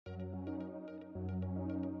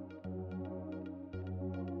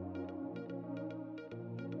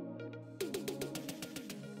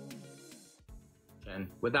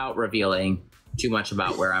again, without revealing too much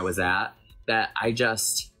about where I was at, that I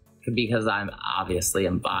just, because I'm obviously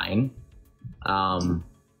am fine.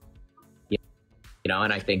 You know,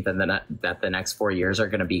 and I think that the next 4 years are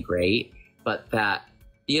going to be great, but that,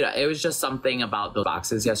 you know, it was just something about the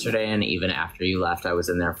boxes yesterday. And even after you left, I was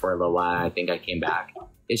in there for a little while. I think I came back.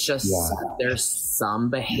 It's just, there's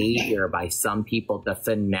some behavior by some people, the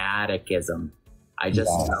fanaticism. I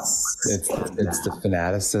just it's the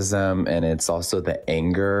fanaticism, and it's also the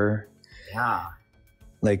anger. Yeah.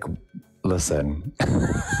 Like, listen,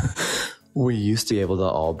 we used to be able to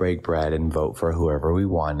all break bread and vote for whoever we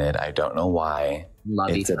wanted. I don't know why.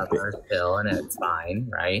 Love each other still, and it's fine,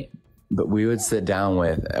 right? But we would sit down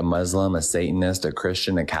with a Muslim, a Satanist, a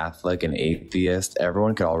Christian, a Catholic, an atheist.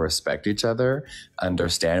 Everyone could all respect each other,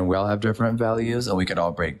 understand we all have different values, and we could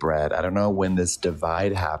all break bread. I don't know when this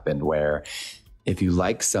divide happened where if you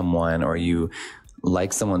like someone or you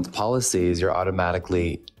like someone's policies, you're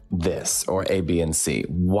automatically this or A, B, and C.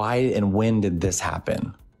 Why and when did this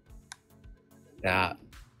happen? Yeah.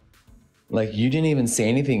 Like, you didn't even say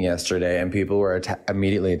anything yesterday and people were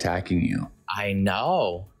immediately attacking you. I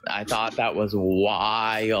know. I thought that was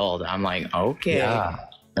wild. I'm like, okay. Yeah.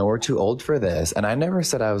 And we're too old for this. And I never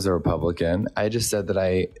said I was a Republican. I just said that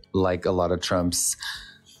I like a lot of Trump's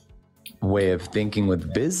way of thinking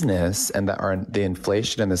with business, and that the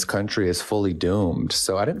inflation in this country is fully doomed.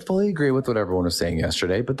 So I didn't fully agree with what everyone was saying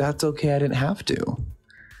yesterday, but that's okay. I didn't have to.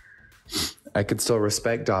 I could still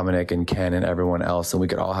respect Dominic and Ken and everyone else, and we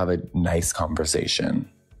could all have a nice conversation.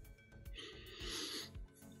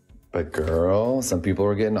 But girl, some people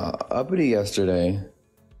were getting uppity yesterday.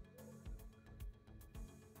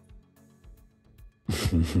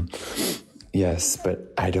 Yes,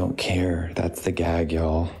 but I don't care. That's the gag,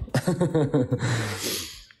 y'all.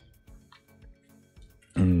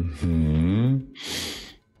 The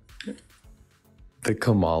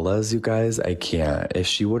Kamalas, you guys, I can't. If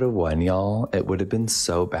she would have won, y'all, it would have been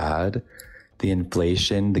so bad. The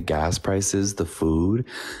inflation, the gas prices, the food.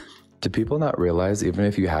 Do people not realize, even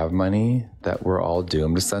if you have money, that we're all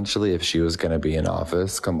doomed, essentially, if she was going to be in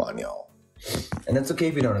office? Come on, y'all. And it's okay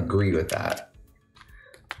if you don't agree with that.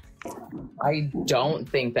 I don't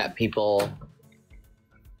think that people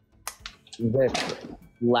with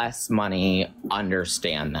less money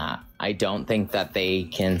understand that. I don't think that they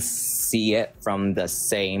can see it from the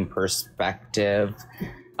same perspective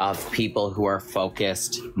of people who are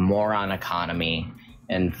focused more on economy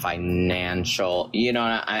and financial, you know,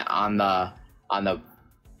 on the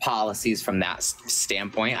policies from that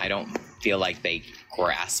standpoint. I don't feel like they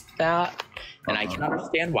grasp that, and I can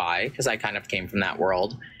understand why, because I kind of came from that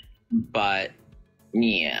world. But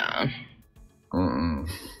yeah. I'm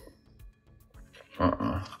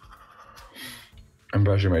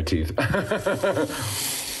brushing my teeth.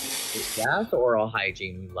 That's oral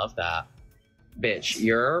hygiene. We love that. Bitch,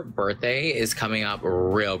 your birthday is coming up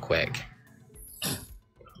real quick.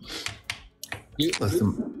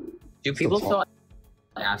 Do people still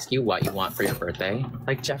ask you what you want for your birthday?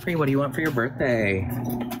 Like, Jeffree, what do you want for your birthday?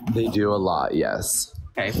 They do a lot, yes.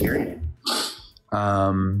 Okay, period.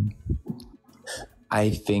 I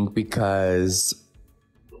think because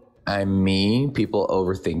I'm me, people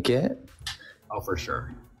overthink it. Oh, for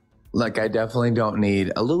sure. Like, I definitely don't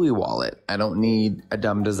need a Louis wallet. I don't need a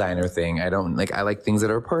dumb designer thing. I like things that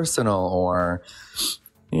are personal, or,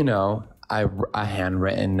 you know, a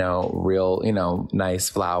handwritten note, real, you know, nice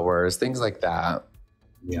flowers, things like that.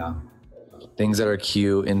 Yeah. Things that are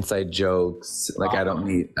cute, inside jokes. Like, I don't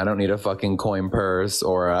need a fucking coin purse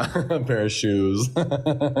or a pair of shoes.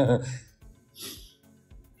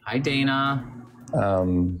 Hi, Dana.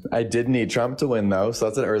 I did need Trump to win, though, so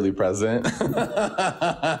that's an early present.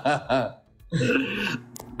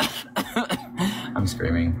 I'm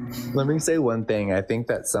screaming. Let me say one thing. I think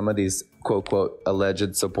that some of these quote, quote,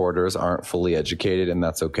 alleged supporters aren't fully educated, and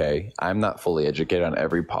that's okay. I'm not fully educated on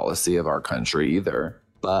every policy of our country either,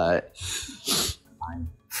 but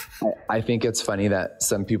I think it's funny that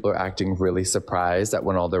some people are acting really surprised that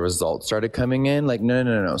when all the results started coming in, like,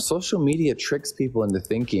 no. Social media tricks people into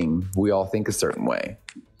thinking we all think a certain way.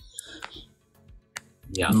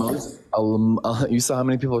 Yeah. You saw how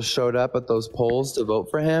many people showed up at those polls to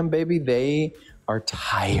vote for him, baby? They are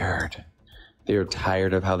tired. They are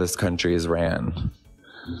tired of how this country is ran.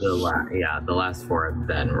 The last four have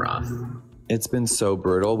been rough. It's been so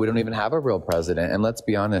brutal. We don't even have a real president. And let's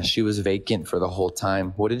be honest, she was vacant for the whole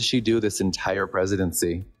time. What did she do this entire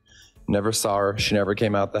presidency? Never saw her. She never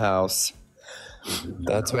came out the house.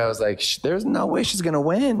 That's why I was like, there's no way she's going to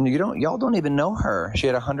win. Y'all don't even know her. She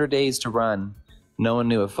had 100 days to run. No one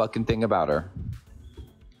knew a fucking thing about her.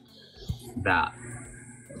 That,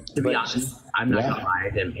 to be honest, I'm not gonna lie, I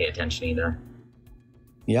didn't pay attention either.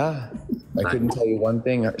 Yeah, I couldn't tell you one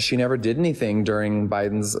thing. She never did anything during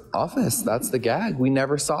Biden's office. That's the gag. We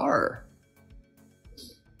never saw her.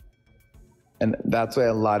 And that's why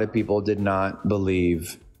a lot of people did not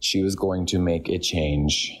believe she was going to make a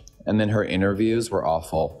change. And then her interviews were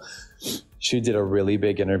awful. She did a really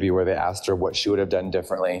big interview where they asked her what she would have done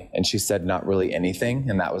differently. And she said not really anything.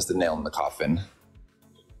 And that was the nail in the coffin.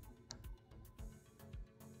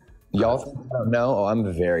 Y'all think I don't know? Oh,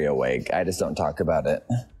 I'm very awake. I just don't talk about it.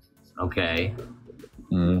 Okay.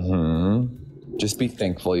 Just be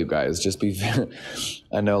thankful, you guys. Just be.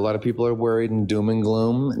 I know a lot of people are worried and doom and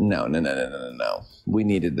gloom. No. We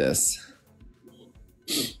needed this.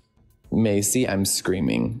 Macy, I'm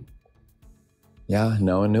screaming. Yeah,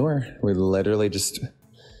 no one knew her. We literally just.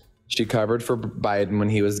 She covered for Biden when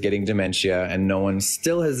he was getting dementia, and no one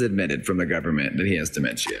still has admitted from the government that he has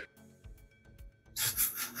dementia.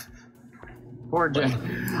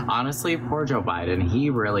 Honestly, poor Joe Biden. He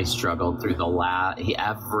really struggled through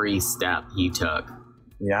every step he took.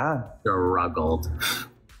 Yeah. Struggled.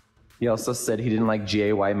 He also said he didn't like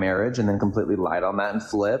gay marriage and then completely lied on that and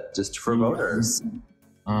flipped just for voters.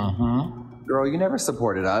 Girl, you never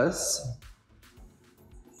supported us.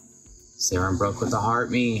 Sarah broke with the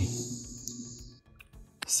heart, me.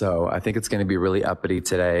 So I think it's going to be really uppity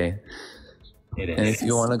today. It is. And if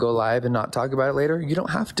you want to go live and not talk about it later, you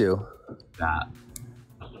don't have to. That.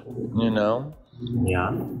 You know?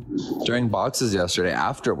 Yeah. During boxes yesterday,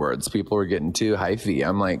 afterwards, people were getting too hyphy.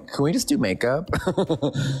 I'm like, can we just do makeup?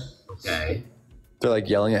 Okay. They're like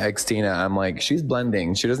yelling at Xteena. I'm like, she's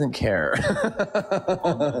blending. She doesn't care.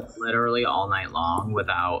 Literally all night long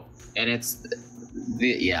without, and it's,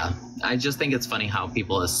 yeah. I just think it's funny how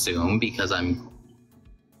people assume because I'm,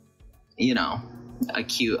 you know,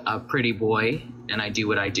 a pretty boy and I do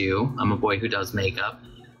what I do. I'm a boy who does makeup.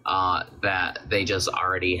 That they just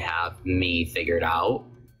already have me figured out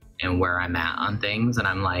and where I'm at on things. And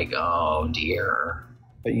I'm like, oh dear.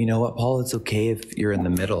 But you know what, Paul? It's okay if you're in the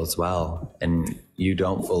middle as well and you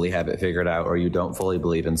don't fully have it figured out or you don't fully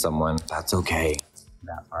believe in someone. That's okay.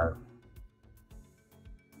 That part.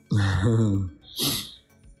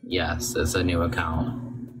 Yes, it's a new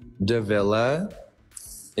account. Davila,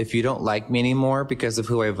 if you don't like me anymore because of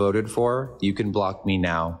who I voted for, you can block me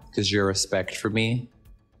now because your respect for me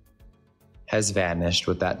has vanished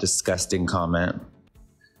with that disgusting comment.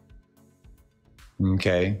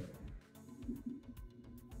 Okay.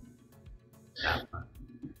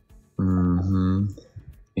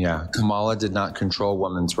 Yeah, Kamala did not control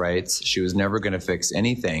women's rights. She was never going to fix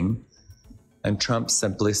anything. And Trump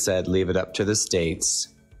simply said, leave it up to the states.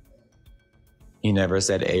 He never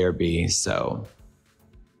said A or B, so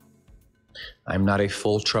I'm not a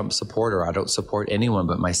full Trump supporter. I don't support anyone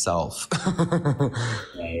but myself.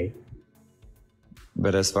 Okay.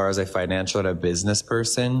 But as far as a financial and a business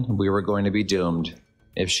person, we were going to be doomed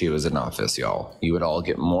if she was in office, y'all. You would all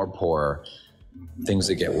get more poor. Things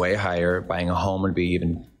would get way higher. Buying a home would be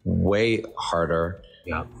even way harder.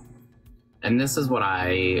 Yep. And this is what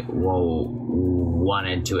I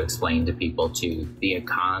wanted to explain to people too. The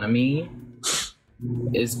economy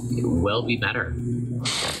will be better.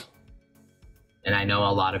 And I know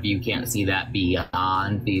a lot of you can't see that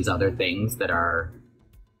beyond these other things that are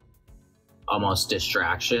almost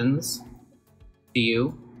distractions to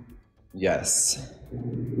you. Yes.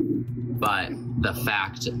 But the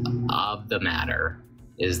fact of the matter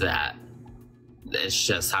is that it's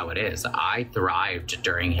just how it is. I thrived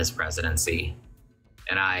during his presidency,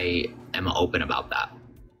 and I am open about that.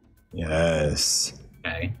 Yes.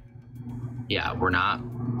 Okay. Yeah, we're not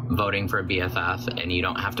voting for BFF, and you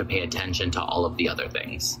don't have to pay attention to all of the other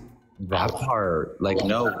things. That part, like,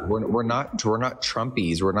 no, we're not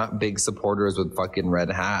Trumpies. We're not big supporters with fucking red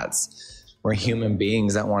hats. We're human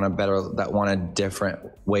beings that want a different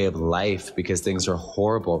way of life because things are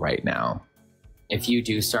horrible right now. If you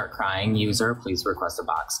do start crying, user, please request a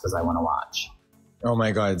box because I want to watch. Oh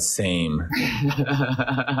my God, same.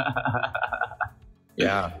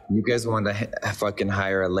 Yeah, you guys wanted to fucking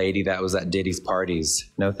hire a lady that was at Diddy's parties.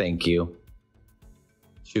 No, thank you.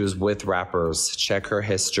 She was with rappers. Check her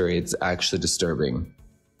history. It's actually disturbing.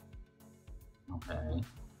 Okay.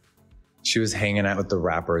 She was hanging out with the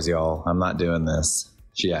rappers, y'all. I'm not doing this.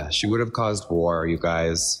 She would have caused war, you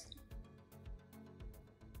guys.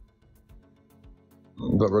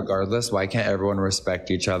 But regardless, why can't everyone respect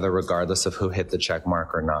each other regardless of who hit the check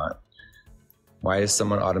mark or not? Why is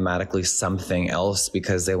someone automatically something else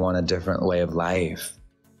because they want a different way of life?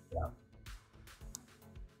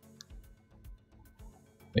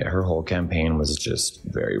 Yeah, her whole campaign was just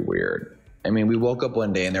very weird. I mean, we woke up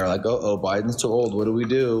one day and they were like, oh, Biden's too old. What do we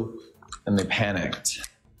do? and they panicked.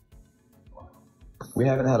 We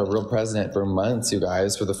haven't had a real president for months, you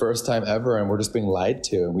guys, for the first time ever, and we're just being lied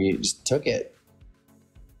to, and we just took it.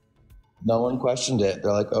 No one questioned it.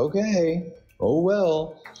 They're like, okay, oh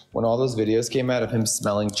well. When all those videos came out of him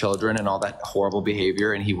smelling children and all that horrible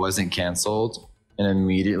behavior, and he wasn't canceled and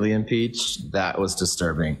immediately impeached, that was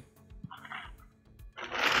disturbing.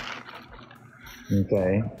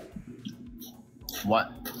 Okay.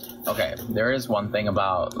 What? Okay, there is one thing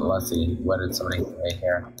about, let's see, what did somebody say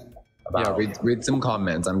here? About read some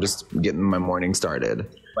comments. I'm just getting my morning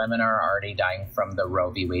started. Women are already dying from the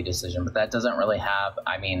Roe v. Wade decision, but that doesn't really have,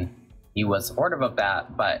 I mean, he was supportive of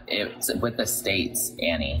that, but it's with the states,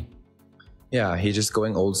 Annie. Yeah, he's just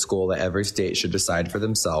going old school that every state should decide for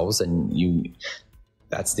themselves, and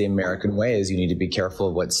that's the American way, is you need to be careful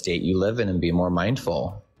of what state you live in and be more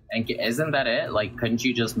mindful. And isn't that it? Like, couldn't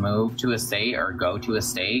you just move to a state or go to a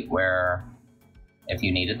state where, if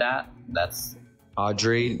you needed that, that's...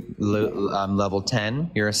 Audrey, level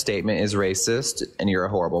 10, your statement is racist and you're a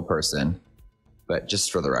horrible person. But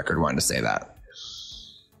just for the record, wanted to say that.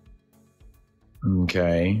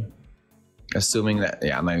 Okay. Assuming that,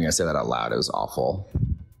 yeah, I'm not even gonna say that out loud. It was awful.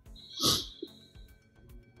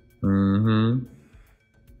 Mm-hmm.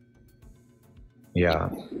 Yeah.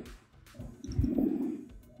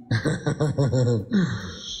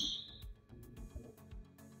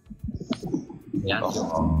 Yeah.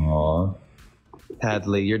 Aww.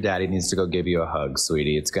 Hadley, your daddy needs to go give you a hug,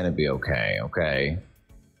 sweetie. It's gonna be okay, okay?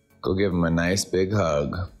 Go give him a nice big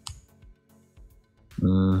hug.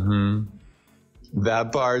 Mm-hmm.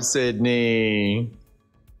 That part, Sydney.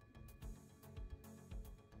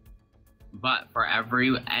 But for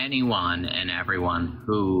anyone and everyone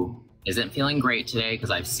who isn't feeling great today,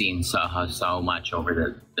 because I've seen so much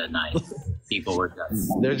over the night. People were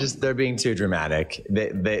just... They're being too dramatic.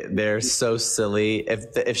 They're so silly.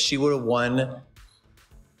 If she would have won...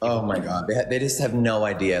 Oh my God, they just have no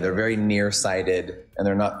idea. They're very nearsighted and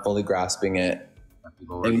they're not fully grasping it.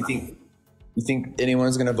 And you think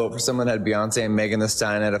anyone's gonna vote for someone that had Beyonce and Megan Thee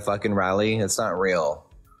Stallion at a fucking rally? It's not real.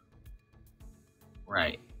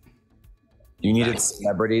 Right. You needed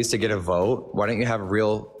celebrities to get a vote? Why don't you have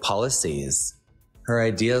real policies? Her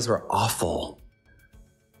ideas were awful.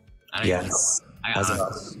 Yes. I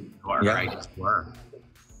just were.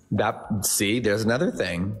 See, there's another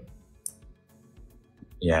thing.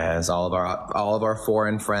 Yes, all of our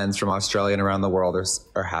foreign friends from Australia and around the world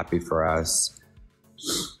are happy for us.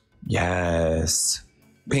 Yes.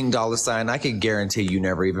 Pink dollar sign, I can guarantee you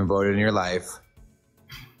never even voted in your life.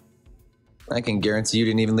 I can guarantee you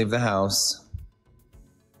didn't even leave the house.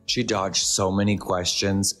 She dodged so many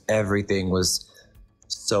questions. Everything was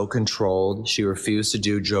so controlled. She refused to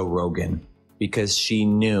do Joe Rogan because she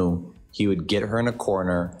knew he would get her in a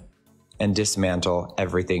corner and dismantle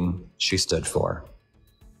everything she stood for.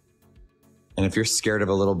 And if you're scared of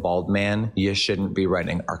a little bald man, you shouldn't be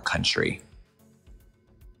running our country.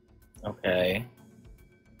 Okay.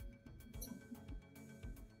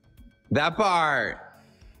 That part.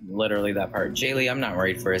 Literally that part. Jaylee, I'm not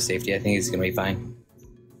worried for his safety. I think he's going to be fine.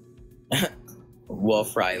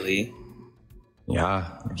 Wolf Riley.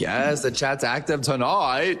 Yeah. Yes, the chat's active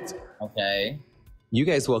tonight. Okay. You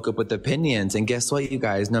guys woke up with opinions, and guess what, you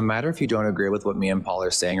guys? No matter if you don't agree with what me and Paul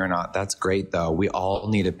are saying or not, that's great, though. We all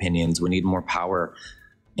need opinions. We need more power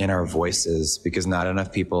in our voices because not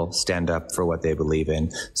enough people stand up for what they believe in.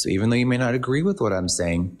 So even though you may not agree with what I'm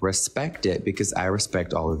saying, respect it because I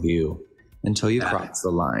respect all of you until you cross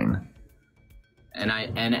the line. And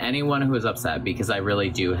anyone who is upset, because I really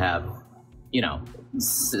do have,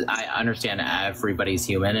 I understand everybody's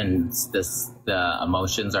human and the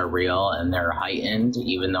emotions are real and they're heightened,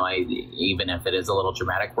 even if it is a little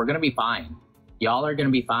dramatic. We're going to be fine. Y'all are going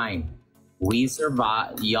to be fine. We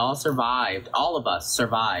survived. Y'all survived. All of us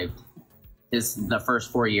survived the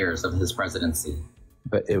first 4 years of his presidency.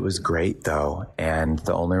 But it was great, though. And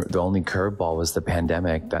the only curveball was the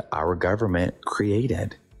pandemic that our government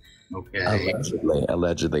created. Okay.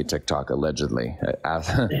 Allegedly, TikTok, allegedly.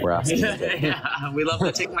 We're asking. Yeah, we love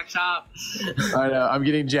the TikTok shop. I know. I'm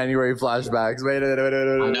getting January flashbacks. Wait. I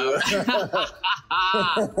know.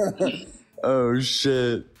 Oh,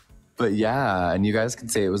 shit. But yeah, and you guys can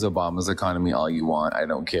say it was Obama's economy all you want. I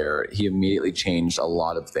don't care. He immediately changed a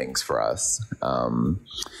lot of things for us. But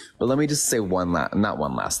let me just say not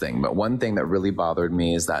one last thing, but one thing that really bothered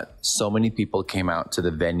me is that so many people came out to the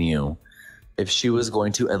venue. If she was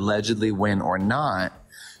going to allegedly win or not,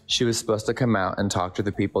 she was supposed to come out and talk to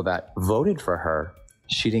the people that voted for her.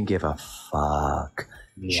 She didn't give a fuck.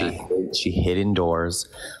 Yeah. She hid indoors.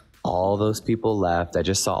 All those people left. I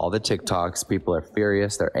just saw all the TikToks. People are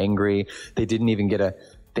furious. They're angry. They didn't even get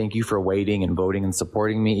thank you for waiting and voting and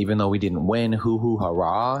supporting me, even though we didn't win. Hoo hoo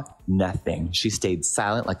hurrah. Nothing. She stayed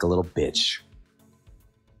silent like a little bitch.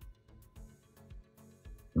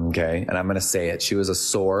 Okay, and I'm going to say it. She was a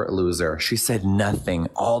sore loser. She said nothing.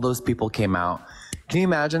 All those people came out. Can you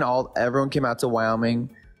imagine everyone came out to Wyoming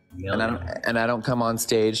and I don't come on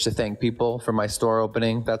stage to thank people for my store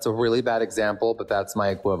opening? That's a really bad example, but that's my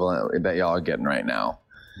equivalent that y'all are getting right now.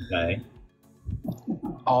 Okay.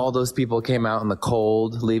 All those people came out in the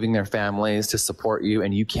cold, leaving their families to support you,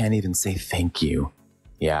 and you can't even say thank you.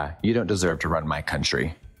 Yeah, you don't deserve to run my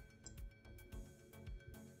country.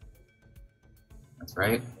 That's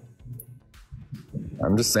right.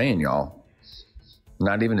 I'm just saying, y'all.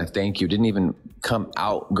 Not even a thank you. Didn't even come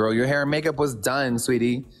out. Girl, your hair and makeup was done,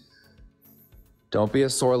 sweetie. Don't be a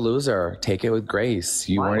sore loser. Take it with grace.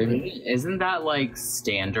 You weren't even... Isn't that like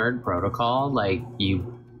standard protocol? Like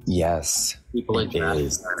you... Yes. People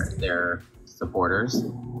address their supporters?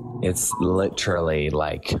 It's literally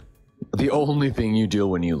like... The only thing you do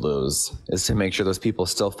when you lose is to make sure those people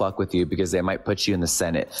still fuck with you because they might put you in the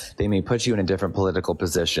Senate. They may put you in a different political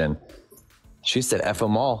position. She said, F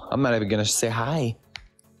them all. I'm not even going to say hi.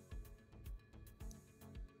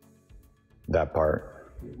 That part.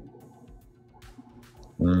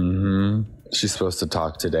 She's supposed to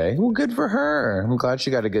talk today. Well, good for her. I'm glad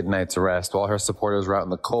she got a good night's rest while her supporters were out in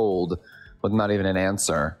the cold with not even an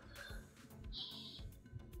answer.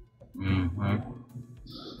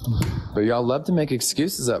 But y'all love to make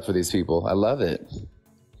excuses up for these people. I love it.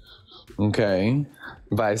 Okay.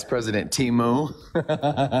 Vice President Timu.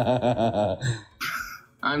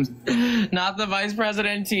 I'm not the Vice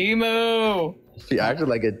President Timu. She acted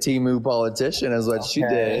like a Timu politician is what she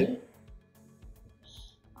did.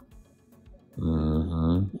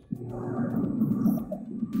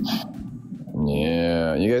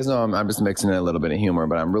 Yeah, you guys know I'm just mixing in a little bit of humor,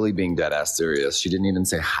 but I'm really being dead ass serious. She didn't even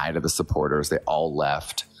say hi to the supporters. They all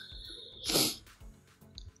left.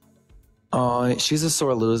 Oh, she's a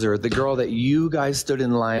sore loser. The girl that you guys stood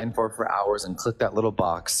in line for hours and clicked that little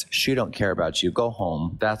box, she don't care about you. Go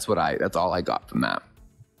home. That's all I got from that.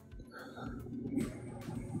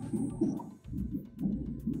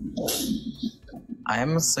 I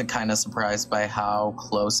am kind of surprised by how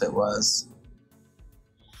close it was.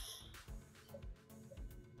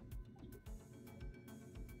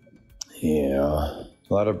 Yeah,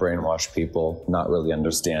 a lot of brainwashed people not really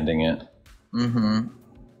understanding it.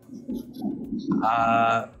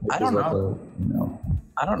 I don't know.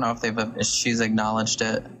 I don't know if she's acknowledged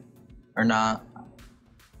it or not.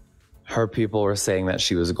 Her people were saying that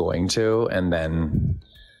she was going to, and then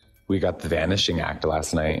we got the Vanishing Act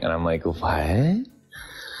last night, and I'm like, what?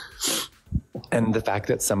 And the fact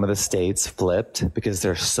that some of the states flipped because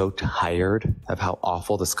they're so tired of how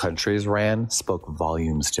awful this country's ran spoke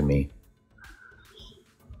volumes to me.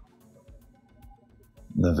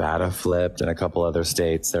 Nevada flipped and a couple other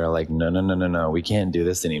states. They're like, no, we can't do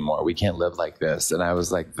this anymore. We can't live like this. And I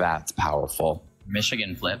was like, that's powerful.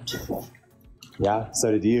 Michigan flipped. Yeah,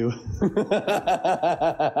 so did you.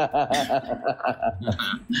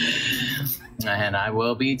 And I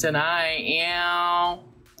will be tonight. Ew.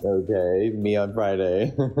 Okay, me on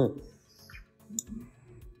Friday.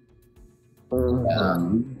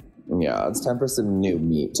 Yeah, it's time for some new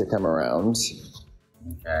meat to come around.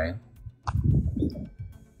 Okay.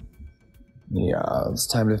 Yeah, it's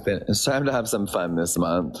time to have some fun this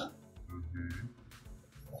month.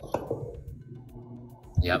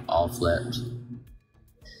 Yep, all flipped.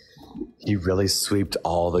 He really sweeped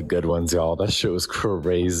all the good ones, y'all. That shit was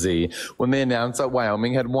crazy. When they announced that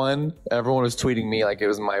Wyoming had won, everyone was tweeting me like it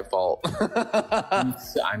was my fault.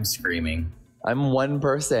 I'm screaming. I'm one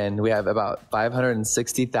person. We have about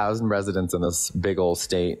 560,000 residents in this big old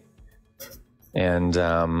state. And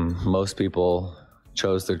most people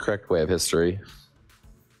chose the correct way of history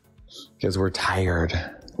because we're tired.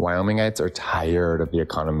 Wyomingites are tired of the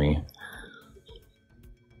economy.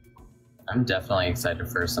 I'm definitely excited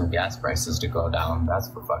for some gas prices to go down. That's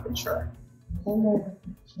for fucking sure.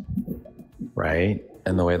 Right?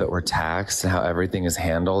 And the way that we're taxed and how everything is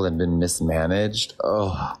handled and been mismanaged.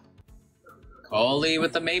 Oh. Coley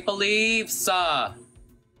with the maple leaves.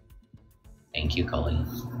 Thank you, Coley.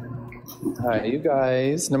 Hi, you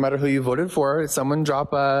guys. No matter who you voted for, someone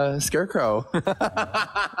drop a scarecrow.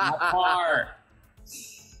 That part.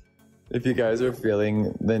 If you guys are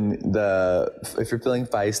feeling if you're feeling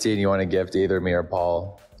feisty and you want to gift either me or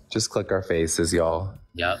Paul, just click our faces, y'all.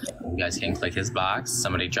 Yep. You guys can click his box.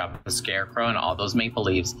 Somebody drop a scarecrow and all those maple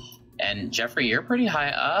leaves. And Jeffrey, you're pretty high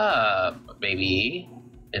up, baby.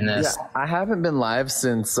 in this. Yeah, I haven't been live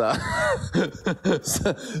since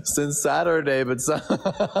since Saturday, but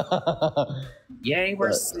Yay,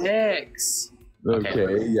 we're 6.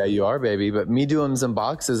 Okay, yeah, you are, baby. But me doing some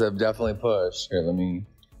boxes have definitely pushed. Here, let me.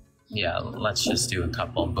 Yeah, let's just do a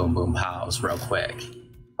couple boom boom pows real quick.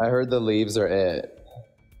 I heard the leaves are it.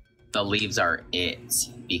 The leaves are it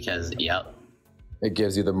because yep, It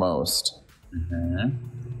gives you the most. mm-hmm.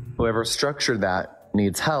 Whoever structured that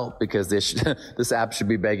needs help because this app should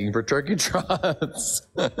be begging for turkey trots.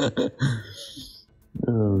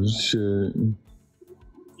 Oh shit.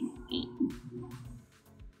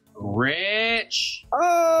 Rich.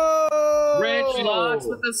 Oh, Rich Lux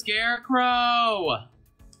with the scarecrow.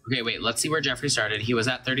 Okay, wait, let's see where Jeffree started. He was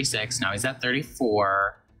at 36, now he's at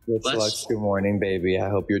 34. Rich Lux, good morning, baby. I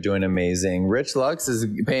hope you're doing amazing. Rich Lux is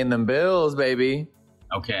paying them bills, baby.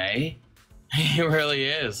 Okay. He really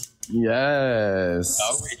is. Yes.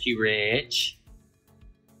 Oh, Richie Rich.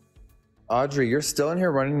 Audrey, you're still in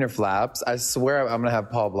here running your flaps. I swear I'm gonna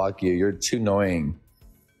have Paul block you. You're too annoying.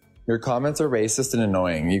 Your comments are racist and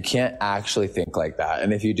annoying. You can't actually think like that.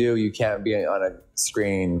 And if you do, you can't be on a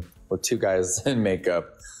screen with 2 guys in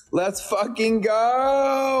makeup. Let's fucking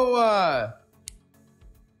go!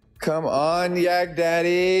 Come on, Yak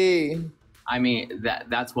Daddy. I mean,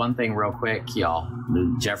 that's one thing real quick, y'all.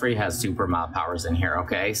 Jeffree has super mob powers in here,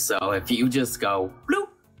 okay? So if you just go, bloop,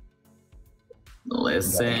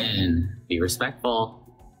 listen, be respectful.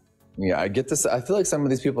 Yeah, I get this. I feel like some of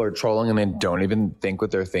these people are trolling and they don't even think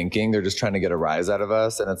what they're thinking. They're just trying to get a rise out of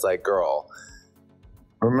us. And it's like, girl,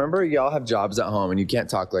 remember y'all have jobs at home and you can't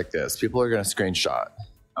talk like this. People are going to screenshot.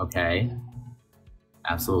 Okay.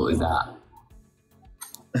 Absolutely that.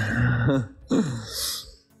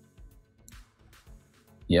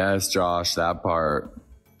 Yes, Josh, that part.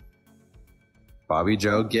 Bobby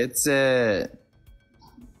Joe gets it.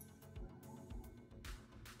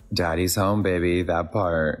 Daddy's home, baby. That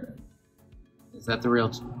part. Is that the real...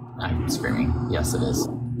 I'm screaming. Yes, it is.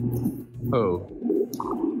 Who?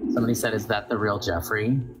 Somebody said, is that the real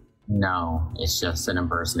Jeffree? No, it's just an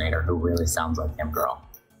impersonator who really sounds like him, girl.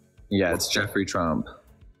 Yeah, it's Jeffree Trump.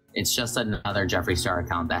 It's just another Jeffree Star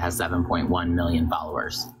account that has 7.1 million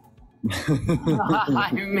followers.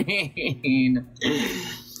 I mean...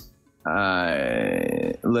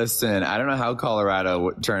 Listen, I don't know how Colorado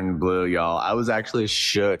turned blue, y'all. I was actually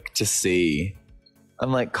shook to see.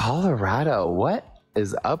 I'm like, Colorado, what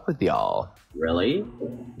is up with y'all? Really?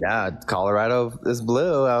 Yeah, Colorado is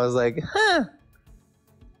blue. I was like, huh.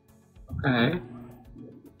 Okay.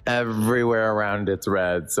 Everywhere around it's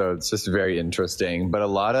red, so it's just very interesting. But a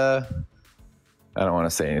lot of, I don't want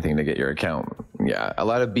to say anything to get your account. Yeah, a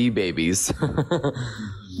lot of bee babies.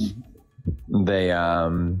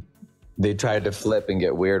 They tried to flip and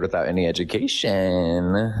get weird without any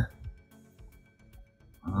education.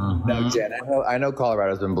 No, Jen, I know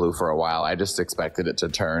Colorado's been blue for a while. I just expected it to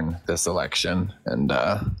turn this election, and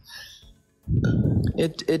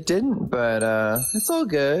it didn't. But it's all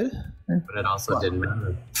good. But it also didn't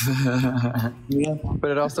matter. Yeah,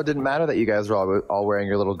 but it also didn't matter that you guys were all wearing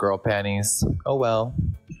your little girl panties. Oh well.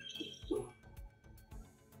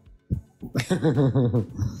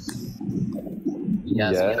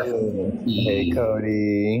 Yes. Hey,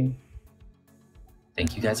 Cody.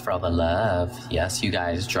 Thank you guys for all the love. Yes, you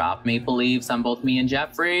guys drop maple leaves on both me and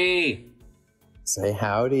Jeffree. Say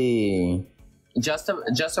howdy. Just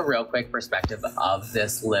a real quick perspective of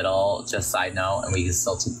this little, just side note, and we can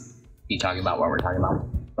still be talking about what we're talking about.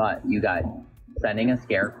 But you guys, sending a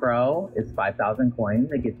scarecrow is 5,000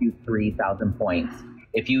 coins. It gets you 3,000 points.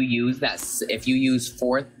 If you use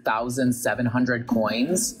 4,700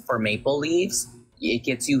 coins for maple leaves, it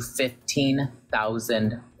gets you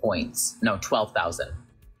 15,000 points. No, 12,000.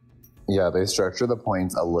 Yeah, they structure the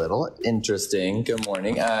points a little interesting. Good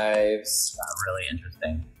morning, Ives. Really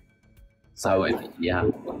interesting. So, if you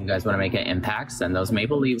guys want to make an impact, send those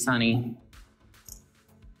maple leaves, honey.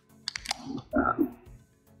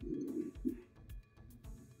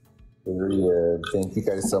 Period. Thank you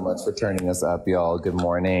guys so much for turning us up, y'all. Good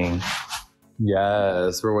morning.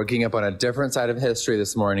 Yes, we're waking up on a different side of history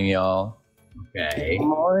this morning, y'all. Okay. Good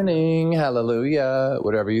morning. Hallelujah.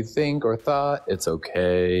 Whatever you think or thought, it's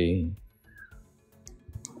okay.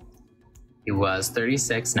 He was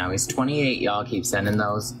 36, now he's 28, y'all. Keep sending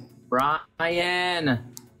those. Brian!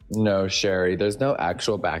 No, Sherry, there's no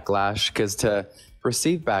actual backlash, because to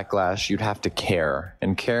receive backlash, you'd have to care,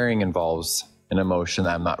 and caring involves an emotion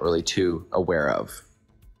that I'm not really too aware of.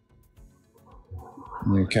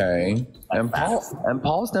 Okay. And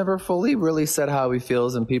Paul's never fully really said how he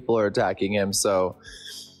feels and people are attacking him, so,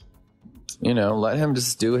 let him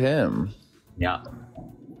just do him. Yeah.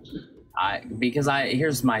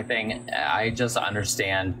 Here's my thing. I just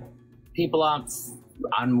understand people on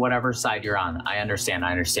whatever side you're on. I understand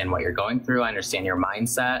what you're going through. I understand your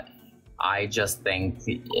mindset. I just think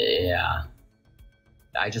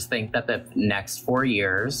that the next 4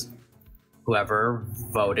 years, whoever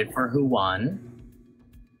voted for who won,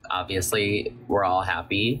 obviously we're all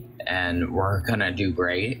happy and we're gonna do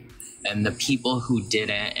great. And the people who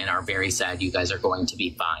didn't and are very sad, you guys are going to be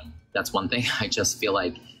fine. That's one thing. I just feel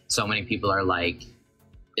like so many people are like,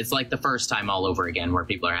 it's like the first time all over again where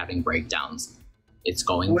people are having breakdowns. It's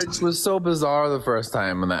going Which was so bizarre the first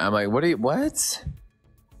time. And I'm like, what?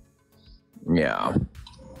 Yeah.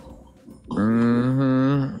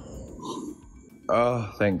 Mm-hmm.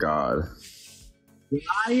 Oh, thank God.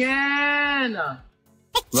 Brian!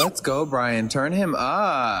 Let's go, Brian. Turn him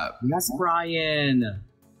up. Yes, Brian.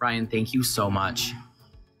 Brian, thank you so much.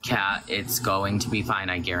 Kat, it's going to be fine.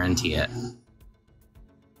 I guarantee it.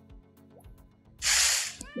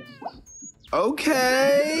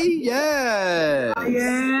 Okay. Yes.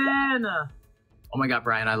 Brian! Oh my God,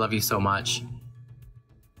 Brian, I love you so much.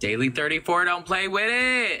 Daily 34, don't play with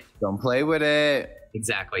it. Don't play with it.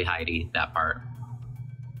 Exactly, Heidi, that part.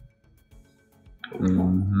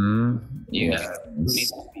 Mm-hmm. You guys need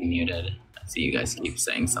to be muted. I see you guys keep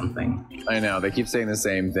saying something. I know, they keep saying the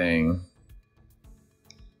same thing.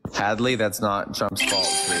 Hadley, that's not Trump's fault,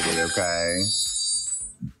 sweetie, okay?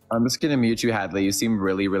 I'm just gonna mute you, Hadley. You seem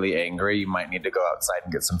really, really angry. You might need to go outside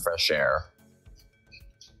and get some fresh air.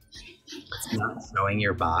 It's not showing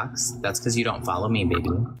your box. That's because you don't follow me, baby.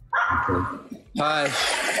 Okay. Hi.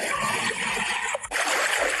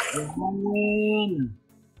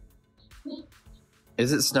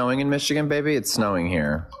 Is it snowing in Michigan, baby? It's snowing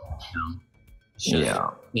here. No. Yeah.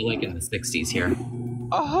 We're like in the 60s here.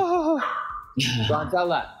 Oh! Don't tell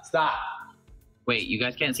that. Stop. Wait, you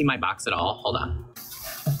guys can't see my box at all? Hold on.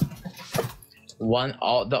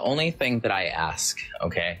 The only thing that I ask,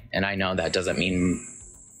 okay, and I know that doesn't mean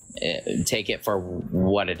take it for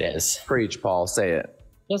what it is. Preach, Paul. Say it.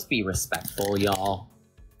 Just be respectful, y'all.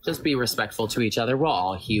 Just be respectful to each other. We're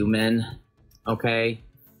all human, okay?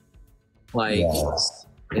 Like, yes.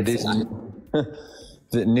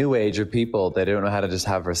 The new age of people, they don't know how to just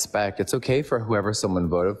have respect. It's okay for whoever someone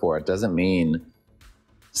voted for. It doesn't mean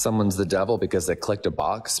someone's the devil because they clicked a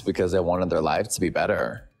box because they wanted their lives to be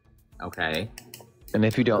better. Okay. And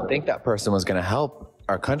if you don't think that person was going to help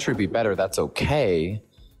our country be better, that's okay.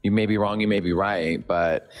 You may be wrong, you may be right,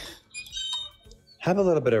 but have a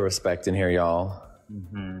little bit of respect in here, y'all.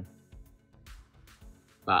 Mm-hmm.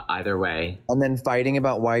 But either way. And then fighting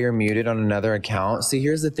about why you're muted on another account. See,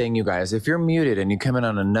 here's the thing, you guys. If you're muted and you come in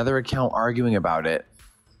on another account arguing about it,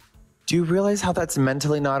 do you realize how that's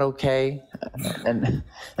mentally not okay? And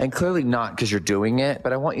clearly not because you're doing it,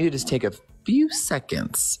 but I want you to just take a few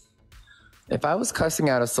seconds. If I was cussing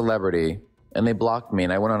out a celebrity and they blocked me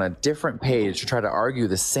and I went on a different page to try to argue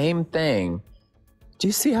the same thing, do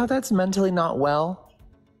you see how that's mentally not well?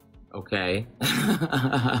 Okay.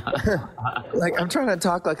 Like, I'm trying to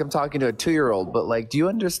talk like I'm talking to a 2-year-old, but like, do you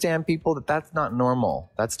understand, people, that that's not normal?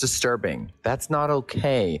 That's disturbing. That's not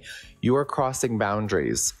okay. You are crossing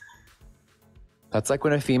boundaries. That's like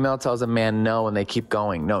when a female tells a man no and they keep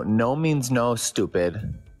going. No means no,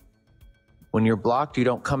 stupid. When you're blocked, you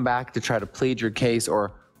don't come back to try to plead your case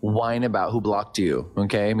or whine about who blocked you,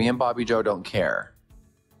 okay? Me and Bobby Joe don't care.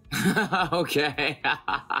 Okay.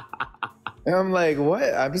 And I'm like, what?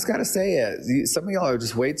 I've just got to say it. Some of y'all are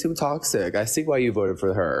just way too toxic. I see why you voted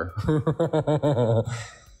for her.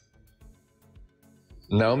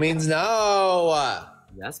 No means no.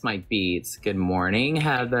 That's my beats. Good morning,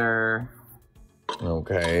 Heather.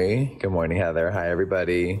 Okay. Good morning, Heather. Hi,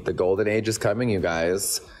 everybody. The golden age is coming, you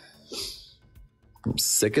guys. I'm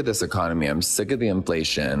sick of this economy. I'm sick of the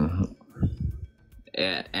inflation.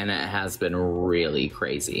 And it has been really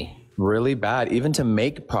crazy. Really bad. Even to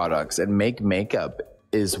make products and make makeup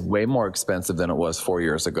is way more expensive than it was 4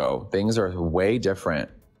 years ago. Things are way different.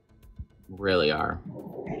 Really are.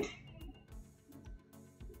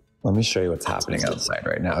 Let me show you what's happening outside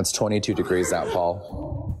right now. It's 22 degrees out,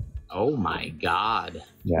 Paul. Oh my God.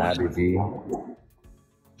 Yeah, baby.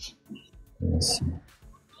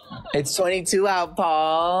 It's 22 out,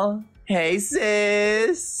 Paul. Hey,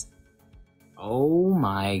 sis. Oh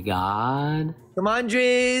my God. Come on,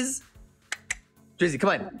 Driz. Drizzy, come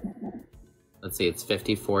on. Let's see, it's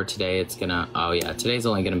 54 today. It's gonna, oh yeah, today's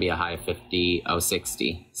only gonna be a high of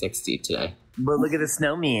 60 today. But look at the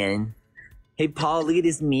snowman. Hey, Paul, look at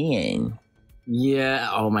this man. Yeah,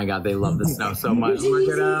 oh my God, they love the snow so much. Look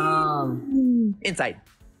at them. Inside.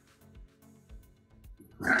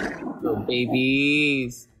 Little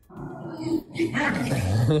babies.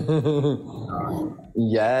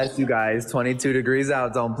 Yes, you guys, 22 degrees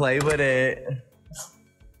out. Don't play with it.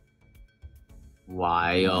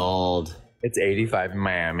 Wild. It's 85 in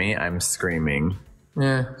Miami. I'm screaming.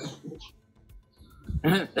 Yeah.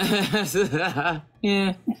 Yeah.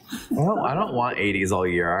 I don't want 80s all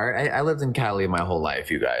year. I lived in Cali my whole life,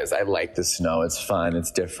 you guys. I like the snow. It's fun.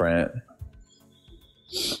 It's different.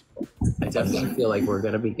 I definitely feel like we're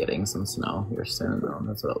gonna be getting some snow here soon, though.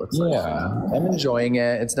 That's what it looks like. Yeah, I'm enjoying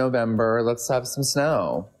it. It's November. Let's have some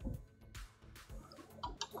snow.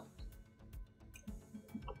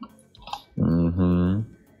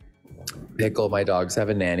 Pickle, my dogs have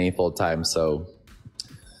a nanny full time, so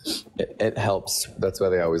it helps. That's why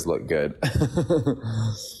they always look good.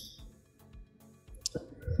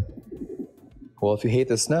 Well, if you hate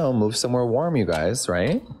the snow, move somewhere warm, you guys,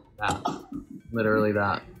 right? Yeah, literally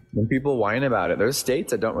that. When people whine about it, there's states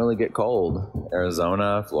that don't really get cold.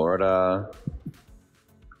 Arizona, Florida.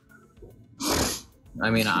 I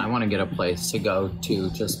mean, I want to get a place to go to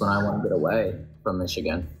just when I want to get away from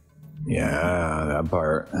Michigan. Yeah, that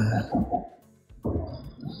part.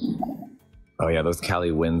 Oh yeah, those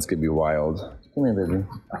Cali winds could be wild. Come here, baby.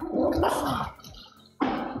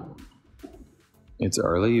 It's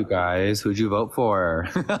early, you guys. Who'd you vote for?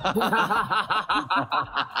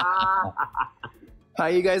 How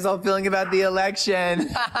you guys all feeling about the election?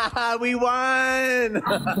 We won!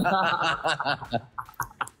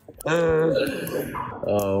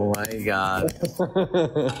 Oh my God.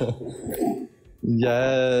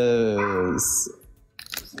 Yes.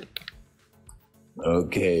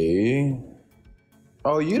 Okay.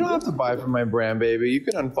 Oh, you don't have to buy from my brand, baby. You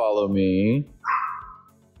can unfollow me.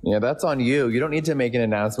 Yeah, that's on you. You don't need to make an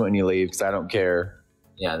announcement when you leave because I don't care.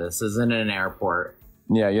 Yeah, this isn't an airport.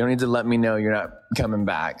 Yeah, you don't need to let me know you're not coming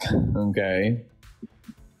back. Okay.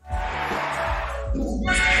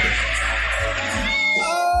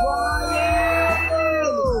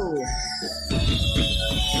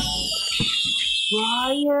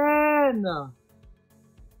 Brian!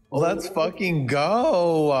 Well, let's fucking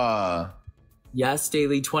go. Yes,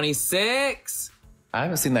 Daily 26. I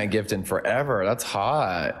haven't seen that gift in forever. That's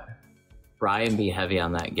hot. Brian be heavy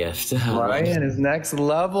on that gift. Brian is next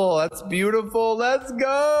level. That's beautiful. Let's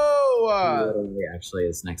go. Literally, actually,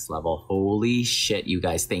 is next level. Holy shit, you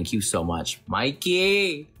guys. Thank you so much.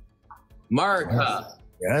 Mikey. Mark.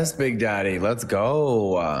 Yes, Big Daddy. Let's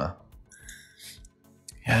go.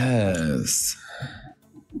 Yes.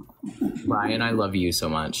 Brian, I love you so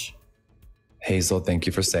much. Hazel, thank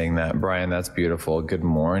you for saying that. Brian, that's beautiful. Good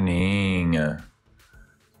morning.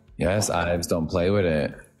 Yes, Ives, don't play with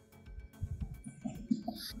it.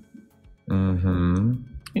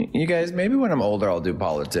 You guys, maybe when I'm older, I'll do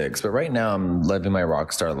politics, but right now I'm living my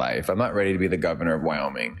rock star life. I'm not ready to be the governor of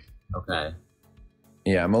Wyoming. Okay.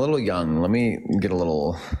 Yeah, I'm a little young. Let me get a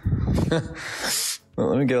little,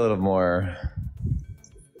 let me get a little more.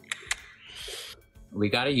 We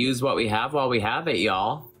got to use what we have while we have it,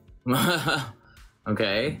 y'all.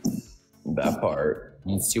 Okay. That part.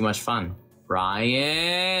 It's too much fun.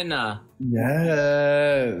 Brian.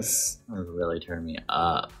 Yes. That really turned me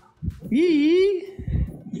up. Yee.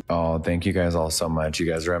 Oh, thank you guys all so much. You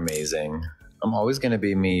guys are amazing. I'm always going to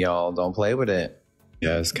be me, y'all. Don't play with it.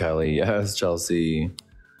 Yes, Kelly. Yes, Chelsea.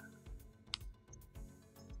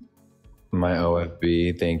 My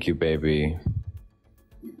OFB. Thank you, baby.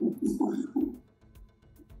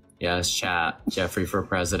 Yes, chat. Jeffree for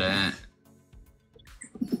president.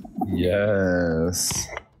 Yes.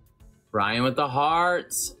 Brian with the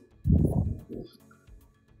hearts.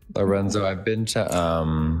 Lorenzo, I've been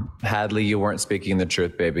to Hadley. You weren't speaking the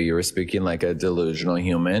truth, baby. You were speaking like a delusional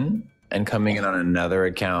human, and coming in on another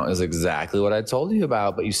account is exactly what I told you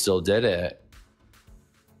about, but you still did it.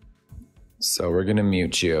 So we're gonna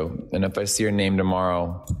mute you, and if I see your name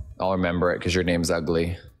tomorrow, I'll remember it because your name's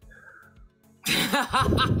ugly.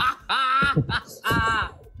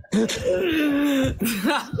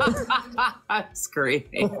 I'm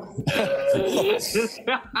screaming.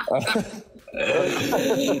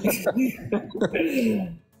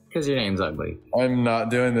 Because your name's ugly. I'm not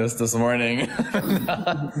doing this morning.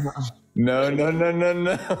 No.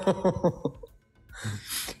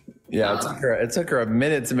 Yeah, it took her a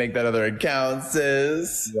minute to make that other account,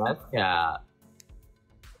 sis. Yes, yeah.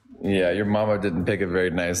 Yeah, your mama didn't pick a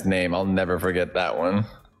very nice name. I'll never forget that one.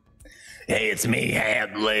 Hey, it's me,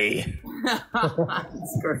 Hadley.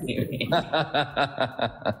 Screaming.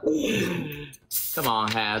 Come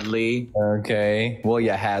on, Hadley. Okay. Well,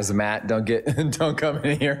 yeah, hazmat. Don't come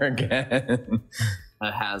in here again.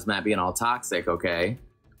 Hazmat being all toxic, okay?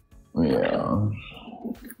 Yeah.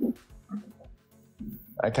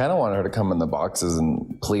 I kind of wanted her to come in the boxes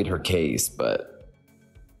and plead her case, but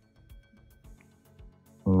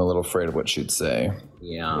I'm a little afraid of what she'd say.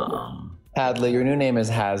 Yeah. Hadley, your new name is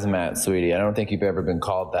Hazmat, sweetie. I don't think you've ever been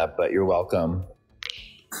called that, but you're welcome.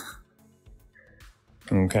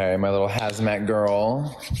 Okay, my little hazmat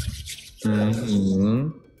girl.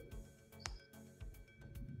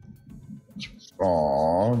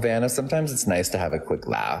 Aw, Vanna, sometimes it's nice to have a quick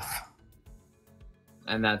laugh.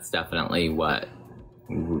 And that's definitely what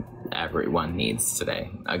everyone needs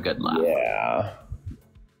today. A good laugh. Yeah.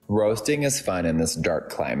 Roasting is fun in this dark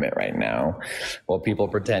climate right now, while people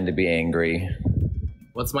pretend to be angry.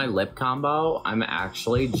 What's my lip combo? I'm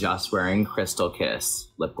actually just wearing Crystal Kiss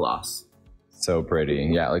lip gloss. So pretty.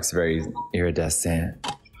 Yeah, it looks very iridescent.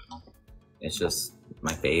 It's just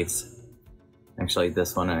my faves. Actually,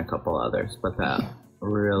 this one and a couple others, but that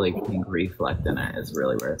really pink reflect in it is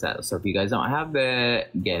really where it's at. So if you guys don't have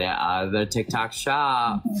it, get it out of the TikTok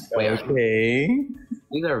shop. Wait, okay.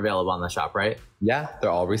 These are available on the shop, right? Yeah,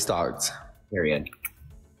 they're all restocked. Period.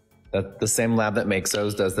 That's the same lab that makes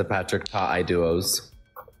those does the Patrick Ta eye duos.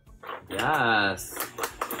 Yes.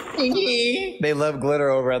 They love glitter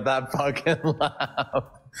over at that fucking lab.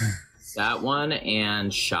 That one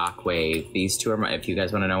and Shockwave. These two are my, if you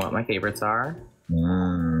guys want to know what my favorites are.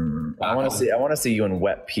 I want to see you in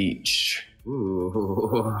Wet Peach.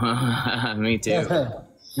 Ooh. Me too.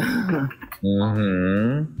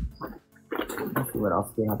 Let's see what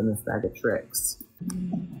else we have in this bag of tricks.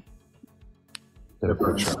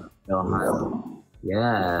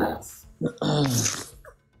 Yes.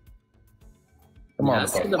 Come on.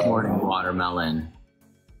 Yes, the morning watermelon.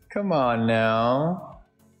 Come on now.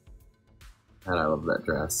 God, I love that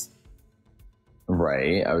dress.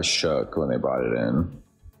 Right, I was shook when they brought it in.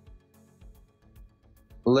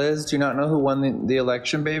 Liz, do you not know who won the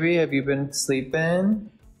election, baby? Have you been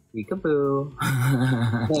sleeping? Peekaboo.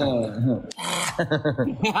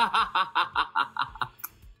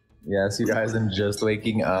 Yes, you guys, I'm just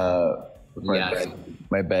waking up.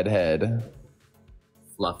 My bed head.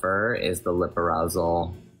 Fluffer is the lip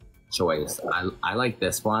arousal choice. I like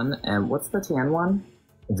this one. And what's the tan one?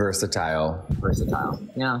 Versatile. Versatile.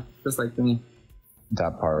 Yeah, just like me.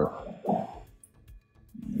 That part.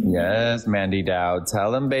 Yes, Mandy Dow.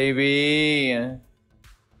 Tell him, baby.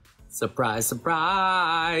 Surprise,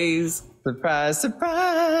 surprise. Surprise,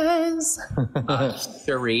 surprise.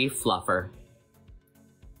 Cherie Fluffer.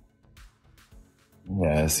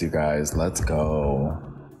 Yes, you guys, let's go.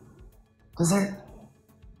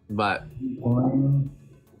 But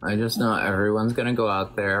I just know everyone's going to go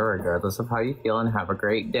out there, regardless of how you feel, and have a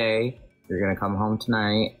great day. You're going to come home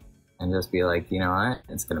tonight and just be like, you know what?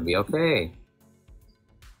 It's going to be okay.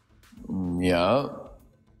 Yep.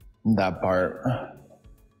 That part.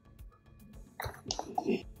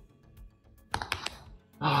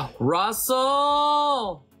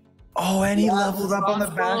 Russell! Oh, and he leveled up on the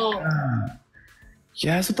back.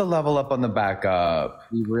 Yes, with the level up on the backup.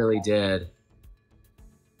 He really did.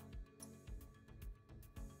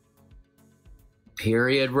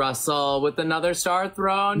 Period, Russell, with another star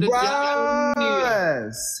thrown to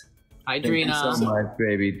Yes! Hi, Thank Drina. you so much,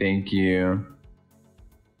 baby. Thank you.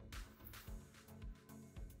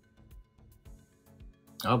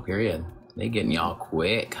 Oh, period. They getting y'all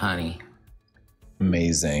quick, honey.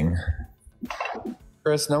 Amazing.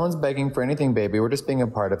 Chris, no one's begging for anything, baby. We're just being a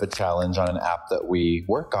part of a challenge on an app that we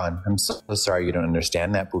work on. I'm so sorry you don't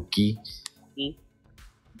understand that, Pookie.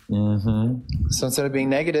 So instead of being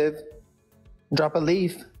negative, drop a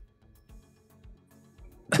leaf.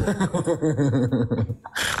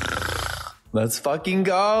 Let's fucking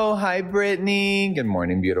go. Hi, Brittany. Good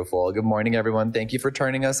morning, beautiful. Good morning, everyone. Thank you for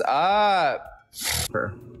turning us up.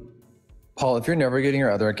 Sure. Paul, if you're never getting your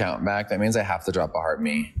other account back, that means I have to drop a heart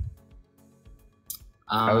me.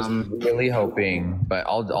 I was really hoping, but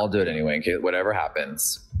I'll do it anyway in case whatever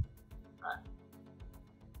happens.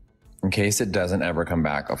 In case it doesn't ever come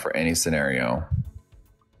back for any scenario.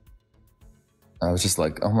 I was just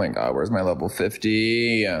like, oh my God, where's my level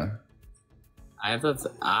 50? I have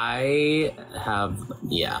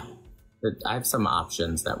some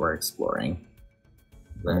options that we're exploring.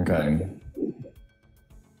 Okay.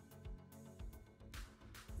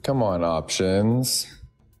 Come on, options.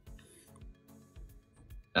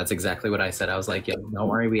 That's exactly what I said. I was like, yeah, don't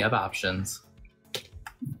worry, we have options. Do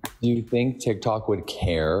you think TikTok would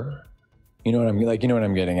care? You know what I'm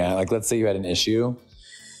getting at? Like, let's say you had an issue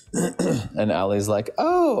and Allie's like,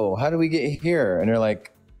 oh, how do we get here? And you're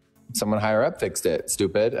like, someone higher up fixed it,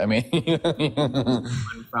 stupid. I mean,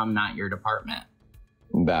 from not your department.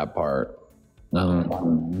 That part.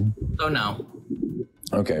 So no.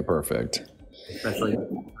 Okay, perfect. Especially if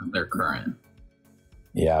they're current.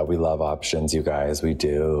 Yeah, we love options, you guys. We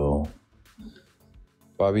do.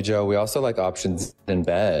 Bobby Joe, we also like options in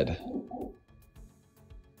bed.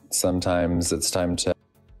 Sometimes it's time to...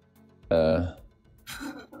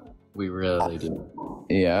 We really do.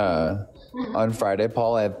 Yeah. On Friday,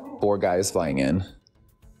 Paul, I have 4 guys flying in.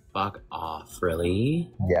 Fuck off,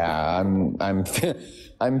 really? Yeah,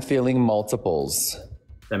 I'm feeling multiples.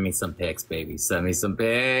 Send me some pics, baby. Send me some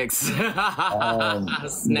pics.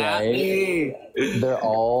 Snappy. Right? They're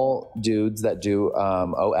all dudes that do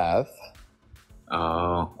OF.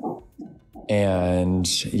 Oh.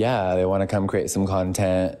 And yeah, they want to come create some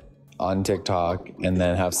content on TikTok and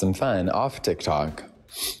then have some fun off TikTok.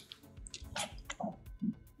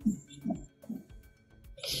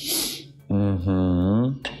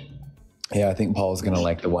 Yeah, I think Paul's gonna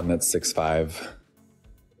like the one that's 6'5".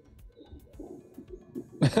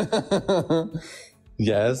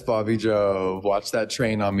 Yes, Bobby Joe. Watch that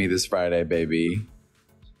train on me this Friday, baby.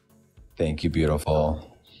 Thank you,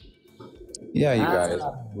 beautiful. Yeah, you guys.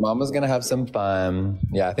 Mama's gonna have some fun.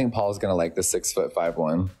 Yeah, I think Paul's gonna like the 6'5"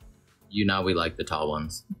 one. You know we like the tall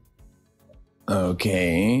ones.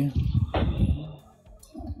 Okay.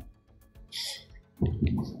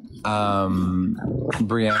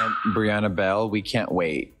 Brianna Bell, we can't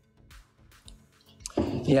wait.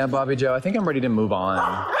 Yeah, Bobby Joe, I think I'm ready to move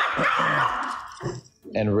on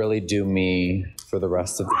and really do me for the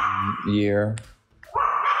rest of the year.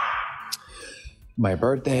 My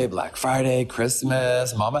birthday, Black Friday,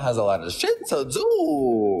 Christmas. Mama has a lot of shit to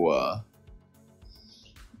do.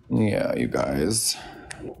 Yeah, you guys.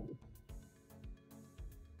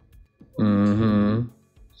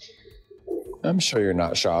 I'm sure you're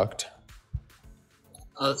not shocked.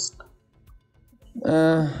 I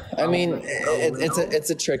mean, it's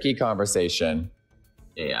a tricky conversation.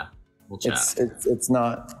 Yeah, we'll chat. It's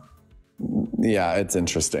not. Yeah, it's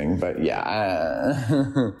interesting, but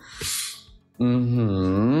yeah.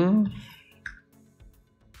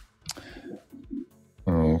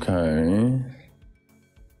 Okay.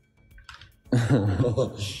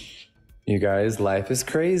 You guys, life is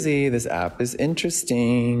crazy. This app is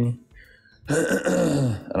interesting.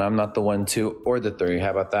 And I'm not the 1, 2, or the 3.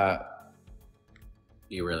 How about that?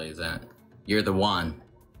 You really isn't. You're the 1,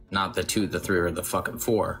 not the 2, the 3, or the fucking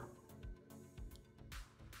 4.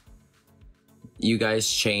 You guys,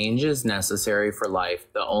 change is necessary for life.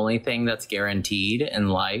 The only thing that's guaranteed in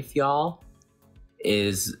life, y'all,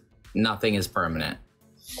 is nothing is permanent.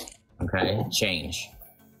 Okay? Change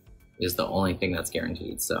is the only thing that's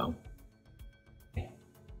guaranteed, so.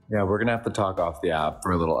 Yeah, we're gonna have to talk off the app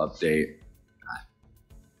for a little update.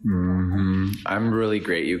 I'm really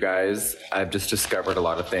great, you guys. I've just discovered a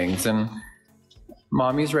lot of things, and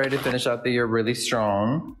Mommy's ready to finish out the year really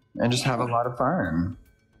strong and just have a lot of fun.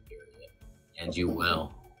 And you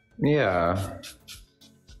will. Yeah.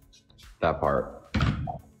 That part.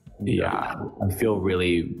 Yeah. I feel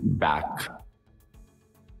really back.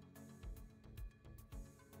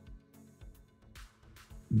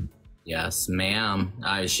 Yes, ma'am.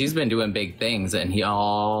 She's been doing big things, and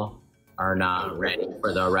y'all are not ready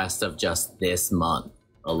for the rest of just this month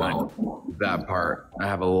alone. That part. I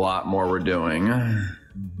have a lot more we're doing.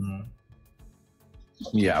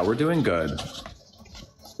 Yeah, we're doing good.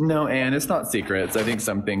 No, and it's not secrets. I think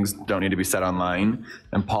some things don't need to be said online.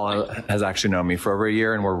 And Paula has actually known me for over a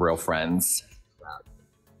year, and we're real friends.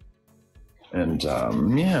 And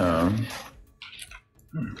yeah.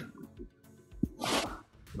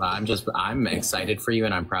 I'm excited for you,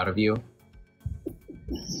 and I'm proud of you.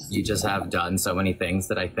 You just have done so many things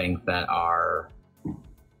that I think that are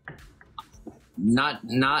not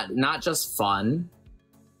just fun,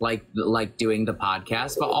 like doing the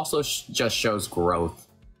podcast, but also just shows growth.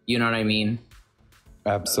 You know what I mean?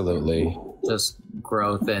 Absolutely. Just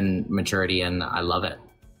growth and maturity, and I love it.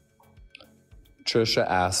 Trisha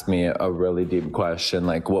asked me a really deep question,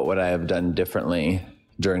 like, what would I have done differently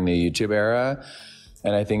during the YouTube era?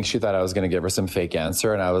 And I think she thought I was going to give her some fake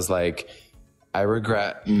answer. And I was like, I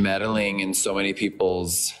regret meddling in so many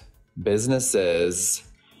people's businesses,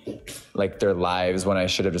 like their lives, when I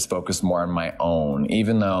should have just focused more on my own,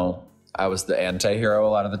 even though I was the anti-hero a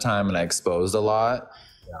lot of the time and I exposed a lot.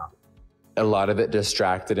 Yeah. A lot of it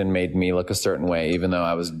distracted and made me look a certain way, even though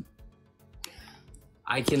I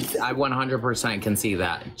 100% can see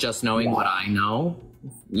that. Just knowing what I know,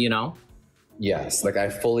 you know? Yes, like I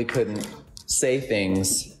fully couldn't say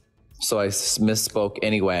things, so I misspoke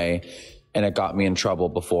anyway, and it got me in trouble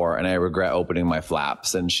before, and I regret opening my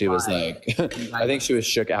flaps. And she was like, I think she was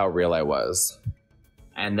shook at how real I was.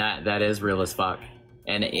 And that is real as fuck.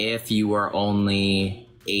 And if you were only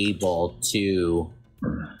able to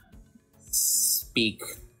speak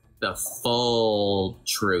the full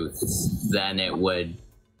truths, then it would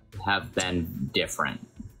have been different.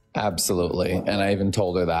 Absolutely. And I even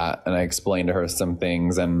told her that, and I explained to her some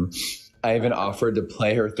things, and I even offered to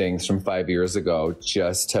play her things from 5 years ago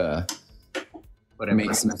just to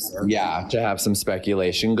make some, to have some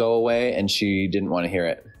speculation go away, and she didn't want to hear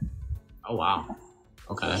it. Oh, wow.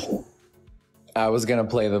 Okay. I was going to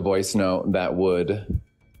play the voice note that would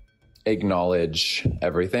acknowledge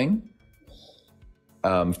everything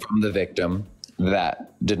from the victim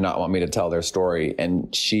that did not want me to tell their story,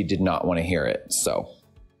 and she did not want to hear it. So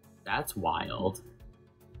that's wild.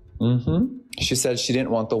 She said she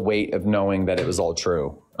didn't want the weight of knowing that it was all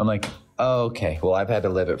true. I'm like, oh, okay, well, I've had to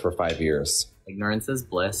live it for 5 years. Ignorance is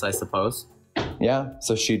bliss, I suppose. Yeah,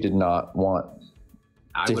 so she did not want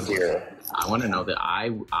to hear. I want to know that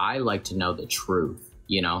I like to know the truth,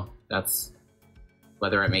 you know? That's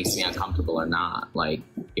whether it makes me uncomfortable or not. Like,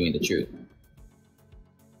 give me the truth.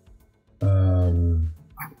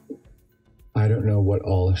 I don't know what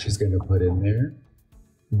all she's going to put in there,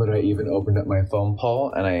 but I even opened up my phone,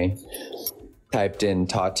 Paul, and I typed in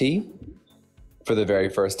Tati for the very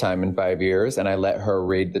first time in 5 years, and I let her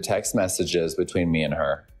read the text messages between me and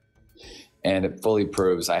her. And it fully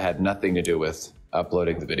proves I had nothing to do with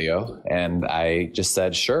uploading the video. And I just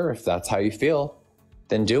said, sure, if that's how you feel,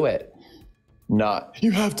 then do it. Not,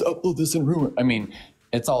 you have to upload this and ruin it. I mean,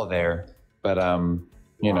 it's all there. But,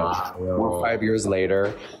 you know, we're 5 years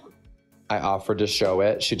later. I offered to show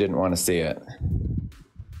it. She didn't want to see it.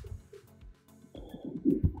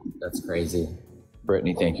 That's crazy.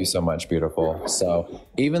 Brittany, thank you so much, beautiful. So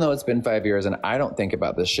even though it's been 5 years and I don't think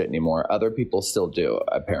about this shit anymore, other people still do,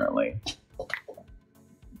 apparently.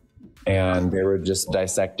 And they were just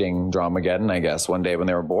dissecting Dramageddon, I guess, one day when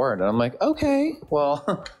they were bored. And I'm like, okay,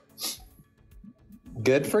 well,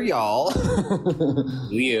 good for y'all.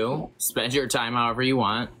 Do you. Spend your time however you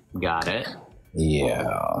want. Got it.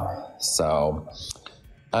 Yeah. So,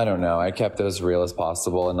 I don't know. I kept it as real as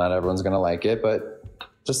possible, and not everyone's going to like it, but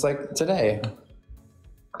just like today.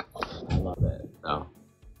 I love it. Oh,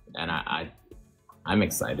 and I'm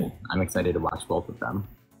excited. I'm excited to watch both of them.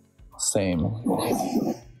 Same.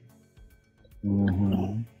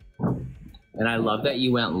 And I love that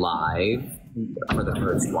you went live for the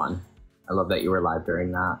first one. I love that you were live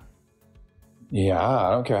during that. Yeah,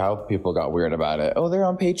 I don't care how people got weird about it. Oh, they're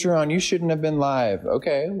on Patreon. You shouldn't have been live.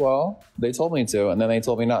 Okay, well, they told me to, and then they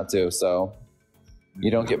told me not to, so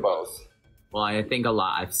you don't get both. Well, I think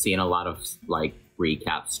I've seen a lot of like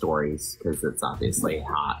recap stories because it's obviously a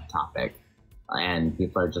hot topic, and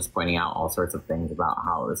people are just pointing out all sorts of things about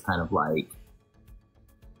how it was kind of like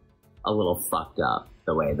a little fucked up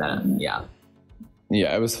the way that, yeah,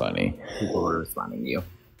 it was funny. People were responding to you.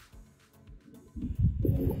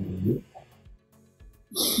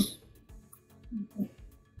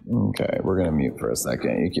 Okay, we're gonna mute for a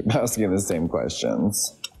second. You keep asking the same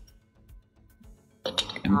questions.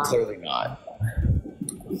 And clearly not.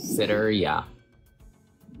 Sitter, yeah.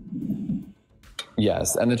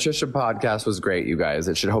 Yes, and the Trisha podcast was great, you guys.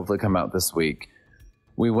 It should hopefully come out this week.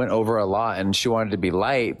 We went over a lot, and she wanted to be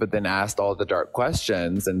light, but then asked all the dark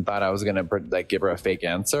questions and thought I was gonna like give her a fake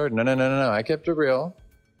answer. No. I kept it real.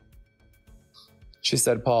 She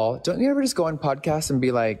said, Paul, don't you ever just go on podcasts and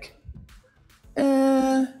be like,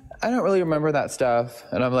 I don't really remember that stuff.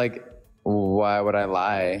 And I'm like, why would I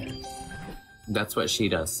lie? That's what she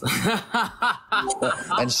does.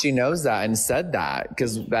 And she knows that and said that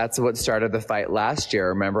because that's what started the fight last year.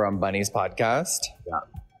 Remember on Bunny's podcast? Yeah.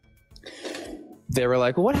 They were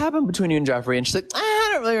like, well, what happened between you and Jeffree? And she's like, I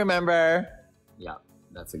don't really remember. Yeah,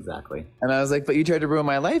 that's exactly. And I was like, but you tried to ruin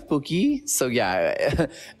my life, Bookie. So yeah,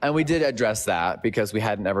 and we did address that because we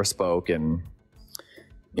hadn't ever spoke, and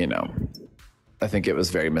you know, I think it was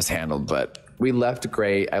very mishandled, but we left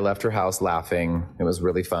great. I left her house laughing. It was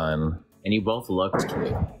really fun. And you both looked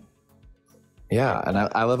cute. Yeah, and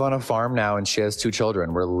I live on a farm now, and she has 2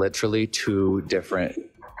 children. We're literally 2 different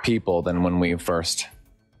people than when we first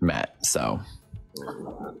met, so.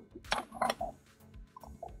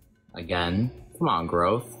 Again, come on,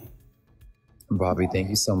 growth. Bobby, thank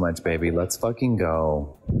you so much, baby. Let's fucking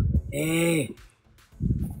go. Hey,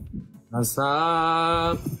 what's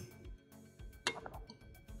up?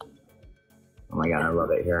 Oh my god, I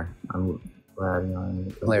love it here. I'm glad you're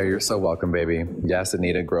on. Claire, you're so welcome, baby. Yes,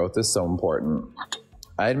 Anita, growth is so important.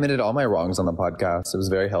 I admitted all my wrongs on the podcast. It was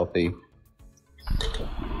very healthy.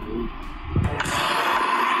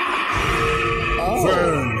 Oh!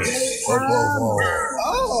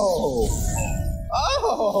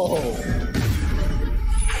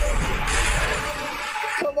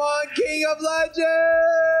 Come on, King of Legends!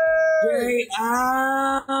 Hey,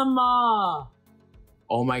 Emma!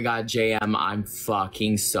 Oh my God, JM, I'm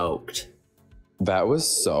fucking soaked. That was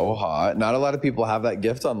so hot. Not a lot of people have that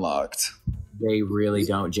gift unlocked. They really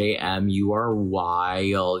don't. JM, you are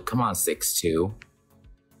wild. Come on, 6'2".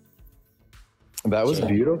 That was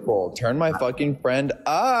beautiful. Turn my fucking friend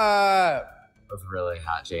up. That was really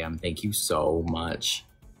hot, JM. Thank you so much.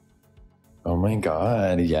 Oh my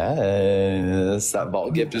God, yes. That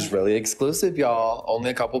vault gift is really exclusive, y'all. Only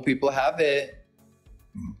a couple people have it.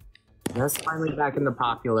 That's finally back in the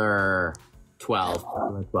popular 12.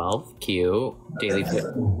 Popular 12, cute. Daily tip,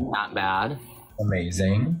 not bad.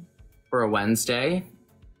 Amazing. For a Wednesday?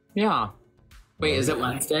 Yeah. Wait, is it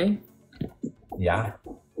Wednesday? Yeah.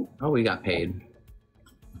 Oh, we got paid.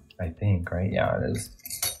 I think, right? Yeah, it is.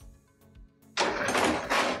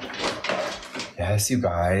 Yes, you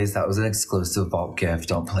guys, that was an exclusive vault gift.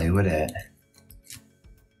 Don't play with it.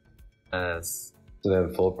 Yes. So they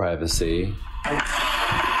have full privacy.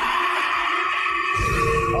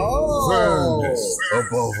 Oh!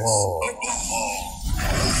 Above all.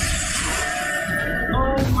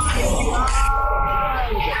 Oh my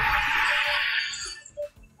God!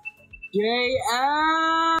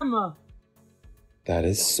 JM! That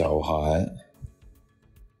is so hot.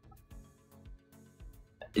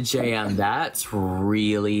 JM, that's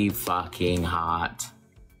really fucking hot.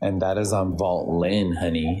 And that is on Vault Lynn,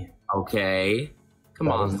 honey. Okay. Come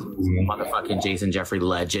That on, is- motherfucking Jason Jeffree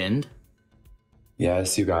legend.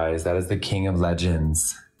 Yes, you guys, that is the king of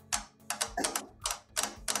legends.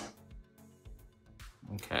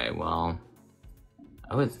 Okay, well,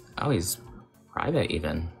 he's private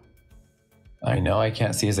even. I know, I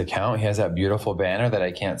can't see his account. He has that beautiful banner that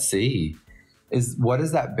I can't see. What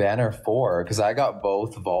is that banner for? Because I got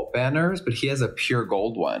both vault banners, but he has a pure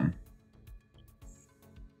gold one.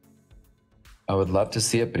 I would love to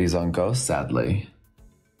see it, but he's on Ghost, sadly.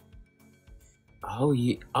 Oh,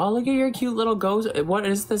 look at your cute little ghost. What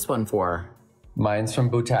is this one for? Mine's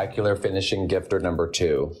from Bootacular Finishing Gifter number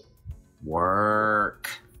 2. Work.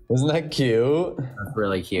 Isn't that cute? That's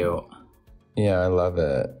really cute. Yeah, I love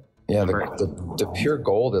it. Yeah, the pure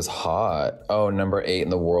gold is hot. Oh, number 8 in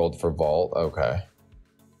the world for vault. Okay.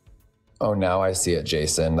 Oh, now I see it,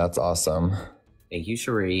 Jason. That's awesome. Thank you,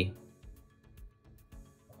 Cherie.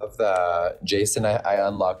 Of that, Jason, I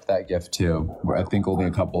unlocked that gift too. I think only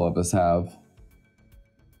a couple of us have.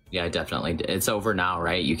 Yeah, I definitely did. It's over now,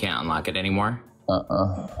 right? You can't unlock it anymore?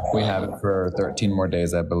 We have it for 13 more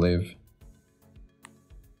days, I believe.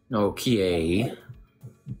 Okay.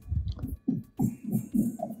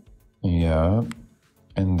 Yeah.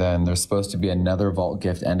 And then there's supposed to be another vault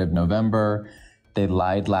gift end of November. They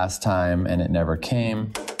lied last time and it never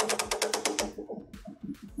came.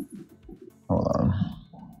 Hold on.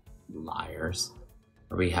 Liars.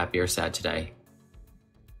 Are we happy or sad today?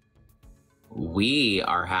 We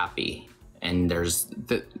are happy. And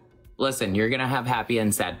listen, you're gonna have happy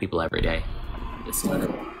and sad people every day. It's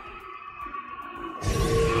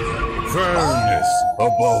Fairness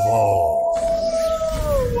above all.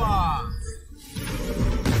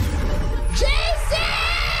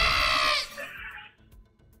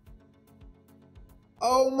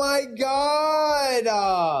 Oh my God!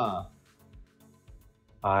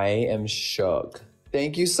 I am shook.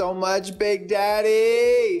 Thank you so much, Big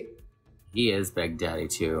Daddy! He is Big Daddy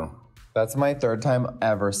too. That's my 3rd time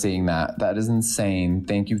ever seeing that. That is insane.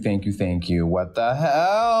 Thank you, thank you, thank you. What the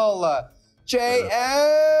hell?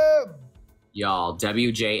 JM! Y'all,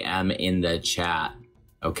 WJM in the chat,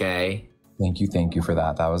 okay? Thank you for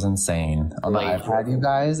that. That was insane. On the iPad, you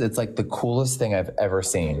guys, it's like the coolest thing I've ever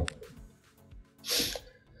seen.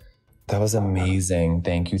 That was amazing.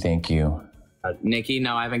 Thank you. Nikki,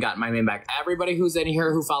 no, I haven't gotten my name back. Everybody who's in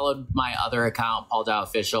here who followed my other account, Paul Dow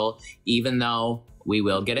Official, even though we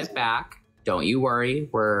will get it back, don't you worry.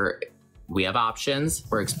 We have options.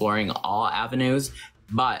 We're exploring all avenues,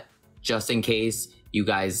 but just in case you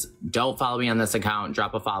guys don't follow me on this account,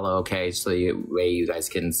 drop a follow, okay? So you guys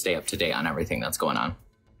can stay up to date on everything that's going on.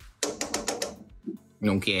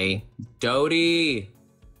 Okay. Dodie.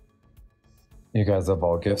 You guys, the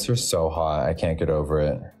vault gifts are so hot. I can't get over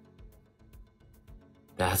it.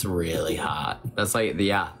 That's really hot. That's like,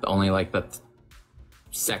 yeah, only like the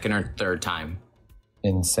 2nd or 3rd time.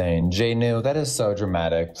 Insane. Jay New, that is so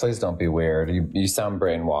dramatic. Please don't be weird. You sound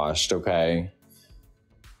brainwashed, okay?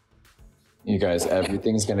 You guys,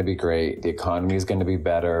 everything's going to be great. The economy is going to be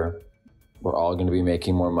better. We're all going to be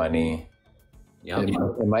making more money. Yep.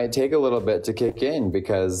 It might take a little bit to kick in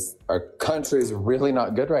because our country is really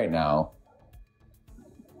not good right now.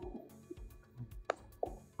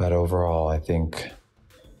 But overall, I think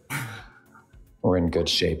we're in good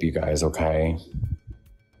shape, you guys, okay?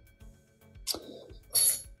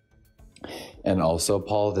 And also,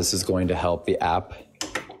 Paul, this is going to help the app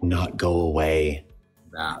not go away.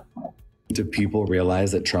 That. Do people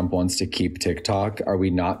realize that Trump wants to keep TikTok? Are we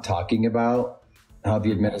not talking about how the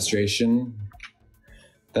administration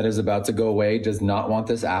that is about to go away does not want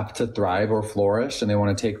this app to thrive or flourish, and they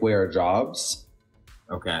want to take away our jobs?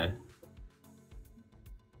 Okay.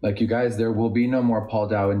 Like, you guys, there will be no more Paul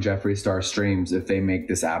Dow and Jeffree Star streams if they make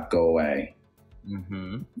this app go away.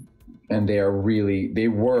 Mm-hmm. And they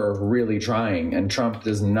were really trying, and Trump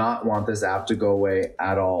does not want this app to go away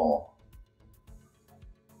at all.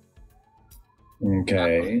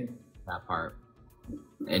 Okay. That part.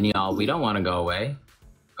 And y'all, we don't want to go away.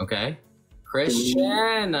 Okay?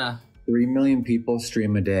 Christian! 3 million people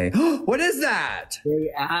stream a day. What is that?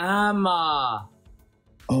 Emma!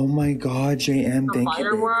 Oh my God, JM, thank you.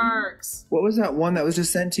 Fireworks! What was that one that was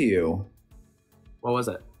just sent to you? What was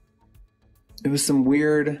it? It was some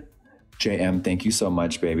weird... JM, thank you so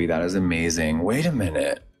much, baby. That is amazing. Wait a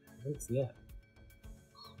minute. I didn't see it.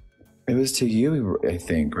 It was to you, I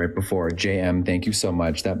think, right before. JM, thank you so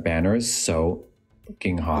much. That banner is so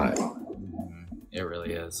fucking hot. It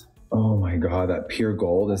really is. Oh my God, that pure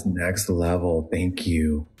gold is next level. Thank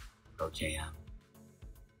you. Go JM.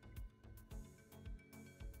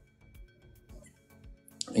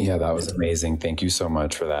 Yeah, that was amazing. Thank you so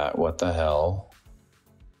much for that. What the hell?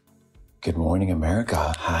 Good morning,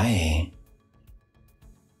 America. Hi.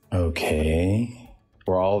 Okay.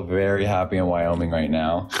 We're all very happy in Wyoming right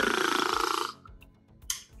now.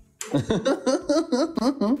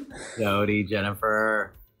 Jody,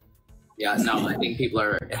 Jennifer. Yeah, no, I think people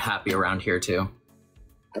are happy around here too.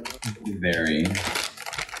 Very.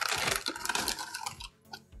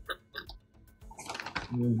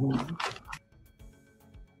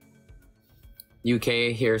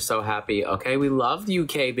 UK here, so happy. Okay, we love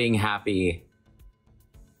UK being happy.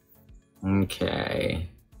 Okay.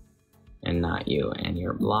 And not you, and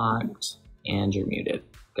you're blocked, and you're muted.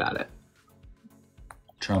 Got it.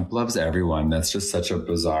 Trump loves everyone. That's just such a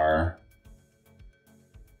bizarre.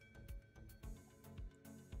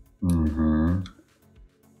 Mm-hmm.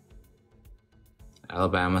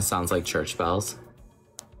 Alabama sounds like church bells.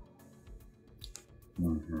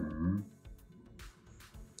 Mm-hmm.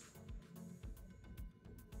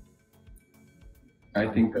 I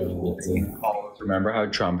think remember how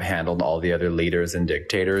Trump handled all the other leaders and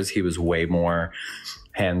dictators? He was way more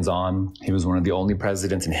hands-on. He was one of the only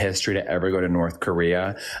presidents in history to ever go to North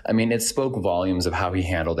Korea. I mean, it spoke volumes of how he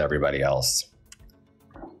handled everybody else.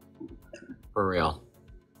 For real.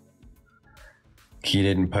 He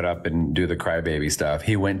didn't put up and do the crybaby stuff.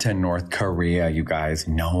 He went to North Korea, you guys.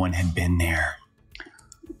 No one had been there.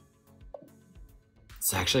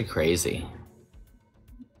 It's actually crazy.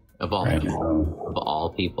 Of all Right. people, of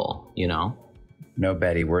all people, you know? No,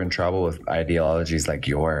 Betty, we're in trouble with ideologies like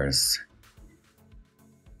yours.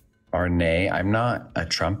 Or nay, I'm not a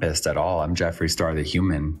Trumpist at all. I'm Jeffree Star, the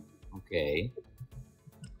human. Okay.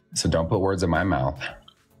 So don't put words in my mouth.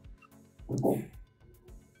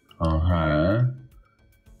 Uh-huh.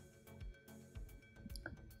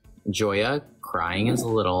 Joya, crying is a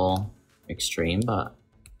little extreme, but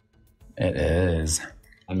It is.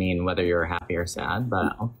 I mean, whether you're happy or sad,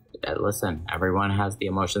 but listen, everyone has the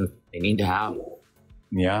emotions they need to have.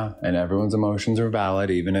 Yeah, and everyone's emotions are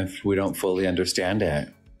valid, even if we don't fully understand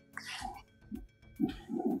it.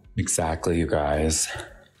 Exactly, you guys.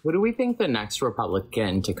 Who do we think the next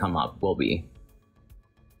Republican to come up will be?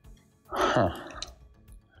 Huh.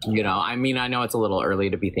 You know, I mean, I know it's a little early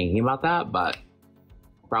to be thinking about that, but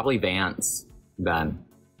probably Vance then.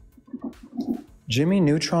 Jimmy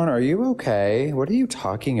Neutron, are you okay? What are you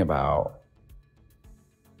talking about?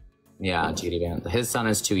 Yeah, J.D. Vance. His son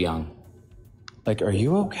is too young. Like, are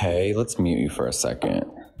you okay? Let's mute you for a second.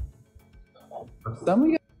 Some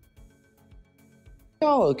of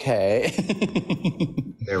y'all okay?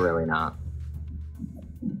 They're really not.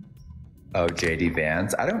 Oh, JD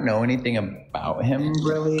Vance. I don't know anything about him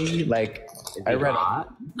really. Like, Is I he read.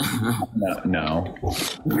 hot? No.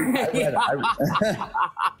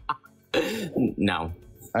 No.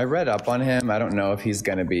 I read up on him. I don't know if he's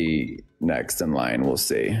gonna be next in line. We'll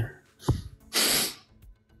see.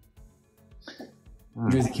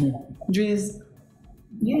 Drizzy, come here. Driz.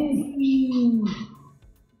 Yay.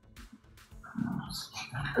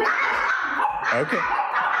 Okay.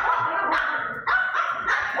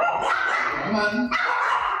 Come on.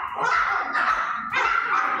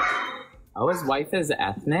 Oh, his wife is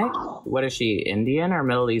ethnic? What is she, Indian or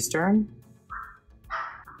Middle Eastern?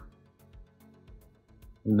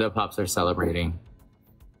 The pups are celebrating.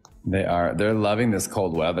 They are. They're loving this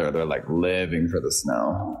cold weather. They're like living for the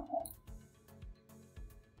snow.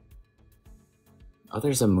 Oh,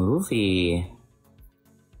 there's a movie.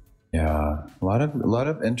 Yeah, a lot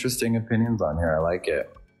of interesting opinions on here. I like it.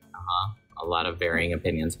 A lot of varying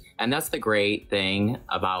opinions. And that's the great thing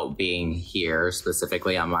about being here,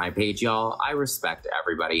 specifically on my page, y'all. I respect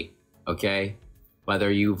everybody, okay? Whether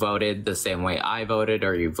you voted the same way I voted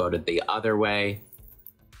or you voted the other way.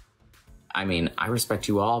 I mean, I respect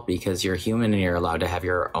you all because you're human and you're allowed to have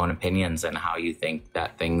your own opinions and how you think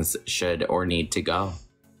that things should or need to go.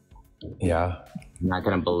 Yeah. I'm not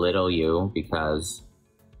going to belittle you because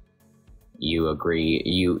you agree,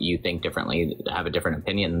 you think differently, have a different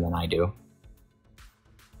opinion than I do.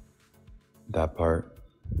 That part.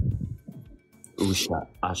 Usha.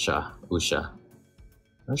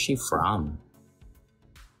 Where's she from?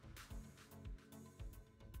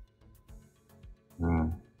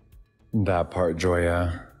 That part,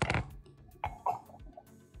 Joya.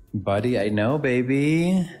 Buddy, I know,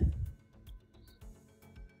 baby.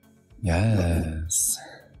 Yes.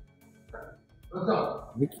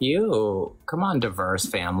 Look you. Come on, diverse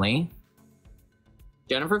family.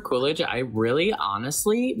 Jennifer Coolidge, I really,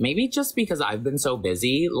 honestly, maybe just because I've been so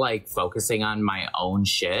busy, like, focusing on my own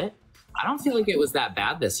shit, I don't feel like it was that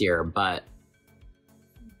bad this year, but...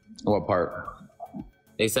 What part?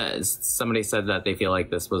 Somebody said that they feel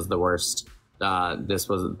like this was the worst, this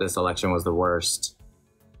election was the worst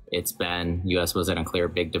it's been. U.S. was in a clear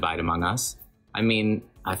big divide among us. I mean,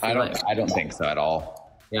 I don't think so at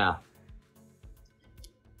all. Yeah.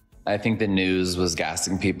 I think the news was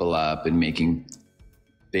gassing people up and making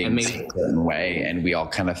things a certain way, and we all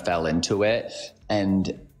kind of fell into it.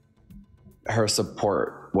 And her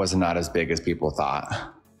support was not as big as people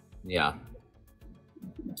thought. Yeah.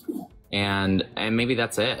 And maybe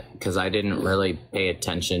that's it, because I didn't really pay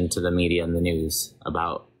attention to the media and the news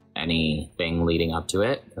about anything leading up to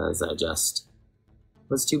it, because I just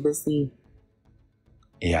was too busy.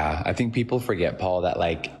 Yeah, I think people forget, Paul, that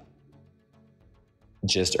like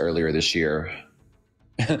just earlier this year,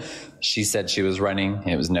 she said she was running, and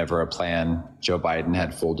it was never a plan. Joe Biden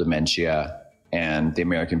had full dementia, and the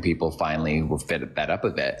American people finally were fed up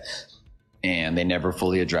with it. And they never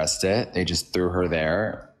fully addressed it. They just threw her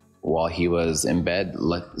there while he was in bed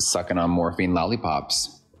sucking on morphine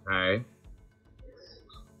lollipops. Right.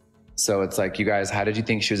 So it's like, you guys, how did you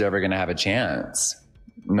think she was ever going to have a chance?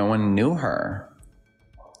 No one knew her.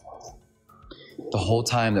 The whole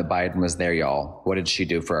time that Biden was there, y'all, what did she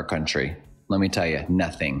do for our country? Let me tell you,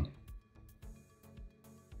 nothing.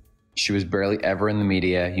 She was barely ever in the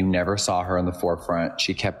media. You never saw her in the forefront.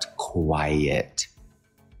 She kept quiet.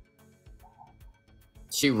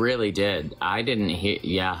 She really did. I didn't hear.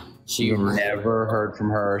 Yeah. You never heard from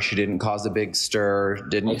her. She didn't cause a big stir,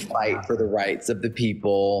 didn't fight for the rights of the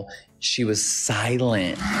people. She was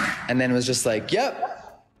silent. And then it was just like,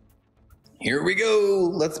 yep, here we go.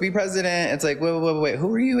 Let's be president. It's like, wait.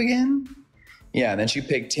 Who are you again? Yeah. And then she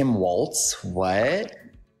picked Tim Waltz. What?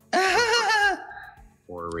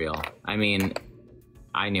 For real. I mean,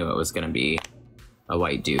 I knew it was going to be a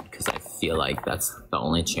white dude because I feel like that's the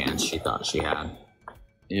only chance she thought she had.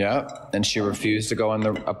 Yep. And she refused to go on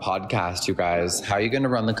a podcast, you guys. How are you going to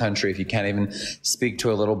run the country if you can't even speak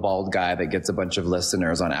to a little bald guy that gets a bunch of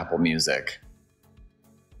listeners on Apple Music?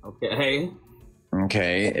 Okay.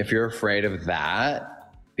 Okay. If you're afraid of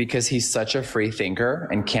that, because he's such a free thinker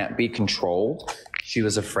and can't be controlled, she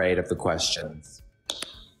was afraid of the questions.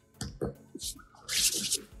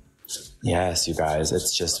 Yes, you guys,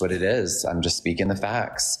 it's just what it is. I'm just speaking the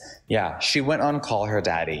facts. Yeah. She went on Call Her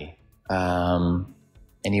Daddy.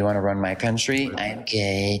 And you want to run my country? I'm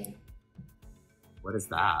good. What is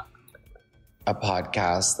that? A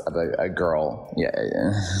podcast of a girl. Yeah.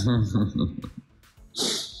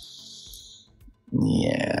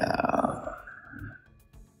 Yeah.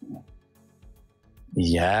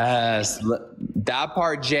 Yes. That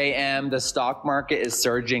part, JM, the stock market is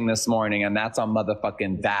surging this morning, and that's on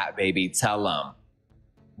motherfucking that, baby. Tell them.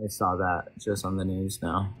 I saw that just on the news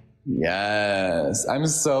now. Yes, I'm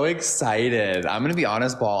so excited. I'm going to be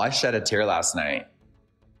honest, Paul. I shed a tear last night.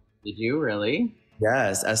 Did you really?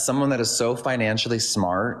 Yes. As someone that is so financially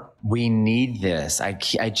smart, we need this. I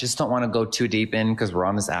just don't want to go too deep in because we're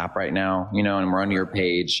on this app right now, you know, and we're on your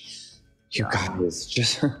page. You guys,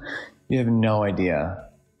 just, you have no idea.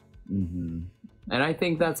 Mm-hmm. And I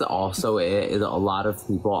think that's also it. A lot of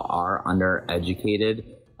people are undereducated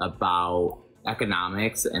about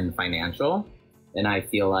economics and financial. And I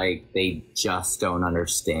feel like they just don't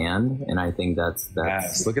understand. And I think that's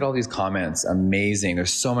yes. Look at all these comments. Amazing.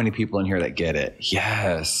 There's so many people in here that get it.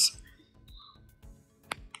 Yes.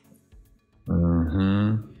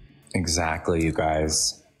 Mm-hmm. Exactly, you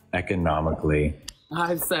guys. Economically.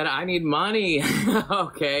 I've said I need money.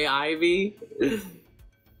 Okay, Ivy.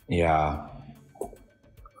 Yeah.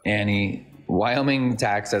 Annie, Wyoming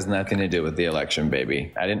tax has nothing to do with the election,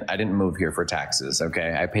 baby. I didn't move here for taxes,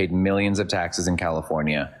 okay? I paid millions of taxes in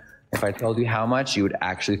California. If I told you how much, you would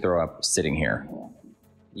actually throw up sitting here.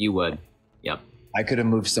 You would. Yep. I could have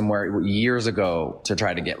moved somewhere years ago to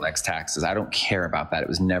try to get less taxes. I don't care about that. It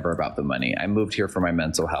was never about the money. I moved here for my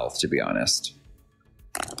mental health, to be honest.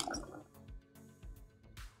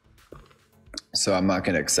 So I'm not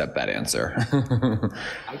going to accept that answer.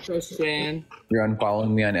 Hi, Christian. You're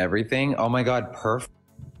unfollowing me on everything? Oh my God, perf.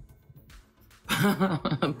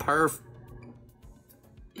 Perf.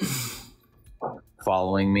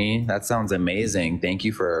 Following me? That sounds amazing. Thank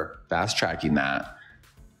you for fast tracking that.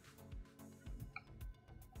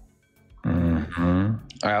 Mm-hmm.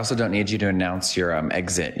 I also don't need you to announce your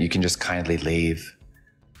exit. You can just kindly leave.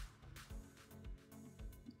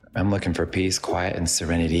 I'm looking for peace, quiet, and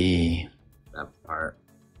serenity. That part.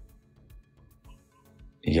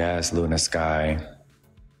 Yes, Luna Sky.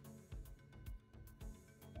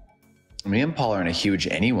 Me and Paul aren't a huge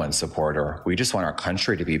anyone supporter. We just want our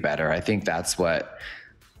country to be better. I think that's what...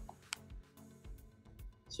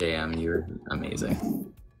 JM, you're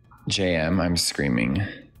amazing. JM, I'm screaming.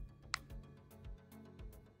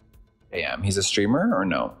 JM, he's a streamer or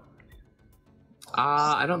no?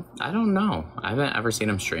 I don't know. I haven't ever seen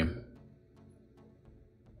him stream.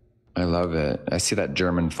 I love it. I see that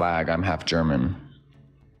German flag. I'm half German.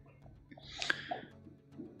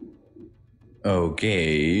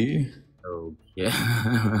 Okay. Okay.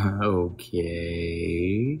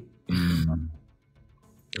 Okay.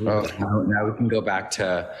 Oh, now we can go back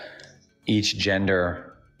to each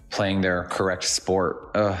gender playing their correct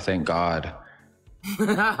sport. Oh, thank God.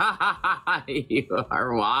 You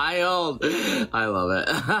are wild. I love it.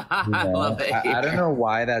 I love it. I don't know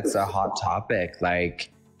why that's a hot topic.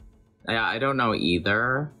 Like, yeah, I don't know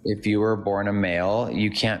either. if you were born a male, you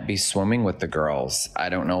can't be swimming with the girls. I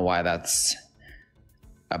don't know why that's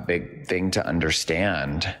a big thing to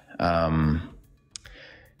understand.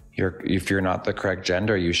 If you're not the correct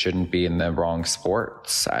gender, you shouldn't be in the wrong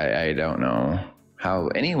sports. I don't know how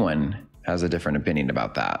anyone has a different opinion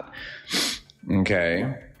about that.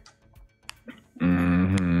 Okay.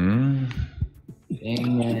 Mm-hmm.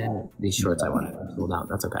 Dang it. These shorts I wanted to pull out.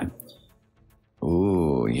 That's okay.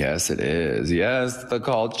 Ooh, yes, it is. Yes, the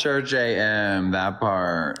culture, JM, that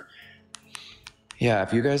part. Yeah,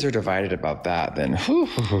 if you guys are divided about that, then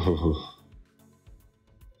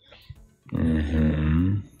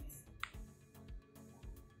mm-hmm.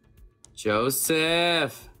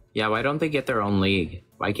 Joseph. Yeah, why don't they get their own league?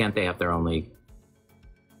 Why can't they have their own league?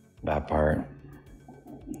 That part.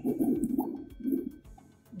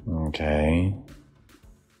 Okay.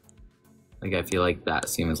 Like, I feel like that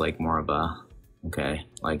seems like more of a,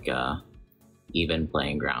 even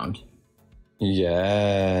playing ground.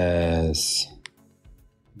 Yes.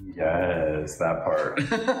 Yes, that part.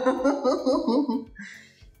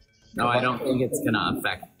 No, I don't think it's going to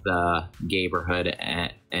affect the neighborhood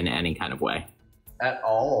in any kind of way. At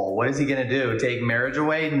all. What is he gonna do? Take marriage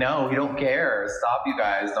away? No, he don't care. Stop, you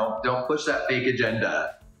guys. Don't push that fake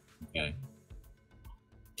agenda. Okay.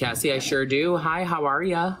 Cassie, I sure do. Hi, how are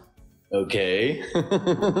ya? Okay.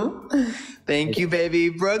 Thank you, baby.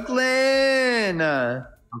 Brooklyn.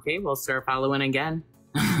 Okay, we'll start following again.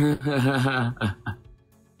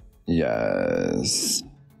 Yes.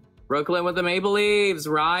 Brooklyn with the Maple Leaves.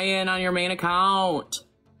 Ryan on your main account.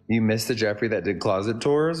 You missed the Jeffree that did closet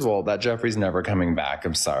tours? Well, that Jeffree's never coming back.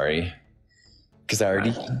 I'm sorry. Because I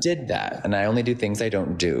already did that. And I only do things I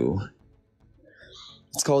don't do.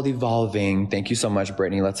 It's called evolving. Thank you so much,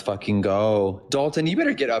 Brittany. Let's fucking go. Dalton, you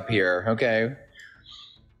better get up here, okay?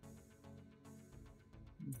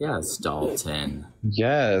 Yes, Dalton.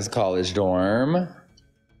 Yes, college dorm.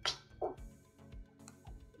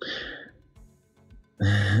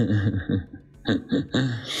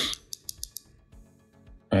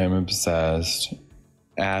 I'm obsessed.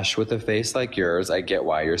 Ash, with a face like yours, I get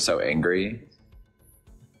why you're so angry.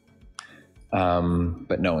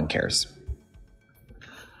 But no one cares.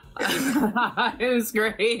 I'm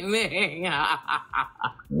screaming.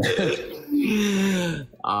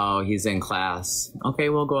 Oh, he's in class. Okay,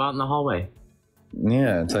 we'll go out in the hallway.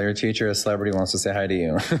 Yeah, tell your teacher a celebrity wants to say hi to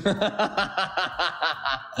you.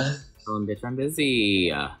 Oh, bitch, I'm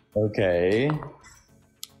busy. Okay.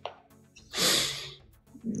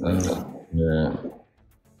 Yeah.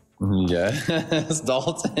 Yes,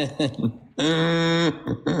 Dalton.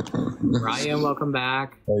 Ryan, welcome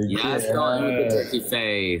back. Yes, Dalton with the turkey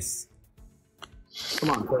face. Come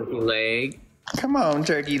on, turkey leg. Come on,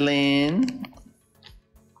 Turkey Lynn.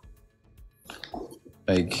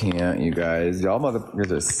 I can't, you guys. Y'all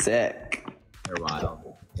motherfuckers are sick. They're wild.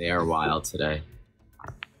 They are wild today.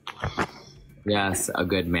 Yes, a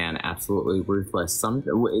good man, absolutely ruthless.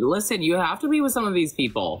 Listen, you have to be with some of these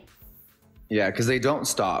people. Yeah, because they don't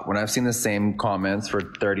stop. When I've seen the same comments for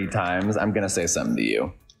 30 times, I'm going to say something to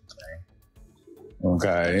you.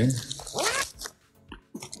 Okay.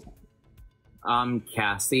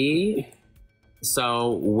 Cassie.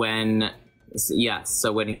 So when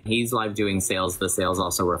he's live doing sales, the sales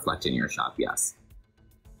also reflect in your shop, yes.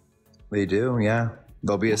 They do, yeah.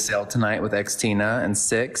 There'll be a sale tonight with Xteena and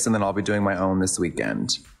 6, and then I'll be doing my own this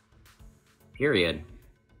weekend. Period.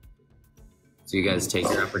 So you guys take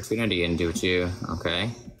your opportunity and do what you,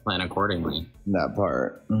 plan accordingly. That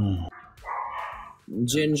part.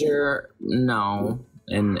 Ginger, no.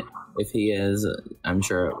 And if he is, I'm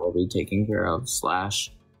sure it will be taken care of.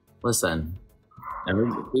 / Listen,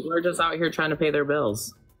 people are just out here trying to pay their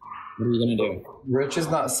bills. What are you going to do? Rich is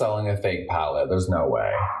not selling a fake palette. There's no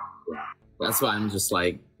way. That's why I'm just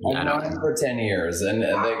like, I've known him for 10 years, and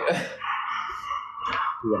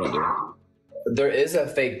there is a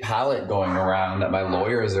fake palette going around that my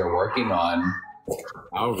lawyers are working on.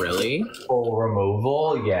 Oh, really? Full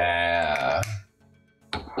removal? Yeah.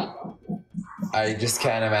 I just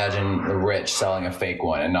can't imagine Rich selling a fake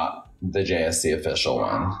one and not the JSC official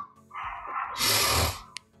one.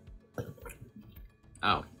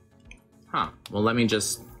 Oh. Huh. Well, let me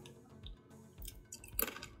just...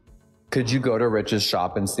 Could you go to Rich's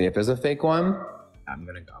shop and see if there's a fake one? I'm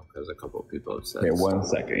gonna go because a couple of people have said. Okay, 1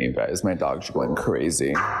 second, you guys. My dogs are going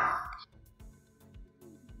crazy.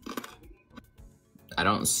 I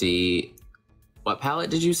don't see... What palette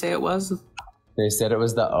did you say it was? They said it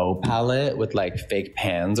was the O palette with like fake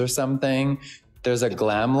pans or something. There's a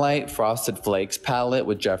Glam Light Frosted Flakes palette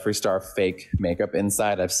with Jeffree Star fake makeup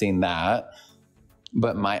inside. I've seen that.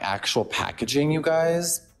 But my actual packaging, you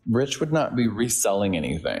guys, Rich would not be reselling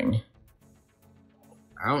anything.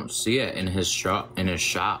 I don't see it in his shop.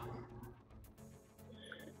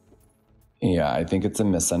 Yeah, I think it's a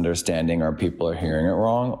misunderstanding, or people are hearing it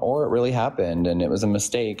wrong, or it really happened and it was a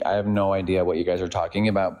mistake. I have no idea what you guys are talking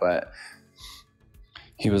about, but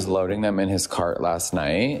he was loading them in his cart last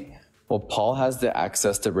night. Well, Paul has the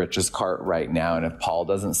access to Rich's cart right now, and if Paul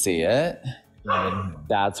doesn't see it,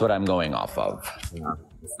 that's what I'm going off of. Yeah,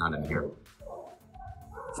 it's not in here.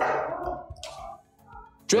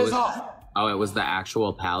 Drizzle! It was the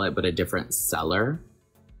actual palette, but a different seller.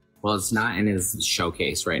 Well, it's not in his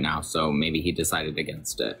showcase right now, so maybe he decided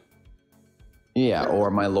against it. Yeah, or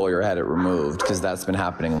my lawyer had it removed, because that's been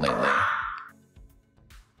happening lately.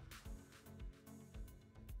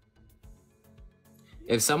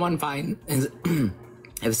 If someone finds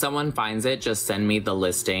it, just send me the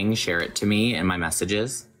listing, share it to me in my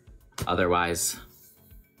messages. Otherwise,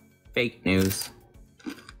 fake news.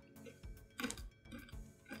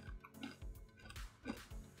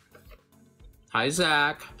 Hi,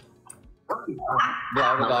 Zack.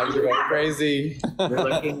 Yeah, the dogs are going crazy. You're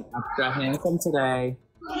looking extra handsome today.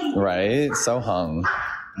 Right? So hung.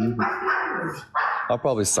 I'll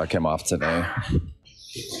probably suck him off today.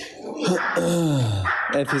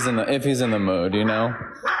 if he's in the mood, you know?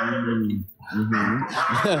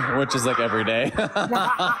 Mm-hmm. Which is like every day.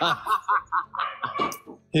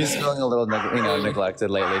 He's feeling a little neglected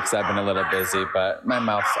lately because I've been a little busy, but my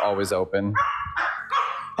mouth's always open.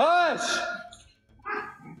 Hush!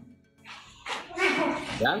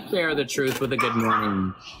 That's share the truth with a good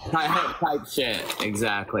morning type shit.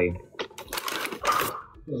 Exactly.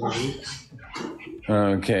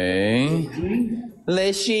 Okay.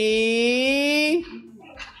 Lishy!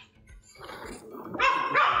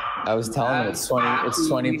 I was telling him it's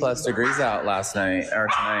 20 plus degrees out last night or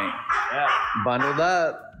tonight. Yeah. Bundled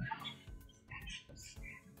up.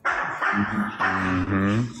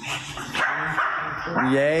 Mm-hmm.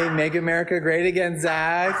 Yay, make America great again,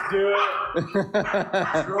 Zack. Do it.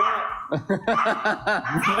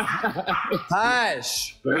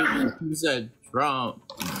 Hush. He said Trump.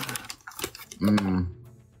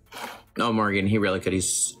 No, Morgan, he really could.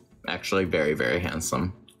 He's actually very, very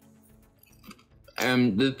handsome.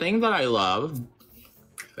 And the thing that I love,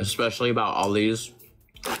 especially about all these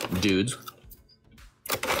dudes,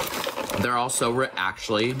 they're also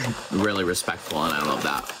actually really respectful, and I love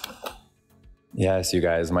that. Yes, you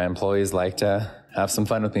guys, my employees like to have some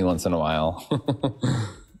fun with me once in a while.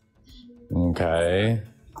 Okay.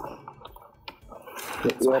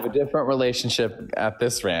 We have a different relationship at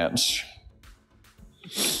this ranch.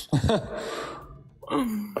 That's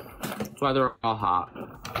why they're all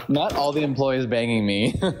hot. Not all the employees banging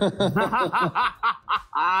me.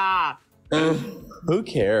 Who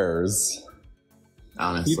cares?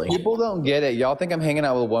 Honestly. People don't get it. Y'all think I'm hanging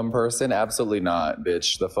out with one person? Absolutely not,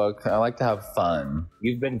 bitch. The fuck? I like to have fun.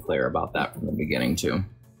 You've been clear about that from the beginning, too.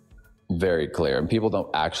 very clear, and people don't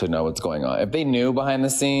actually know what's going on. If they knew behind the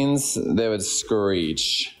scenes, they would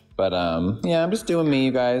screech. But yeah, I'm just doing me,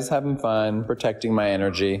 you guys, having fun, protecting my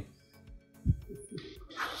energy.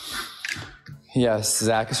 Yes,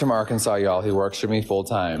 Zack is from Arkansas, y'all. He works for me full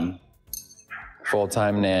time.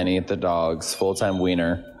 Full-time nanny at the dogs, full-time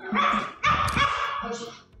wiener.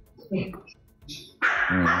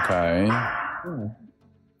 Okay.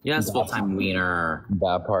 Yes, full-time wiener.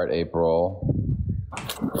 That part, April.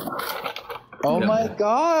 Oh my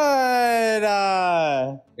God.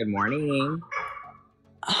 Good morning.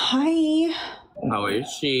 Hi. How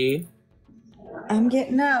is she? I'm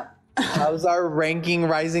getting up. How's our ranking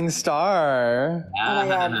rising star? Oh my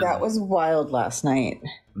God, that was wild last night.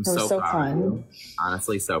 I'm It was so proud fun. of you.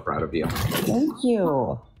 Honestly, so proud of you. Thank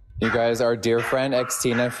you. You guys, our dear friend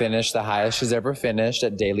Xteena finished the highest she's ever finished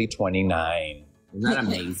at daily 29. Isn't that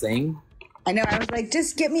amazing? I know. I was like,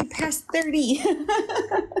 just get me past 30.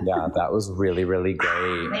 Yeah, that was really, really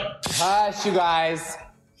great. Hush, you guys.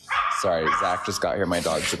 Sorry, Zack just got here. My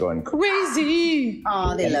dogs are going crazy.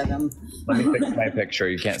 Oh, they love him. Let me fix my picture.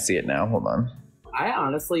 You can't see it now. Hold on. I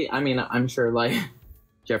honestly, I mean, I'm sure like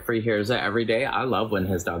Jeffree hears it every day. I love when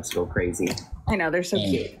his dogs go crazy. I know. They're so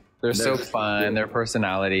cute. They're so fun. Their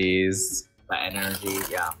personalities. The energy,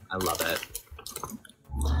 yeah, I love it.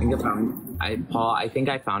 I think Paul, I think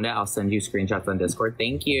I found it. I'll send you screenshots on Discord.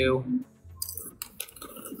 Thank you.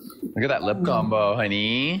 Look at that lip combo,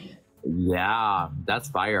 honey. Yeah, that's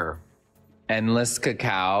fire. Endless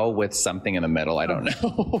cacao with something in the middle. I don't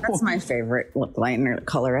know. That's my favorite lip liner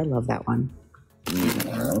color. I love that one.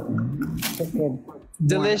 It's good.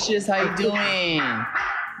 Delicious. How you doing?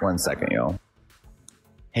 1 second, y'all.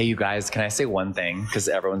 Hey, you guys, can I say one thing? Because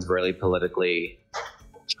everyone's really politically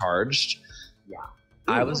charged. Yeah.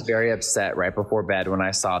 I was very upset right before bed when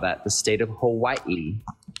I saw that the state of Hawaii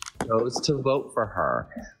chose to vote for her.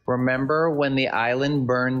 Remember when the island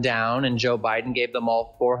burned down and Joe Biden gave them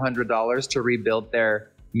all $400 to rebuild their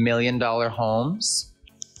 $1 million homes?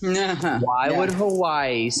 Why would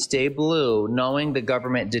Hawaii stay blue knowing the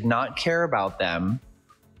government did not care about them?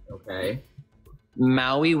 Okay.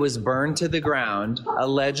 Maui was burned to the ground,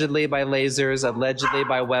 allegedly by lasers, allegedly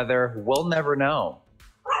by weather. We'll never know.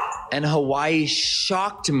 And Hawaii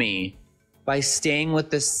shocked me by staying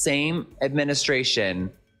with the same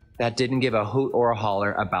administration that didn't give a hoot or a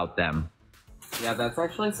holler about them. Yeah, that's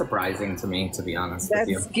actually surprising to me, to be honest with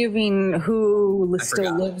you. That's giving who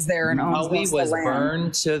still lives there and owns Maui most of was the land.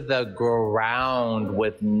 burned to the ground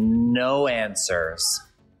with no answers,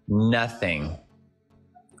 nothing.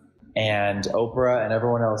 And Oprah and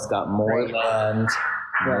everyone else got more land,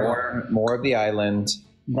 more of the island.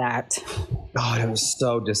 That. God, it was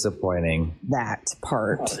so disappointing. That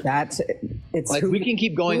part. It's like we can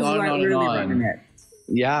keep going on and on and on.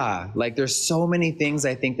 Yeah, like there's so many things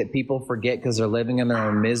I think that people forget because they're living in their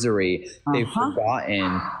own misery. They've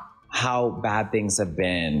forgotten how bad things have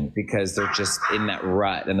been because they're just in that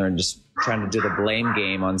rut and they're just trying to do the blame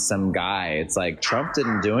game on some guy. It's like Trump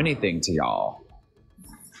didn't do anything to y'all.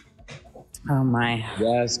 Oh my.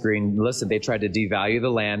 Yes, Green. Listen, they tried to devalue the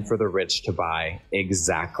land for the rich to buy.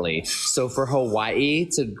 Exactly. So for Hawaii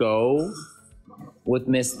to go with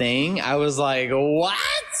Miss Thing, I was like, what?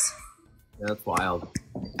 That's wild.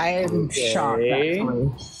 I am shocked,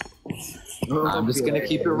 actually. I'm just gonna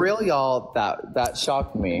keep it real, y'all. That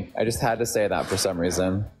shocked me. I just had to say that for some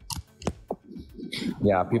reason.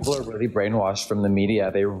 Yeah, people are really brainwashed from the media.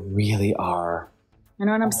 They really are. I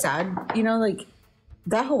know, and I'm sad. You know, like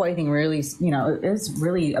that Hawaii thing really, you know, it's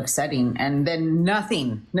really upsetting. And then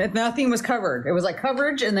nothing was covered. It was like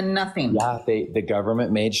coverage and then nothing. Yeah, the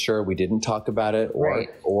government made sure we didn't talk about it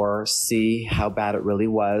or see how bad it really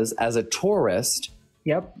was. As a tourist,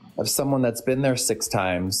 of someone that's been there 6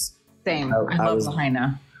 times. Same. I love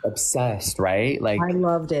Lahaina. Obsessed, right? Like I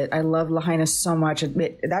loved it. I love Lahaina so much.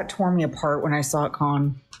 That tore me apart when I saw it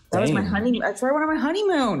con. That was my honeymoon. That's where I went on my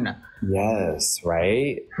honeymoon. Yes,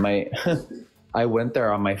 right. I went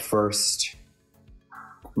there on my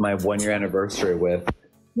 1-year anniversary with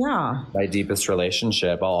my deepest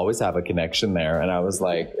relationship. I'll always have a connection there. And I was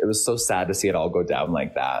like, it was so sad to see it all go down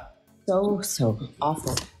like that. So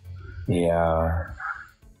awful. Yeah.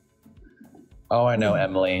 Oh, I know,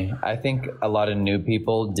 Emily. I think a lot of new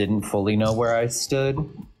people didn't fully know where I stood.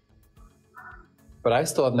 But I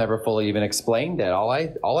still have never fully even explained it. All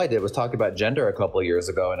I did was talk about gender a couple of years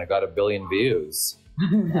ago and I got 1 billion views.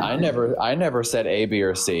 I never said A, B,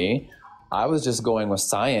 or C. I was just going with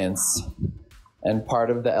science. And part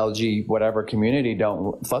of the LG whatever community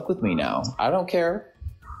don't fuck with me now. I don't care.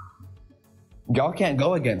 Y'all can't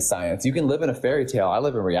go against science. You can live in a fairy tale. I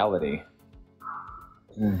live in reality.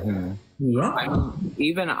 Yeah.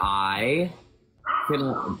 Even I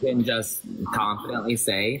can just confidently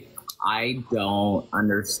say I don't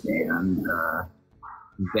understand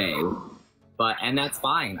they, and that's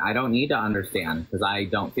fine. I don't need to understand because I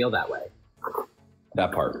don't feel that way.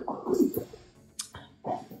 That part.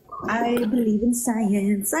 I believe in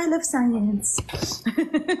science. I love science.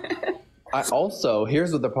 I also,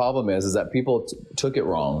 here's what the problem is that people took it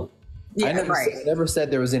wrong. Yeah, I never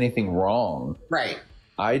said there was anything wrong. Right.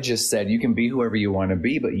 I just said you can be whoever you want to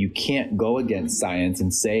be, but you can't go against science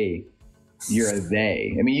and say you're a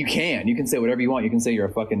they. I mean, you can say whatever you want. You can say you're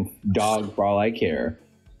a fucking dog for all I care.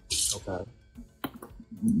 Okay.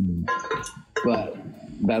 But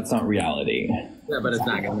that's not reality. Yeah, but it's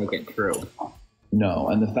not going to make it true. No,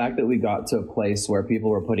 and the fact that we got to a place where people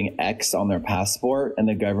were putting X on their passport and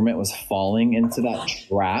the government was falling into that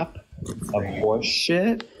trap of horse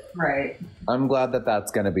shit. Right. I'm glad that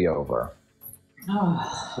that's going to be over.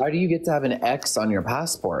 Oh. Why do you get to have an X on your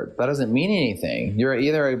passport? That doesn't mean anything. You're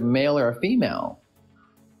either a male or a female.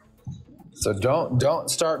 So don't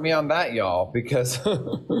start me on that, y'all, because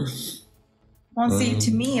Well, see,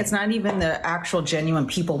 to me, it's not even the actual genuine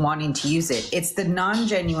people wanting to use it. It's the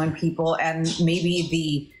non-genuine people and maybe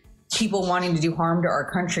the people wanting to do harm to our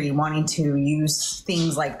country, wanting to use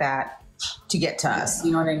things like that to get to us.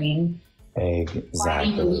 You know what I mean? Exactly.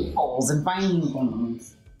 Finding loopholes and finding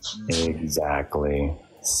things. Exactly.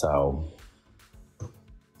 So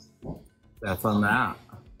That's on that.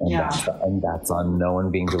 and that's on no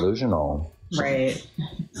one being delusional. Right.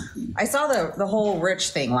 I saw the whole Rich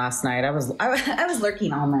thing last night. I was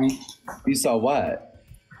lurking all night. You saw what?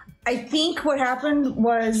 I think what happened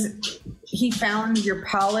was he found your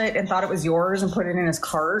palette and thought it was yours and put it in his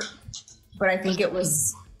cart. But I think it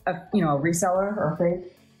was a reseller or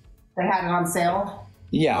fake. They had it on sale.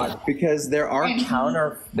 Yeah, because there are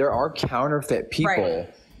counterfeit people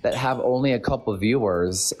Right. that have only a couple of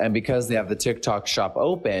viewers, and because they have the TikTok shop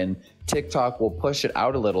open, TikTok will push it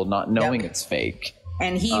out a little, not knowing it's fake.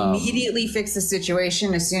 And he immediately fixed the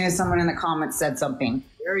situation as soon as someone in the comments said something.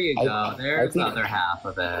 There you go. There's the other half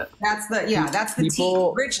of it. That's the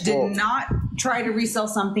People- tea. Rich did not try to resell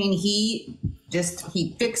something. He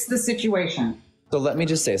fixed the situation. So let me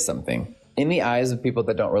just say something. In the eyes of people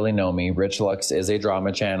that don't really know me, Rich Lux is a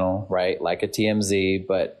drama channel, right? Like a TMZ,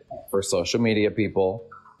 but for social media people.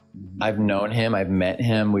 I've known him. I've met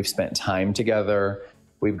him. We've spent time together.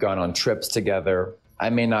 We've gone on trips together. I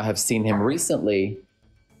may not have seen him recently,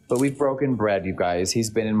 but we've broken bread, you guys. He's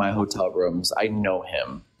been in my hotel rooms. I know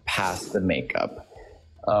him past the makeup.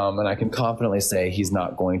 And I can confidently say he's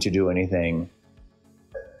not going to do anything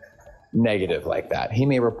negative like that. He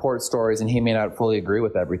may report stories and he may not fully agree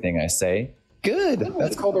with everything I say. Good.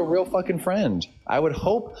 That's called a real fucking friend. I would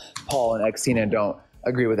hope Paul and Xteena don't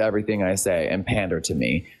agree with everything I say and pander to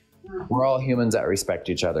me. We're all humans that respect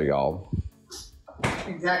each other, y'all.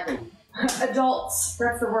 Exactly. Adults.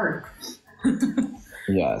 That's the word.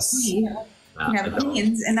 Yes. We can have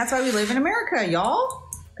opinions, and that's why we live in America, y'all.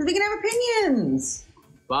 Because we can have opinions.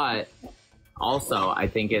 But also, I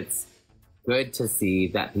think it's good to see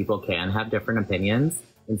that people can have different opinions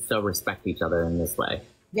and still respect each other in this way.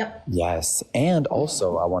 Yep. Yes. And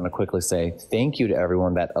also, I want to quickly say thank you to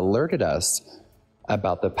everyone that alerted us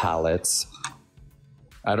about the palettes.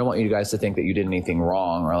 I don't want you guys to think that you did anything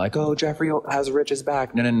wrong or like, oh, Jeffree has Rich's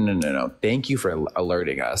back. No. Thank you for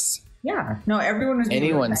alerting us. Yeah. No, everyone was.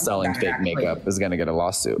 Anyone selling fake makeup is going to get a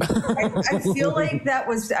lawsuit. I feel like that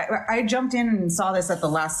was. I jumped in and saw this at the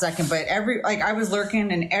last second, but I was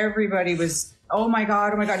lurking and everybody was. Oh my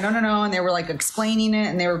god, no, and they were like explaining it,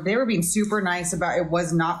 and they were being super nice about it. It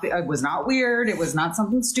was not weird. It was not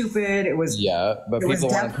something stupid. It was but people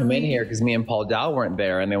want to come in here because me and Paul Dow weren't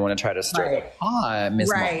there, and they want to try to stir the pot, Miss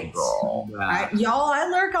Right. Girl. Y'all, I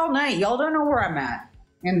lurk all night. Y'all don't know where I'm at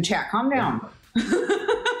in the chat. Calm down.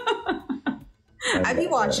 I be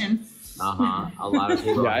watching. A lot of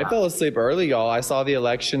people. Yeah, I fell asleep early, y'all. I saw the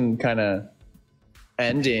election kind of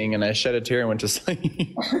ending, and I shed a tear and went to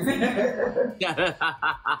sleep. That's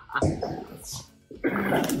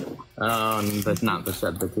not the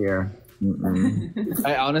shed the tear.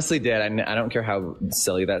 I honestly did. I don't care how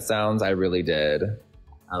silly that sounds. I really did.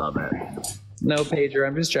 I love it. No, Pager,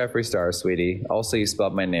 I'm just Jeffree Star, sweetie. Also, you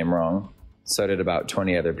spelled my name wrong. So did about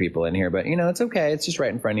 20 other people in here, but it's okay. It's just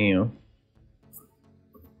right in front of you.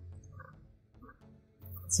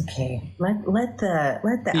 It's okay. Let the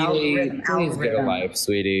Please get a life,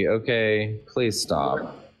 sweetie. Okay, please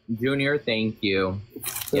stop. Junior, thank you.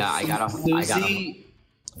 Yeah, I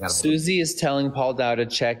gotta. Susie is telling Paul Dow to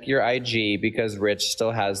check your IG because Rich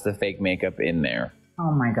still has the fake makeup in there.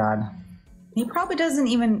 Oh my god. He probably doesn't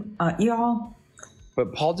even y'all.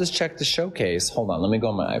 But Paul just checked the showcase. Hold on, let me go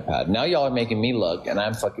on my iPad. Now y'all are making me look, and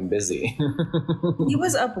I'm fucking busy. He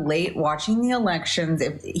was up late watching the elections.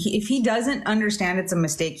 If he doesn't understand it's a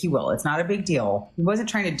mistake, he will. It's not a big deal. He wasn't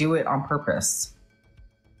trying to do it on purpose.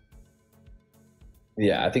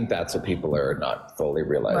 Yeah, I think that's what people are not fully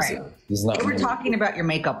realizing. Right. He's not. They were talking about your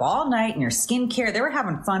makeup all night and your skincare. They were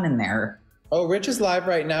having fun in there. Oh, Rich is live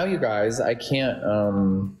right now, you guys. I can't.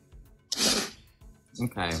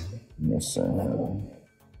 Okay. Listen.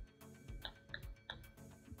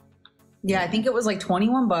 Yeah, I think it was like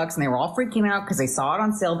 $21 and they were all freaking out because they saw it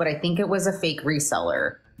on sale, but I think it was a fake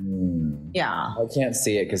reseller. Yeah. I can't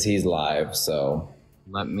see it because he's live, so.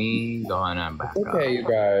 Let me go on and back up. Okay, you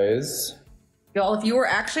guys. Y'all, if you were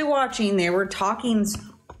actually watching, they were talking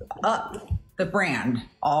up the brand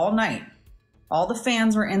all night. All the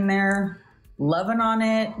fans were in there, loving on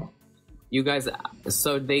it. You guys,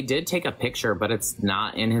 so they did take a picture, but it's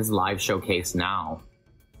not in his live showcase now.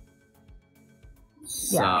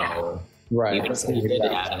 So, Right. even if he did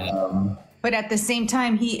add it. But at the same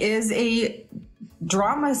time, he is a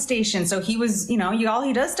drama station, so he was, he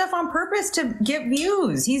does stuff on purpose to get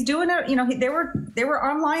views. He's doing it, they were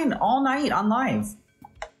online all night on live.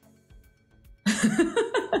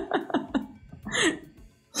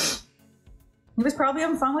 He was probably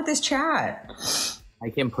having fun with his chat. I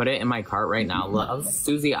can put it in my cart right now. Love,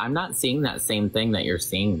 Susie, I'm not seeing that same thing that you're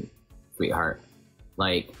seeing, sweetheart.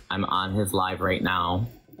 Like, I'm on his live right now.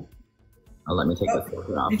 Oh, let me take this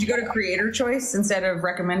photo off. Did you go to creator choice instead of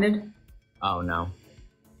recommended? Oh, no.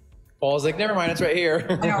 Paul's like, never mind, it's right here.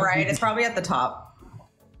 I know, right? It's probably at the top.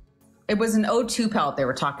 It was an O2 palette they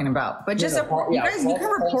were talking about. But just, you guys, you can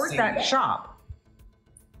report that shop.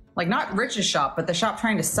 Like, not Rich's shop, but the shop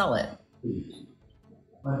trying to sell it.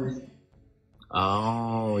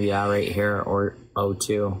 Oh, yeah, right here. Or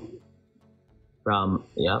O2.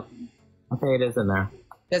 Yep. Okay, it is in there.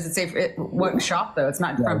 Does it say what shop, though? It's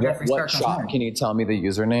not from Jeffree What shop? Can you tell me the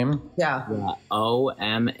username? Yeah.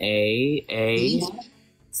 OMAACLLC.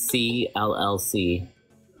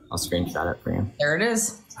 I'll screenshot it for you. There it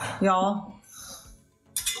is, y'all.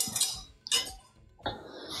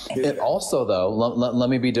 It also, though, let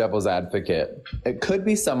me be devil's advocate. It could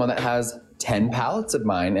be someone that has 10 palettes of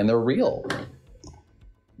mine and they're real.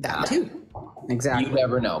 That too. Exactly. You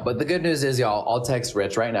never know. But the good news is, y'all, I'll text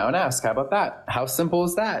Rich right now and ask. How about that? How simple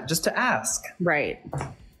is that? Just to ask. Right.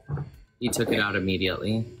 He took it out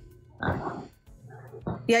immediately.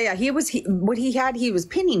 Yeah. He was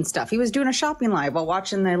pinning stuff. He was doing a shopping live while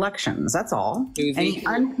watching the elections. That's all. Susie. And he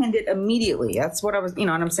unpinned it immediately. That's what I was, you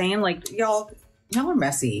know what I'm saying? Like, y'all are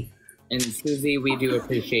messy. And Susie, we do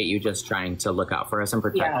appreciate you just trying to look out for us and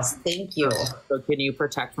protect us. Yes, thank you. So can you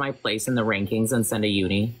protect my place in the rankings and send a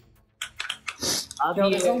uni?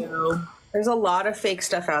 There's a lot of fake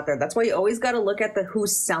stuff out there. That's why you always got to look at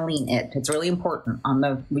who's selling it. It's really important.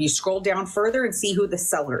 When you scroll down further and see who the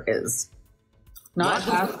seller is. Not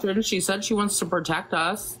after she said she wants to protect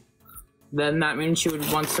us, then that means she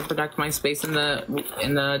wants to protect my space in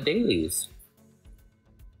the dailies.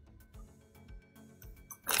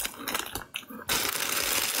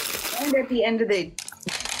 And at the end of the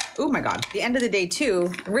the end of the day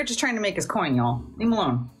too, Rich is trying to make his coin, y'all. Leave him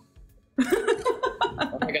alone.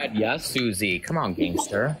 Oh my god, yes, Susie. Come on,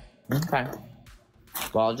 gangster. Okay.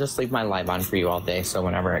 Well, I'll just leave my live on for you all day, so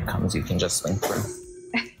whenever it comes, you can just swing through.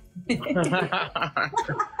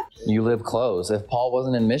 You live close. If Paul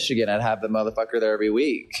wasn't in Michigan, I'd have the motherfucker there every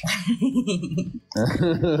week.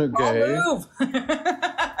 Okay. I'll move.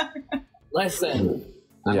 Listen.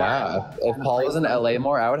 Yeah. If Paul was in LA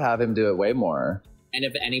more, I would have him do it way more. And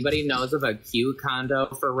if anybody knows of a cute condo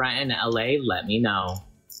for rent in LA, let me know.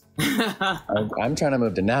 I'm trying to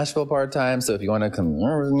move to Nashville part-time, so if you want to come.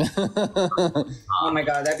 Oh my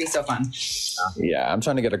god, that'd be so fun. Yeah, I'm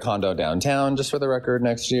trying to get a condo downtown, just for the record,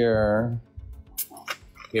 next year.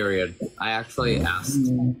 Period. I actually talked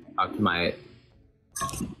to my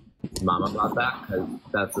mom about that, because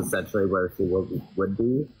that's essentially where she would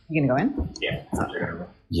be. You gonna go in? Yeah.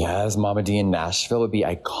 Yes, Mama D in Nashville would be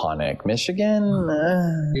iconic. Michigan?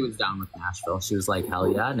 She was down with Nashville. She was like, hell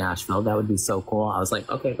yeah, Nashville. That would be so cool. I was like,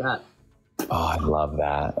 okay, bet. Oh, I love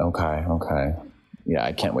that. Okay. Yeah,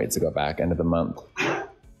 I can't wait to go back end of the month. Yeah.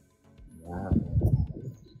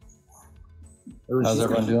 How's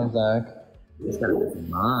everyone doing, Zach? It's got a busy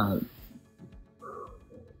month.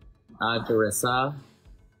 Jerissa?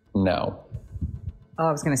 No. Oh,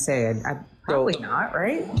 I was gonna say, I probably not,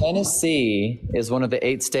 right? Tennessee is one of the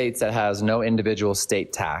 8 states that has no individual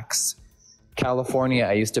state tax. California,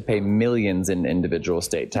 I used to pay millions in individual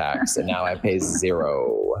state tax, and now I pay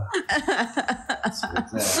 0.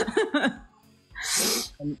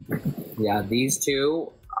 Yeah, Yeah, these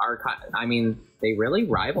two are, I mean, they really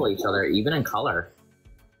rival each other, even in color.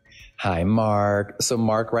 Hi, Mark. So,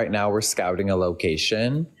 Mark, right now we're scouting a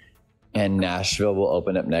location, and Nashville will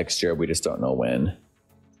open up next year. We just don't know when.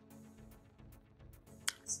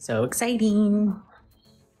 So exciting.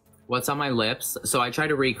 What's on my lips? So I try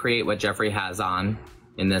to recreate what Jeffree has on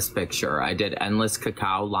in this picture. I did Endless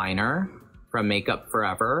Cacao Liner from Makeup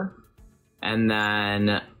Forever. And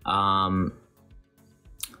then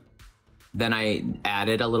I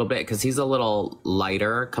added a little bit because he's a little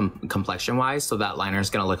lighter complexion wise. So that liner is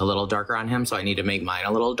going to look a little darker on him. So I need to make mine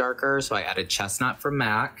a little darker. So I added Chestnut from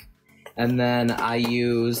MAC. And then I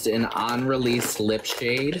used an unreleased lip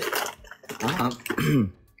shade.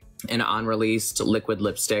 An unreleased liquid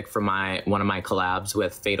lipstick from one of my collabs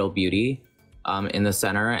with Fatal Beauty in the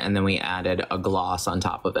center. And then we added a gloss on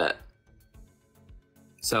top of it.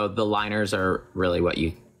 So the liners are really what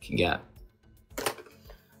you can get.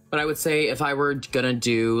 But I would say if I were gonna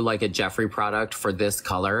do like a Jeffree product for this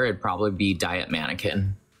color, it'd probably be Diet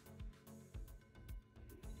Mannequin.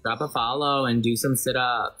 Drop a follow and do some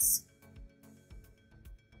sit-ups.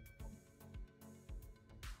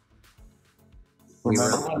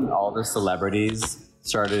 Remember when all the celebrities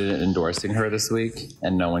started endorsing her this week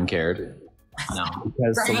and no one cared? No.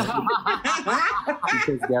 Because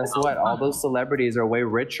guess what? All those celebrities are way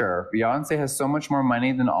richer. Beyonce has so much more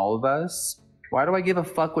money than all of us. Why do I give a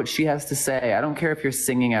fuck what she has to say? I don't care if you're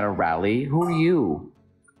singing at a rally. Who are you?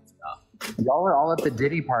 Y'all are all at the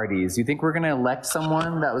Diddy parties. You think we're going to elect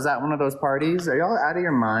someone that was at one of those parties? Are y'all out of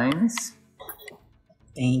your minds?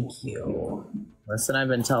 Thank you. Listen, I've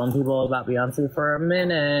been telling people about Beyonce for a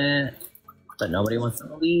minute, but nobody wants to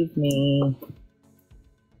believe me.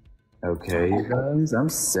 Okay, you guys, I'm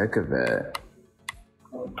sick of it.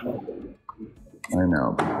 I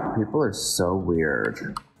know. People are so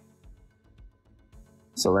weird.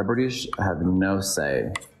 Celebrities have no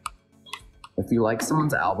say. If you like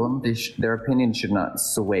someone's album, their opinion should not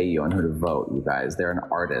sway you on who to vote, you guys. They're an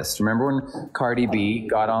artist. Remember when Cardi B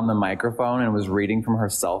got on the microphone and was reading from her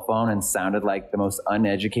cell phone and sounded like the most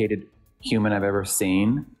uneducated human I've ever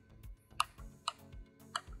seen?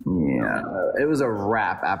 Yeah, it was a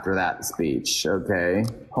wrap after that speech, okay?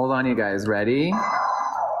 Hold on, you guys. Ready?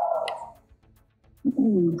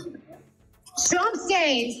 Trump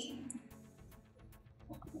says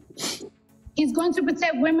he's going to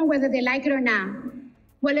protect women whether they like it or not.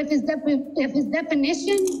 Well, if his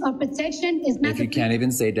definition of protection is not... If you can't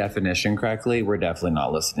even say definition correctly, we're definitely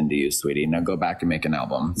not listening to you, sweetie. Now go back and make an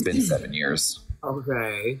album. It's been 7 years.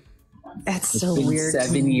 Okay. That's so It's been weird.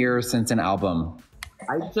 7 years since an album.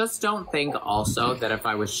 I just don't think also that if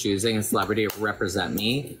I was choosing a celebrity to represent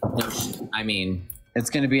me, I mean... It's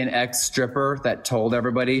going to be an ex-stripper that told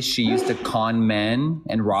everybody she used to con men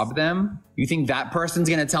and rob them. You think that person's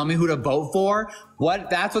going to tell me who to vote for? What?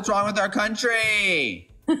 That's what's wrong with our country.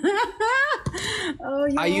 Oh,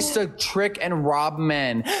 yeah. I used to trick and rob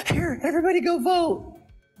men. Here, everybody go vote.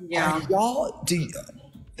 Yeah. Y'all,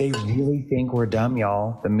 they really think we're dumb,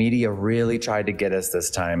 y'all. The media really tried to get us this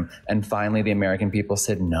time. And finally, the American people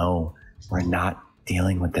said, no, we're not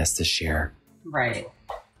dealing with this year. Right.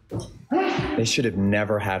 They should have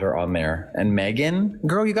never had her on there. And Megan,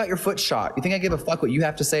 girl, you got your foot shot. You think I give a fuck what you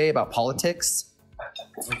have to say about politics?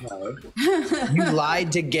 Okay. You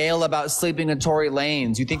lied to Gail about sleeping with Tory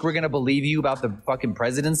Lanez. You think we're going to believe you about the fucking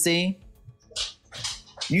presidency?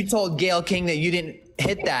 You told Gail King that you didn't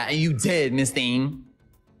hit that, and you did, Miss Thing.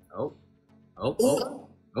 Oh.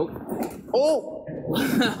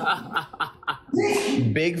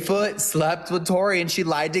 Bigfoot slept with Tori and she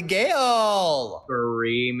lied to Gail.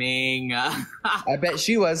 Screaming. I bet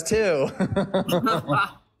she was too.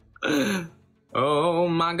 Oh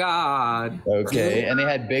my God. Okay, and they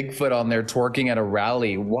had Bigfoot on there twerking at a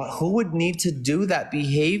rally. Who would need to do that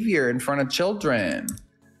behavior in front of children?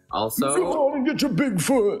 Also, go on and get your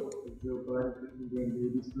Bigfoot.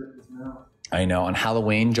 I know. On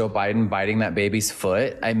Halloween, Joe Biden biting that baby's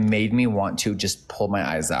foot, it made me want to just pull my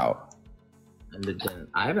eyes out.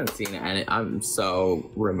 I haven't seen it, and I'm so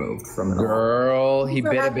removed from it. Girl, he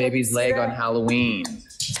bit a baby's leg on Halloween.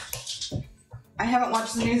 I haven't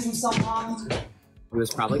watched the news in so long. He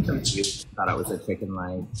was probably confused. Thought it was a chicken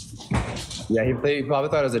leg. Yeah, he probably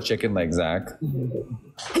thought it was a chicken leg, Zach.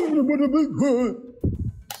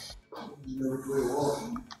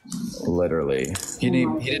 Literally. He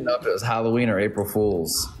didn't know if it was Halloween or April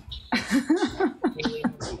Fool's.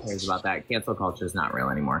 Who cares about that? Cancel culture is not real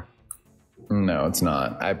anymore. No, it's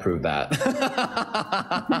not. I proved that.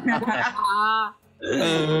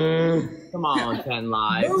 Come on, 10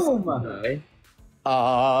 lives. Boom. Okay.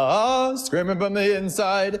 Screaming from the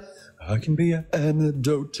inside. I can be an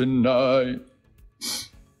antidote tonight.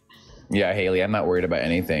 Yeah, Haley, I'm not worried about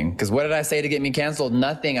anything. Because what did I say to get me canceled?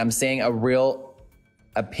 Nothing. I'm saying a real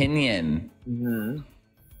opinion. Mm-hmm.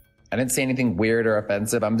 I didn't say anything weird or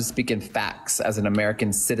offensive. I'm just speaking facts as an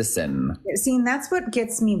American citizen. See, and that's what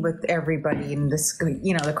gets me with everybody in this,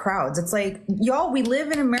 you know, the crowds. It's like, y'all, we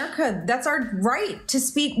live in America. That's our right to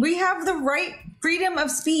speak. We have the right freedom of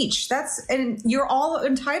speech. And you're all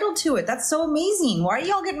entitled to it. That's so amazing. Why are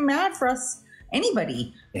y'all getting mad for us?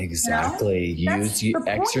 Anybody. Exactly. You know?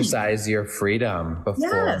 Exercise your freedom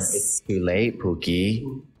before it's too late,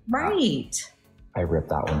 Pookie. Right. I ripped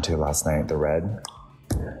that one too last night, the red.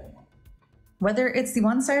 Whether it's the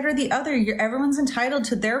one side or the other, everyone's entitled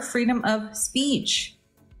to their freedom of speech.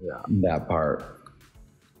 Yeah, that part.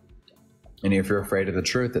 And if you're afraid of the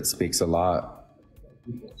truth, it speaks a lot.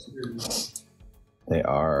 They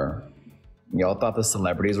are. Y'all thought the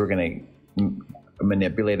celebrities were going to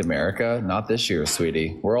manipulate America? Not this year,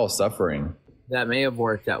 sweetie. We're all suffering. That may have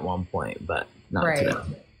worked at one point, but not today.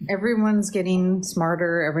 Everyone's getting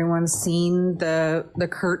smarter. Everyone's seen the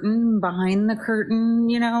curtain behind the curtain,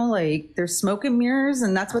 you know, like there's smoke and mirrors,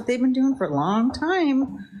 and that's what they've been doing for a long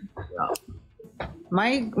time.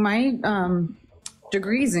 My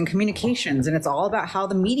degree's in communications, and it's all about how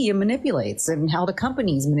the media manipulates and how the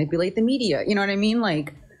companies manipulate the media. You know what I mean?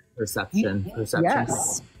 Like perception.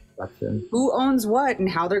 Yes. Perception. Who owns what and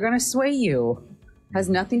how they're going to sway you has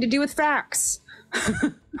nothing to do with facts.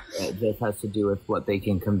 It just has to do with what they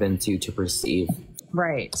can convince you to perceive.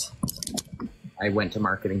 Right. I went to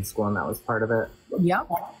marketing school and that was part of it. Yep.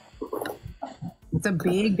 It's a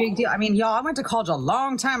big deal. I mean, y'all, I went to college a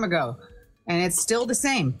long time ago and it's still the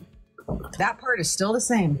same. That part is still the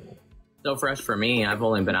same. So fresh for me. I've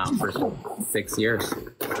only been out for 6 years.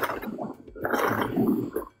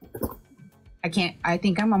 I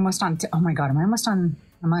think I'm almost on, oh my God, I'm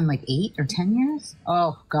on like 8 or 10 years?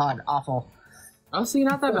 Oh God, awful. Oh, see,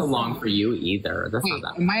 not that long for you either. That's Wait,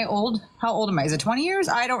 not that. am I old? How old am I? Is it 20 years?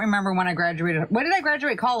 I don't remember when I graduated. When did I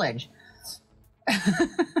graduate college?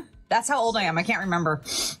 That's how old I am. I can't remember.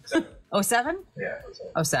 07? Yeah,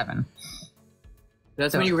 07.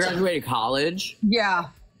 That's when you graduated college? Yeah.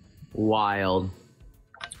 Wild.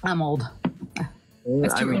 I'm old.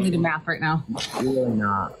 It's too early to math right now. You're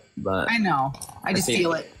not, but... I know. I just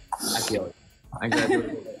feel it. I feel it. I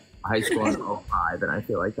graduated high school in 05, and I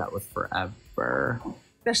feel like that was forever.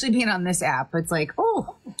 Especially being on this app, it's like,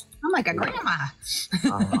 oh, I'm like a grandma.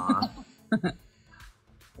 Uh-huh.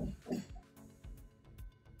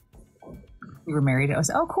 You were married. I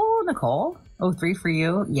was, oh, cool, Nicole. 03 for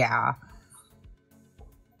you. Yeah.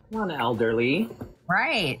 Come on, elderly.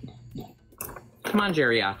 Right. Come on,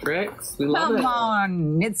 geriatrics. We love it. Come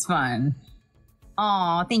on. It's fun.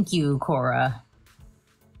 Aw, thank you, Cora.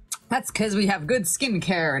 That's because we have good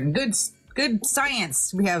skincare and good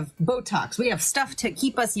science. We have Botox. We have stuff to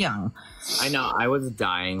keep us young. I know. I was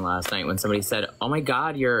dying last night when somebody said, oh my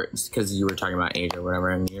God, because you were talking about age or whatever,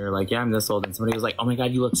 and you're like, yeah, I'm this old. And somebody was like, oh my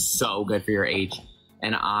God, you look so good for your age.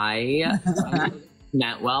 And I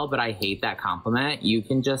meant well, but I hate that compliment. You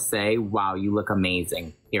can just say, wow, you look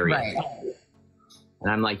amazing, period. Right. And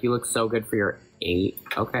I'm like, you look so good for your age.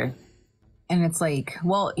 Okay. And it's like,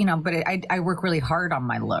 well, you know, but I work really hard on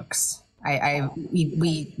my looks.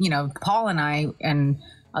 We you know, Paul and I and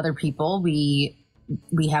other people, we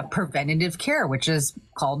have preventative care, which is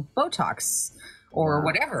called Botox or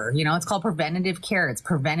whatever, you know, it's called preventative care. It's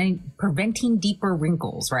preventing deeper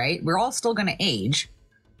wrinkles, right? We're all still going to age,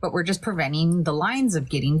 but we're just preventing the lines of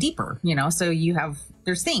getting deeper, you know? So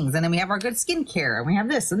there's things, and then we have our good skincare and we have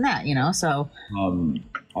this and that, you know? So,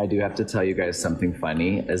 I do have to tell you guys something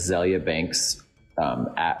funny. Azalea Banks,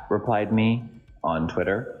 replied me on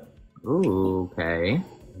Twitter. Ooh, okay.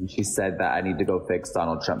 And she said that I need to go fix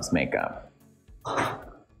Donald Trump's makeup.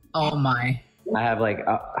 oh my. I have like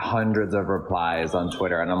hundreds of replies on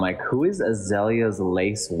Twitter, and I'm like, who is Azalea's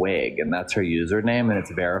lace wig? And that's her username, and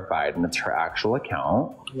it's verified, and it's her actual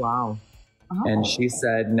account. Wow. Oh. And she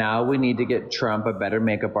said, now we need to get Trump a better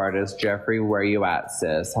makeup artist. Jeffree, where you at,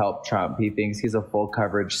 sis? Help Trump. He thinks he's a full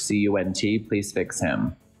coverage CUNT. Please fix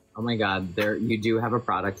him. Oh my God. You do have a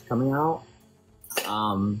product coming out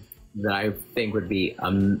that I think would be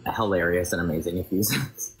hilarious and amazing if you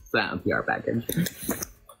sent a PR package.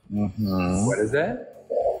 Mm-hmm. What is it?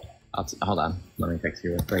 Hold on. Let me text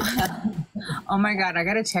you real quick. Oh my God. I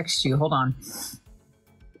got to text you. Hold on.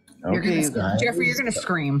 Okay, Jeffree, you're going to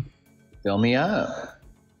scream. Fill me up.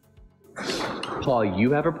 Paul,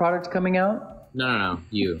 you have a product coming out? No.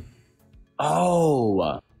 You.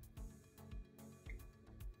 Oh.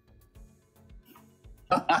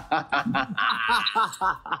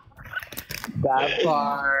 That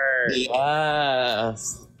part.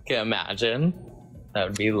 Yes. Can you imagine? That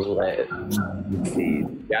would be lit.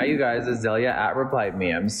 Yeah, you guys, Azalea replied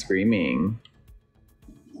me. I'm screaming.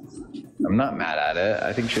 I'm not mad at it.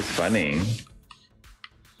 I think she's funny.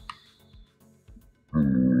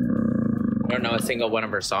 I don't know a single one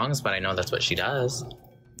of her songs, but I know that's what she does.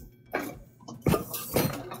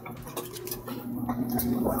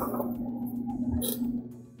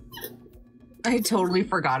 I totally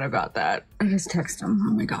forgot about that. I just text him.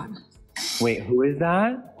 Oh my god. Wait, who is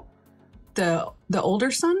that? The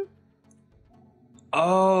older son?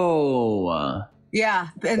 Oh. Yeah,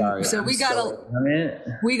 and Sorry, so we got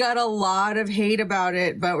we got a lot of hate about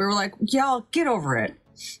it, but we were like, y'all get over it.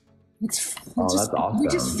 that's awesome. We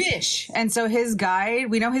just fish. And so his guide,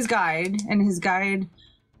 we know his guide,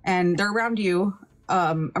 and they're around you,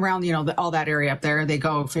 around, you know, all that area up there. They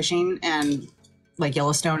go fishing and like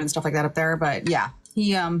Yellowstone and stuff like that up there. But yeah,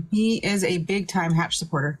 he is a big time Hatch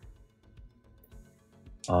supporter.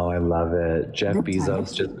 Oh, I love it. Jeff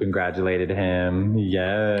Bezos just congratulated him.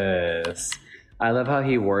 Yes. I love how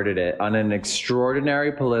he worded it. On an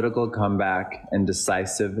extraordinary political comeback and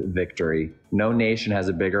decisive victory, no nation has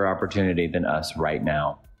a bigger opportunity than us right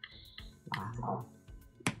now. Wow.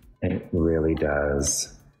 It really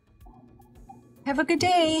does. Have a good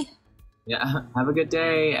day. Yeah, have a good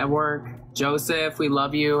day at work. Joseph, we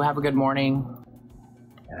love you. Have a good morning.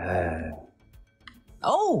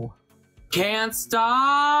 Oh. Can't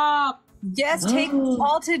stop. Yes, take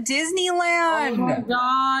Paul to Disneyland. Oh my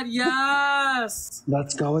God, yes.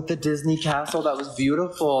 Let's go with the Disney castle. That was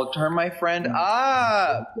beautiful. Turn my friend up.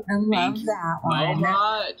 I love that So one.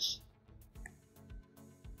 much.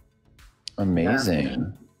 Amazing. Yeah.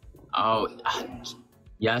 Oh,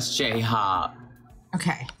 yes, J-Hop.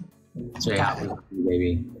 Okay. J-Hop, we love you,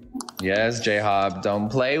 baby. Yes, J-Hob. Don't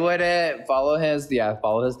play with it. Follow his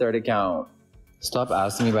third account. Stop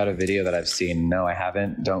asking me about a video that I've seen. No, I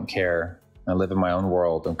haven't. Don't care. I live in my own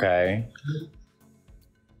world, okay?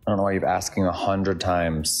 I don't know why you're asking 100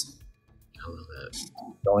 times. I love it.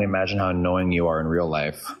 Don't only imagine how annoying you are in real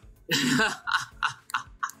life.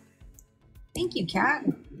 Thank you, Kat.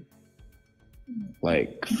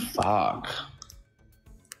 Like, fuck.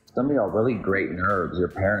 Some of y'all really great nerves. Your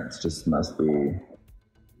parents just must be.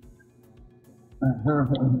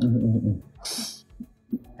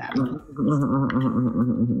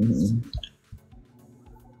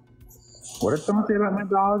 What did someone say about my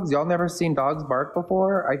dogs? Y'all never seen dogs bark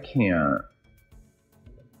before? I can't.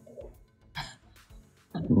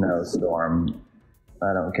 No, Storm.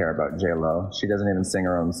 I don't care about J-Lo. She doesn't even sing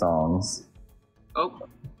her own songs. Oh,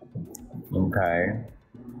 Okay.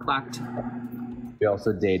 clacked. She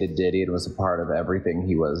also dated Diddy and was a part of everything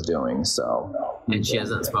he was doing, so. And she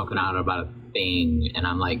hasn't spoken out about a thing. And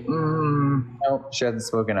I'm like, Nope, she hasn't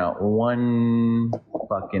spoken out one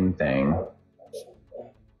fucking thing.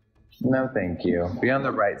 No, thank you. Be on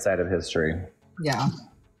the right side of history. Yeah.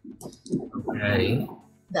 okay.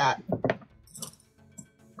 That.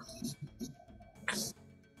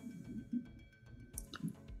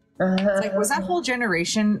 It's like, was that whole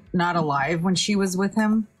generation not alive when she was with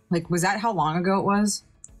him? Like, was that how long ago it was?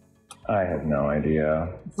 I have no idea.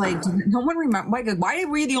 Like, no one remember. Why are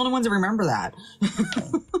we the only ones that remember that?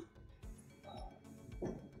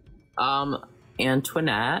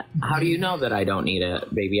 Antoinette, how do you know that I don't need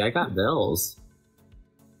it? Baby, I got bills.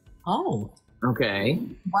 Oh, Okay.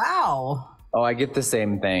 wow. Oh, I get the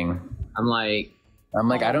same thing. I'm like,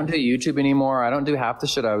 I don't do YouTube anymore. I don't do half the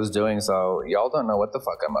shit I was doing, so y'all don't know what the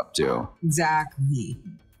fuck I'm up to. Exactly.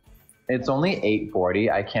 It's only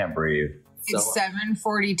 8:40. I can't breathe. It's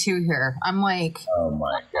 7:42 here. I'm like, Oh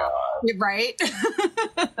my god. right?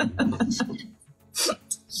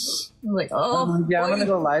 I'm like, oh, Yeah, I'm gonna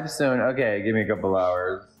go live soon. Okay, give me a couple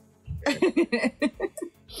hours.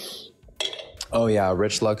 Oh yeah,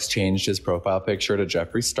 Rich Lux changed his profile picture to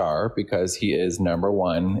Jeffree Star because he is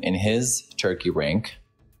 #1 in his turkey rank.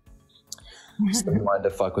 So he wanted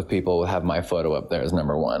to fuck with people, have my photo up there as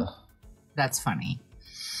 #1. That's funny.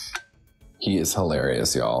 He is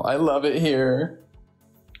hilarious, y'all. I love it here.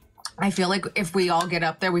 I feel like if we all get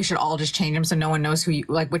up there, we should all just change them so no one knows who you,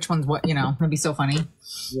 like, which one's what, you know. That'd be so funny.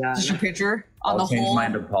 yeah. Just your picture on I'll the change whole.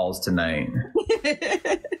 mine to Paul's tonight.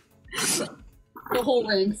 The whole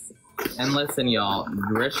ranks. And listen, y'all,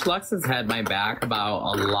 Rich Lux has had my back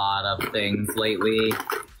about a lot of things lately.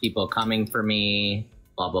 People coming for me,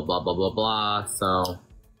 blah, blah, blah, blah, blah, blah. So,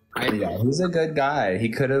 Yeah, he's a good guy. He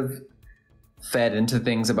could have fed into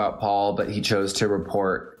things about Paul, but he chose to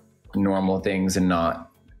report normal things and not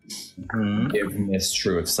give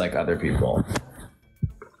mistruths like other people.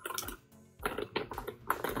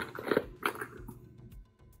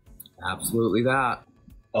 Absolutely that.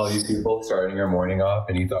 All you people starting your morning off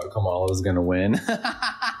and you thought Kamala was going to win.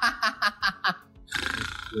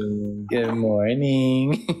 Good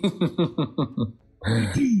morning.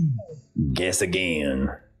 Guess again.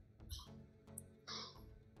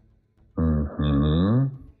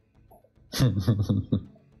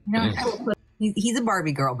 No, he's a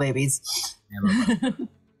Barbie girl, babies.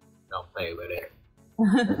 Don't play with it.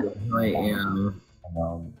 I am.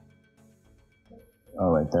 Oh,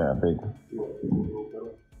 right there, big.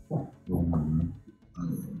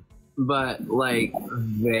 But like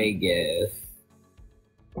Vegas,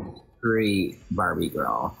 great Barbie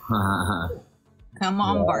girl. Come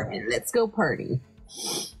on, Barbie, let's go party.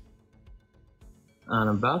 On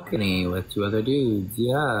a balcony with 2 other dudes,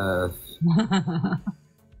 yes.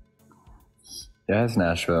 Yes,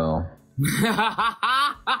 Nashville.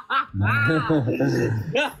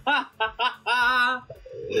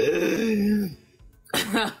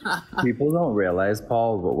 People don't realize,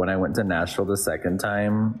 Paul, but when I went to Nashville the second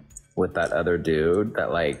time with that other dude,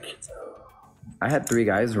 that like I had 3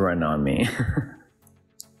 guys run on me.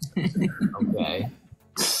 Okay.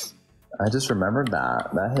 I just remembered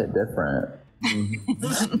that hit different.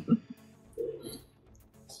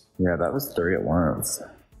 Yeah, that was 3 at once.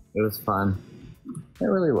 It was fun. It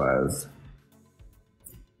really was.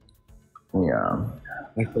 Yeah.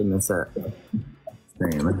 I actually miss it.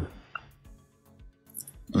 Same.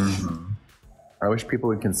 I wish people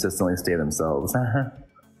would consistently stay themselves. Okay.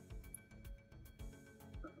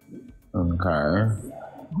 Oh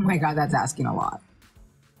my God, that's asking a lot.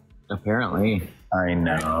 Apparently. I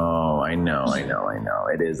know.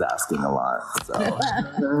 It is asking a lot. So.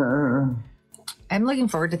 I'm looking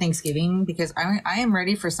forward to Thanksgiving because I am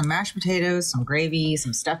ready for some mashed potatoes, some gravy,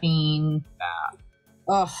 some stuffing.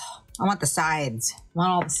 Oh, I want the sides. I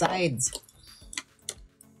want all the sides.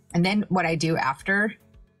 And then what I do after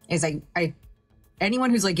is I anyone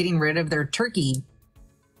who's like getting rid of their turkey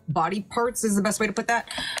body parts is the best way to put that.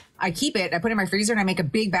 I keep it, I put it in my freezer, and I make a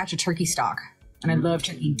big batch of turkey stock. And I love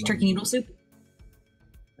turkey noodle soup.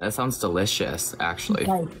 That sounds delicious, actually.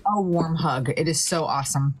 Like a warm hug. It is so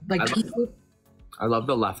awesome. Like I love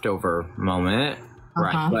the leftover moment.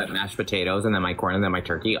 Right, I put mashed potatoes and then my corn and then my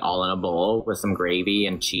turkey all in a bowl with some gravy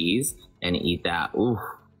and cheese and eat that. Ooh.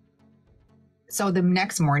 So the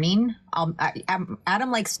next morning,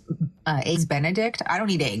 Adam likes eggs Benedict. I don't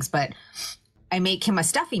eat eggs, but I make him a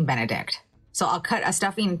stuffing Benedict. So I'll cut a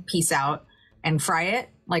stuffing piece out and fry it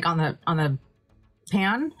like on the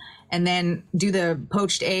pan, and then do the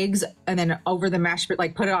poached eggs, and then over the mashed,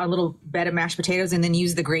 like put it on a little bed of mashed potatoes, and then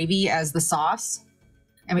use the gravy as the sauce,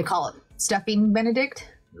 and we call it stuffing Benedict.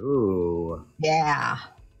 Ooh. Yeah.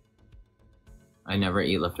 I never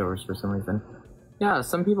eat leftovers for some reason. Yeah,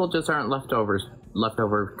 some people just aren't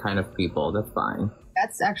leftover kind of people. That's fine.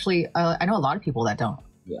 That's actually, I know a lot of people that don't.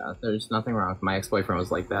 Yeah, there's nothing wrong. My ex-boyfriend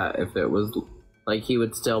was like that. If it was, like, he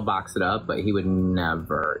would still box it up, but he would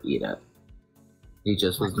never eat it. He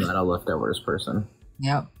just was not a leftovers person.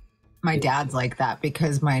 Yep. My dad's like that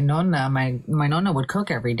because my nonna would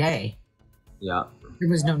cook every day. Yeah. There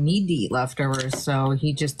was no need to eat leftovers, so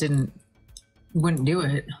he just wouldn't do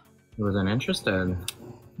it. He wasn't interested.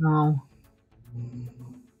 No.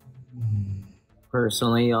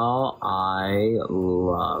 Personally, y'all, I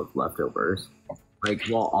love leftovers. Like,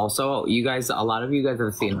 well, also, you guys, a lot of you guys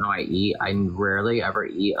have seen how I eat. I rarely ever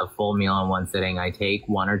eat a full meal in one sitting. I take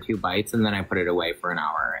 1 or 2 bites and then I put it away for an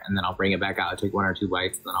hour. And then I'll bring it back out, take 1 or 2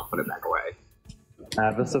 bites, and then I'll put it back away. I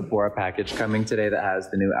have a Sephora package coming today that has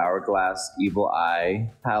the new Hourglass Evil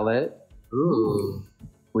Eye palette. Ooh.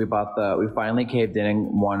 We finally caved in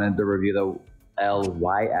and wanted to review the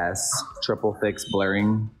LYS Triple Fix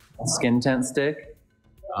Blurring Skin Tint Stick.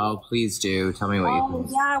 Oh, please do. Tell me what you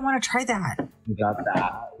think. Yeah, I want to try that. We got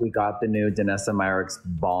that. We got the new Danessa Myricks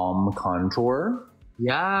Balm Contour.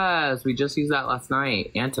 Yes, we just used that last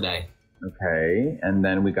night and today. Okay, and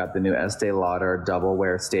then we got the new Estee Lauder Double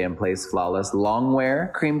Wear Stay in Place Flawless Long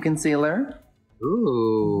Wear Cream Concealer.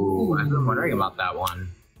 Ooh, I've been wondering about that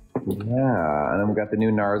one. Yeah, and then we got the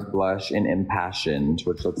new NARS Blush in Impassioned,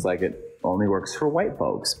 which looks like it only works for white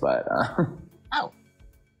folks, but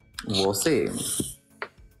we'll see.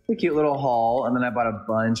 A cute little haul, and then I bought a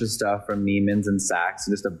bunch of stuff from Neiman's and Saks,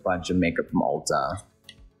 and just a bunch of makeup from Ulta.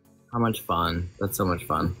 How much fun. That's so much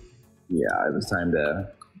fun. Yeah, it was time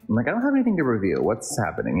to... I'm like, I don't have anything to review. What's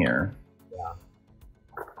happening here? Yeah.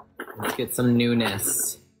 Let's get some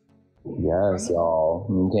newness. Yes, y'all.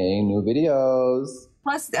 Okay, new videos.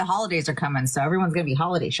 Plus, the holidays are coming, so everyone's going to be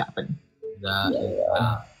holiday shopping.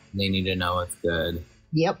 They need to know it's good.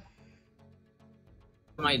 Yep.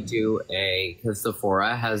 I might do because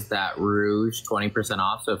Sephora has that Rouge 20%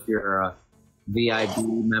 off. So if you're a VIP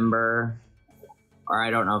member, or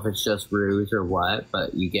I don't know if it's just Rouge or what,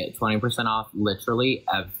 but you get 20% off literally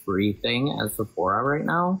everything at Sephora right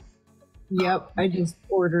now. Yep, I just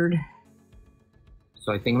ordered.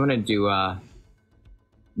 So I think I'm gonna do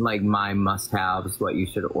like my must-haves, what you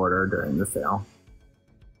should order during the sale.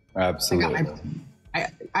 Absolutely.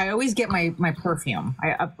 I always get my perfume.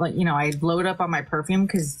 I load up on my perfume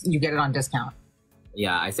because you get it on discount.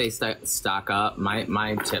 Yeah, I say stock up.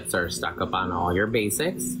 My tips are stock up on all your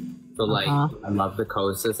basics. So like, I love the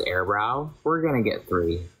Kosas Air Brow. We're gonna get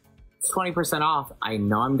 3. It's 20% off. I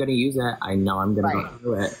know I'm gonna use it. I know I'm gonna go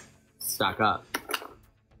through it. Stock up.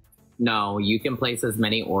 No, you can place as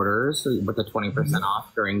many orders with the 20%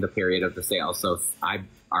 off during the period of the sale. So I've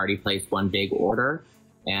already placed one big order,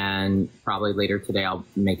 and probably later today I'll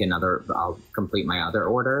complete my other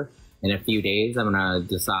order. In a few days, I'm gonna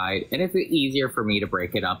decide, and it's easier for me to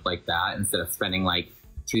break it up like that instead of spending like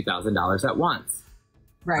 $2,000 at once.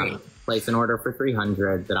 Right. Place an order for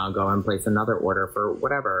 $300, then I'll go and place another order for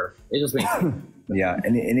whatever. It just makes sense. Yeah,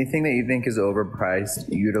 anything that you think is overpriced,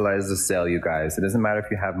 utilize the sale, you guys. It doesn't matter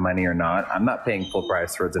if you have money or not. I'm not paying full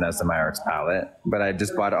price towards an SMIRX palette, but I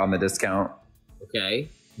just bought it on the discount. Okay,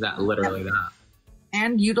 literally that.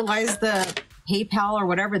 And utilize the PayPal or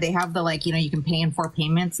whatever. They have the you can pay in 4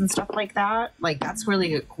 payments and stuff like that. Like that's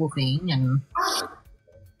really a cool thing. And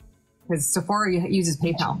because Sephora uses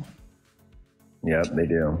PayPal. Yep, they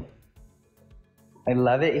do. I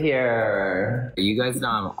love it here. You guys know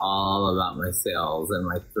I'm all about my sales and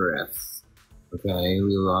my thrifts. Okay,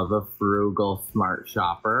 we love a frugal, smart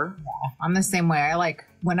shopper. Yeah, I'm the same way. I like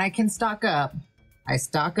when I can stock up, I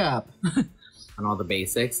stock up. On all the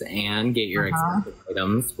basics and get your expensive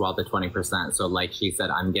items while the 20%. So like she said,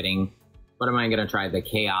 I'm getting, what am I going to try? The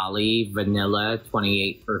Kayali Vanilla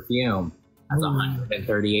 28 perfume. That's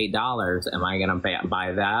 $138. Am I going to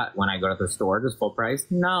buy that when I go to the store just full price?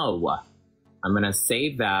 No. I'm going to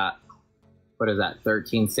save that. What is that?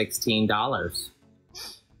 $13, $16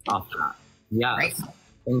 off that. Yes. Right.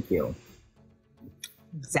 Thank you.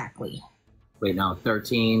 Exactly. Wait, no,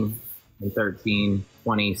 13 and 13,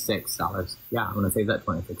 $26. Yeah, I'm going to save that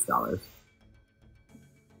 $26.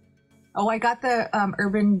 Oh, I got the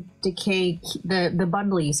Urban Decay, the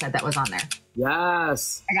bundle you said that was on there.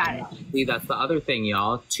 Yes. I got it. See, that's the other thing,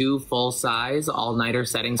 y'all. 2 full-size all-nighter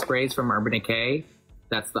setting sprays from Urban Decay.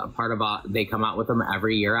 That's the part about, they come out with them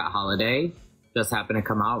every year at holiday. Just happen to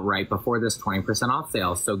come out right before this 20% off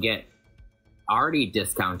sale. So get already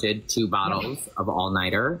discounted 2 bottles of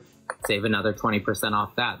all-nighter. Save another 20%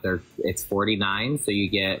 off that. It's $49, so you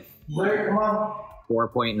get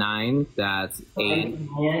 4.9. That's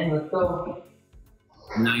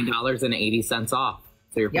 $9.80 off.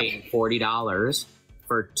 So you're paying $40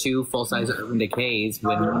 for 2 full-size Urban Decays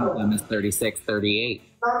when one of them is $36, $38.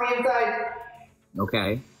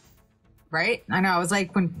 Okay. Right? I know. I was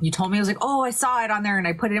like, when you told me, I was like, oh, I saw it on there, and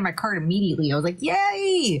I put it in my cart immediately. I was like,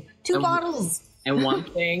 yay! 2 bottles. And one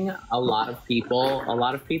thing, a lot of people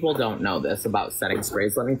don't know this about setting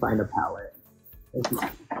sprays. Let me find a palette.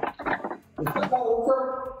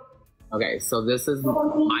 Okay, so this is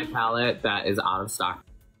my palette that is out of stock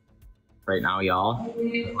right now, y'all.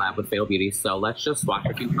 Lab with Fatal Beauty. So let's just swatch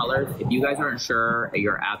a few colors. If you guys aren't sure,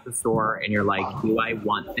 you're at the store and you're like, do I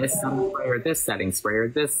want this setting spray or this setting spray or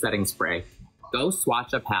this setting spray? Go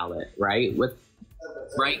swatch a palette, right? With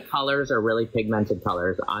bright colors or really pigmented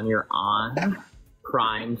colors on your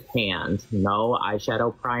primed hand. No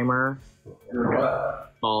eyeshadow primer.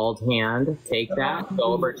 Bald hand. Take that.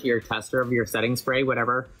 Go over to your tester of your setting spray,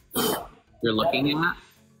 whatever you're looking at.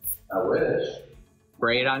 I wish.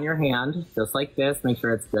 Spray it on your hand, just like this. Make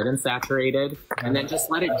sure it's good and saturated. And then just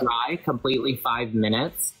let it dry completely 5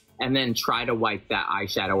 minutes. And then try to wipe that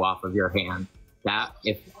eyeshadow off of your hand.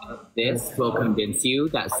 If this will convince you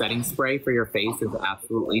that setting spray for your face is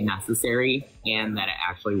absolutely necessary and that it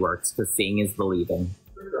actually works, because seeing is believing.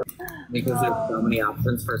 Because there's so many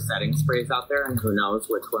options for setting sprays out there, and who knows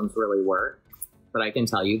which ones really work. But I can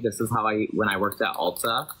tell you, this is how when I worked at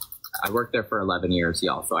Ulta, I worked there for 11 years,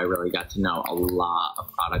 y'all, so I really got to know a lot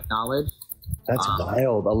of product knowledge. That's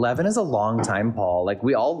wild. 11 is a long time, Paul. Like,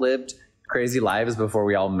 we all lived crazy lives before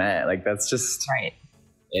we all met. Like, that's just... Right.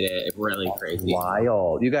 It really crazy.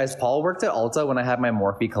 Wild. You guys, Paul worked at Ulta when I had my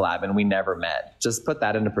Morphe collab, and we never met. Just put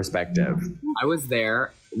that into perspective. I was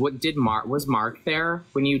there. Was Mark there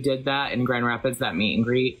when you did that in Grand Rapids, that meet and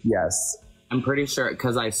greet? Yes. I'm pretty sure,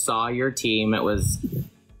 because I saw your team. It was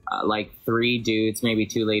like 3 dudes, maybe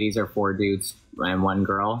 2 ladies or 4 dudes and 1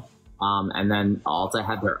 girl. And then Ulta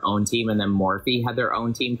had their own team, and then Morphe had their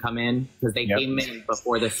own team come in because they came in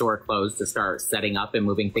before the store closed to start setting up and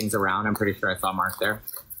moving things around. I'm pretty sure I saw Mark there.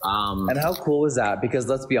 And how cool was that? Because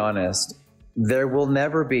let's be honest, there will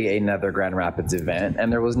never be another Grand Rapids event,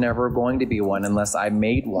 and there was never going to be one unless I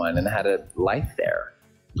made one and had a life there.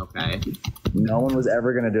 Okay. No one was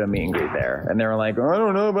ever going to do a meet and greet there. And they were like, I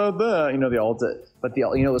don't know about that. You know, the Ulta, but you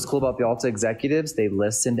know, what was cool about the Ulta executives? They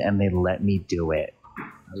listened and they let me do it.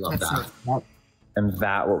 I love that. And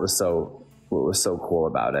that what was so cool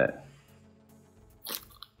about it.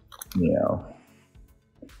 You know,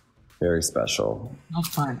 very special. That's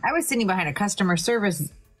fun. I was sitting behind a customer service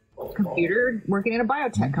computer working in a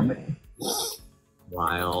biotech company.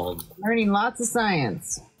 Wild. Learning lots of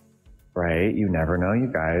science. Right? You never know, you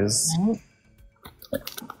guys. Right.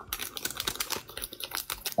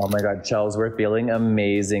 Oh my God, Chels, we're feeling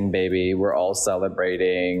amazing, baby. We're all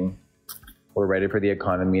celebrating. We're ready for the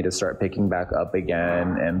economy to start picking back up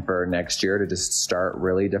again and for next year to just start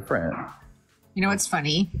really different. You know what's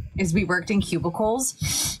funny is we worked in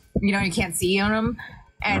cubicles. You know, you can't see on them.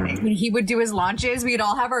 And when he would do his launches, we'd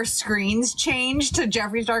all have our screens changed to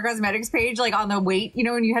Jeffree Star Cosmetics page, like on the wait, you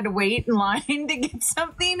know, when you had to wait in line to get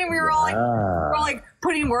something. And we were all like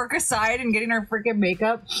putting work aside and getting our freaking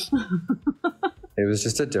makeup. It was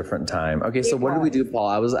just a different time. Okay, so what did we do, Paul?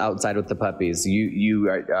 I was outside with the puppies. You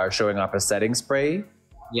are showing off a setting spray?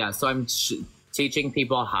 Yeah, so I'm teaching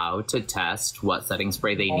people how to test what setting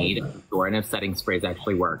spray they need or and if setting sprays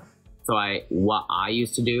actually work. So what I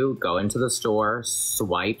used to do, go into the store,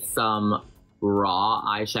 swipe some raw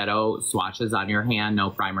eyeshadow swatches on your hand, no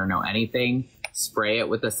primer, no anything, spray it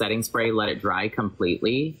with the setting spray, let it dry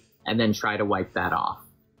completely, and then try to wipe that off.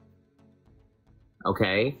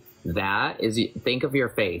 Okay? That is, think of your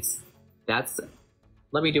face.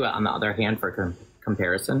 Let me do it on the other hand for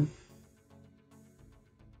comparison.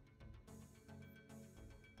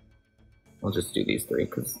 We'll just do these three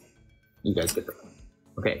because you guys get the point.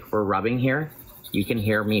 Okay, we're rubbing here. You can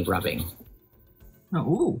hear me rubbing.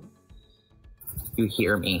 Oh. You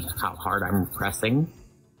hear me, how hard I'm pressing.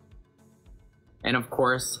 And of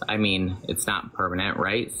course, I mean, it's not permanent,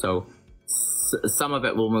 right? So some of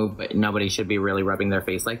it will move, but nobody should be really rubbing their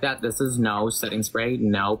face like that. This is no setting spray,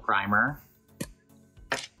 no primer.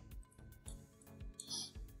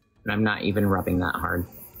 And I'm not even rubbing that hard.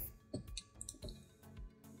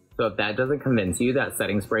 So if that doesn't convince you that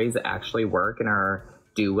setting sprays actually work and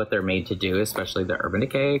do what they're made to do, especially the Urban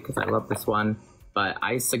Decay, because I love this one, but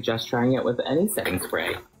I suggest trying it with any setting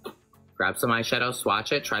spray. Grab some eyeshadow,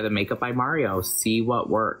 swatch it, try the Makeup by Mario, see what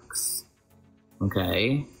works.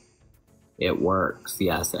 Okay? It works,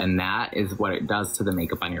 yes, and that is what it does to the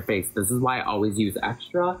makeup on your face. This is why I always use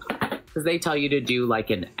extra, because they tell you to do like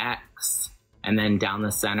an X and then down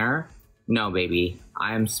the center. No, baby,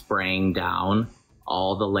 I am spraying down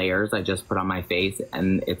all the layers I just put on my face,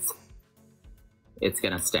 and it's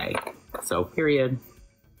gonna stay. So, period.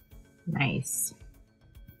 Nice.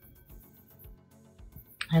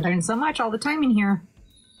 I learn so much all the time in here.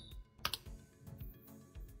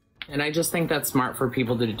 And I just think that's smart for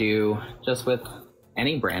people to do just with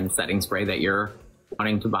any brand setting spray that you're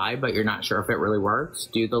wanting to buy, but you're not sure if it really works.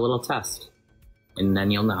 Do the little test, and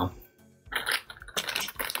then you'll know.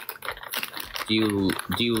 Do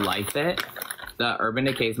you like it? The Urban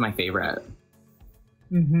Decay is my favorite.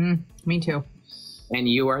 Mm-hmm. Me too. And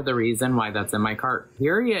you are the reason why that's in my cart.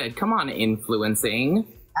 Period. Come on, influencing.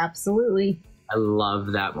 Absolutely. I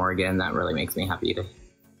love that, Morgan. That really makes me happy to.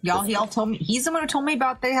 Y'all, he all told me, he's the one who told me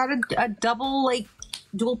about they had a double, like,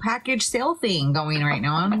 dual package sale thing going right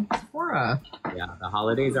now on Sephora. Yeah, the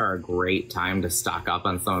holidays are a great time to stock up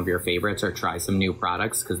on some of your favorites or try some new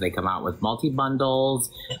products because they come out with multi-bundles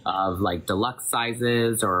of, like, deluxe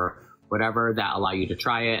sizes or whatever that allow you to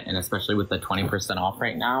try it. And especially with the 20% off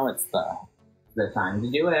right now, it's the time to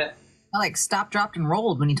do it. I, like, stopped, dropped, and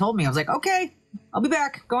rolled when he told me. I was like, okay, I'll be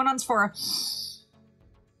back. Going on Sephora.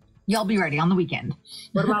 Y'all be ready on the weekend.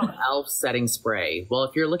 What about e.l.f. setting spray? Well,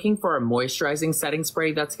 if you're looking for a moisturizing setting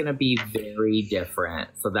spray, that's going to be very different.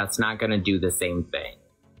 So that's not going to do the same thing.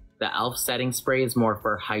 The e.l.f. setting spray is more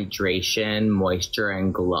for hydration, moisture,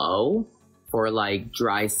 and glow. For like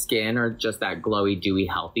dry skin or just that glowy, dewy,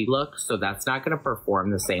 healthy look. So that's not going to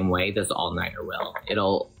perform the same way this all-nighter will.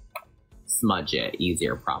 It'll smudge it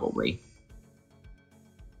easier, probably.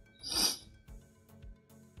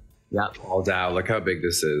 Yep. Oh, Dao, look how big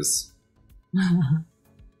this is.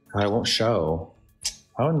 I won't show.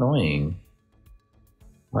 How annoying.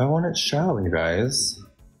 Why won't it show, you guys?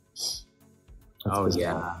 Oh,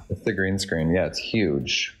 yeah. It's the green screen. Yeah, it's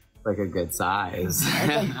huge. Like a good size.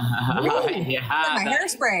 Yeah. My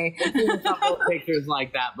hairspray. I've seen a couple of pictures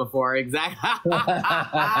like that before. Exactly.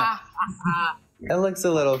 It looks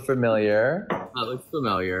a little familiar. That looks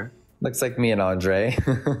familiar. Looks like me and Andre.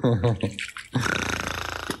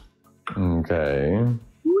 Okay.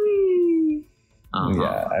 Whee!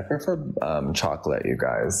 Yeah, I prefer chocolate, you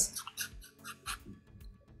guys.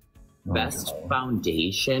 Best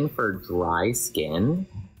foundation for dry skin?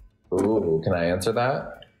 Ooh, can I answer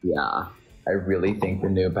that? Yeah. I really think the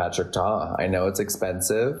new Patrick Ta. I know it's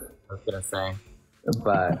expensive, I was gonna say.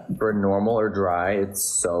 but for normal or dry, it's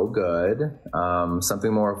so good.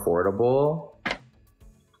 Something more affordable.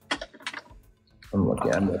 I'm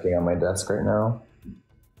looking on my desk right now.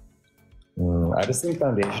 I just think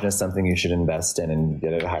foundation is something you should invest in and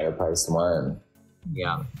get at a higher price one.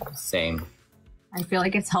 Yeah, same. I feel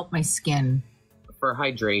like it's helped my skin. For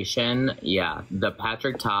hydration, yeah, the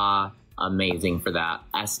Patrick Ta, amazing for that.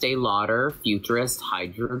 Estee Lauder Futurist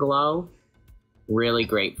Hydro Glow, really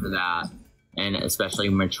great for that. And especially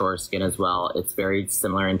mature skin as well. It's very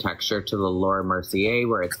similar in texture to the Laura Mercier,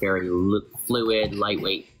 where it's very fluid,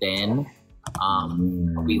 lightweight, thin.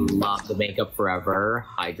 We love the Makeup Forever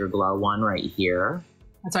Hydro Glow one right here.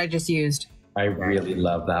 That's what I just used. I really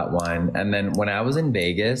love that one. And then when I was in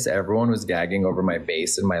Vegas, everyone was gagging over my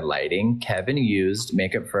base and my lighting. Kevin used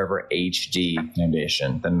Makeup Forever HD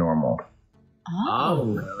foundation, the normal. Oh,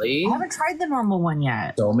 really? I haven't tried the normal one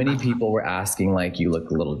yet. So many people were asking, like, you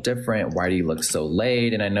look a little different. Why do you look so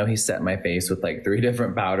laid? And I know he set my face with like 3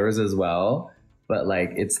 different powders as well. But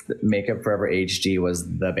like, it's Makeup Forever HD was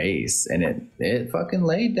the base, and it fucking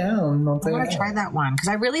laid down. I want to try that one because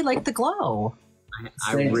I really like the glow.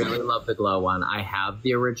 I really love the glow one. I have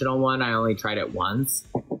the original one. I only tried it once,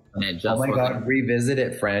 and it just. Oh my god! Revisit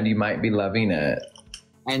it, friend. You might be loving it.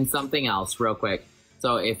 And something else, real quick.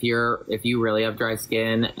 So if you really have dry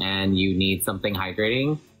skin and you need something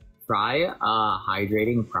hydrating, try a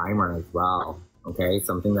hydrating primer as well. Okay,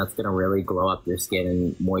 something that's gonna really glow up your skin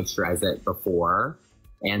and moisturize it before.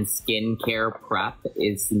 And skincare prep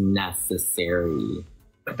is necessary.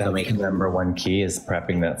 That's the number one key is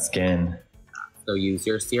prepping that skin. So use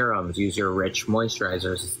your serums, use your rich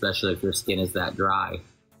moisturizers, especially if your skin is that dry.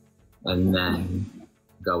 And then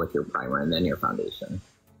go with your primer and then your foundation.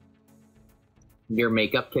 Your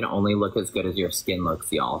makeup can only look as good as your skin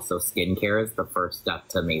looks, y'all. So skincare is the first step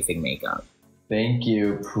to amazing makeup. Thank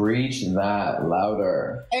you. Preach that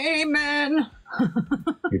louder. Amen.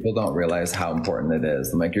 People don't realize how important it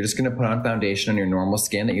is. I'm like, you're just going to put on foundation on your normal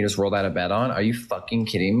skin that you just rolled out of bed on? Are you fucking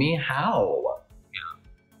kidding me? How?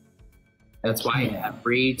 That's why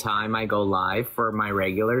every time I go live for my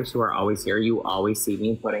regulars who are always here, you always see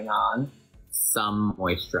me putting on some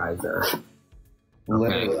moisturizer.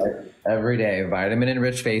 Literally every day, vitamin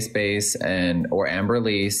enriched face base or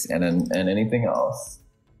Amberlise and anything else.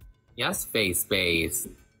 Yes, face base.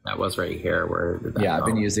 That was right here. Where did that go? I've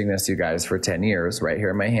been using this, you guys, for 10 years. Right here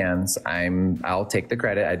in my hands. I'll take the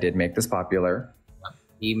credit. I did make this popular.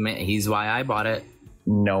 He's why I bought it.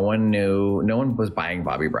 No one knew. No one was buying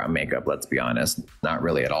Bobbi Brown makeup. Let's be honest, not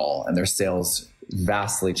really at all. And their sales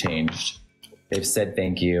vastly changed. They've said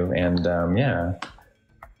thank you, and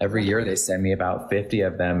every year they send me about 50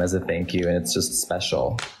 of them as a thank you, and it's just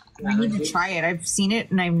special. I need to try it. I've seen it,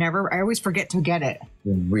 and I always forget to get it.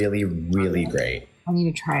 Really, really great. I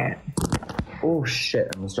need to try it. Oh shit!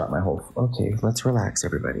 I almost dropped my whole. Okay, let's relax,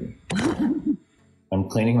 everybody. I'm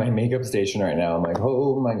cleaning my makeup station right now. I'm like,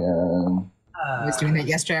 oh my god. I was doing that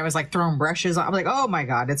yesterday. I was like throwing brushes. I'm like, oh my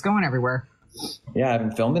god, it's going everywhere. Yeah, I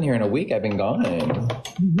haven't filmed in here in a week. I've been gone.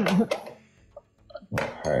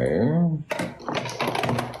 Okay.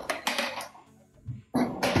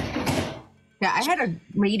 Yeah, I had a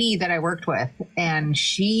lady that I worked with, and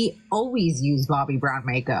she always used Bobbi Brown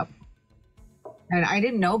makeup. And I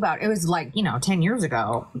didn't know about it. It was like, 10 years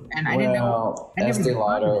ago. And I didn't know. Estee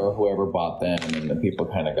Lauder or whoever bought them, and then the people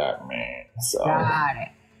kind of got me. So. Got it.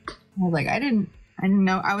 I was like, I didn't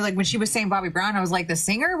know. I was like, when she was saying Bobbi Brown, I was like, the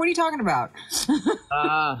singer? What are you talking about?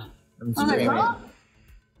 I'm screaming. Like, huh?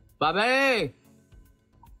 Bobbi!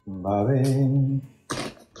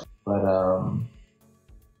 But,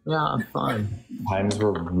 yeah, fun. Times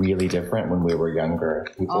were really different when we were younger.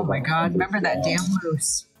 Oh my God. Remember that damn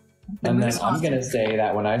moose. And then I'm going to say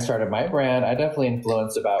that when I started my brand, I definitely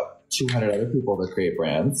influenced about 200 other people to create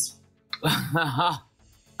brands.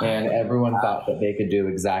 And everyone thought that they could do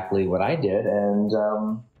exactly what I did. And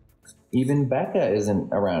even Becca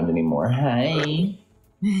isn't around anymore. Hi.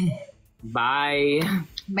 Bye.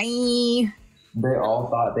 Bye. They all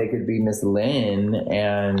thought they could be Miss Lynn,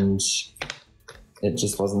 and it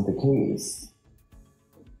just wasn't the case.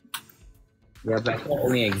 Yeah, that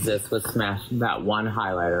only exists with Smash, that one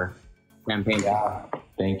highlighter campaign. Yeah.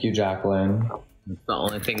 Thank you, Jacqueline. It's the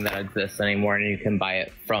only thing that exists anymore, and you can buy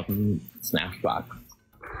it from Smashbox.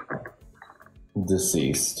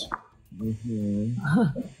 Deceased.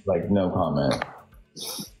 Mm-hmm. Like, no comment.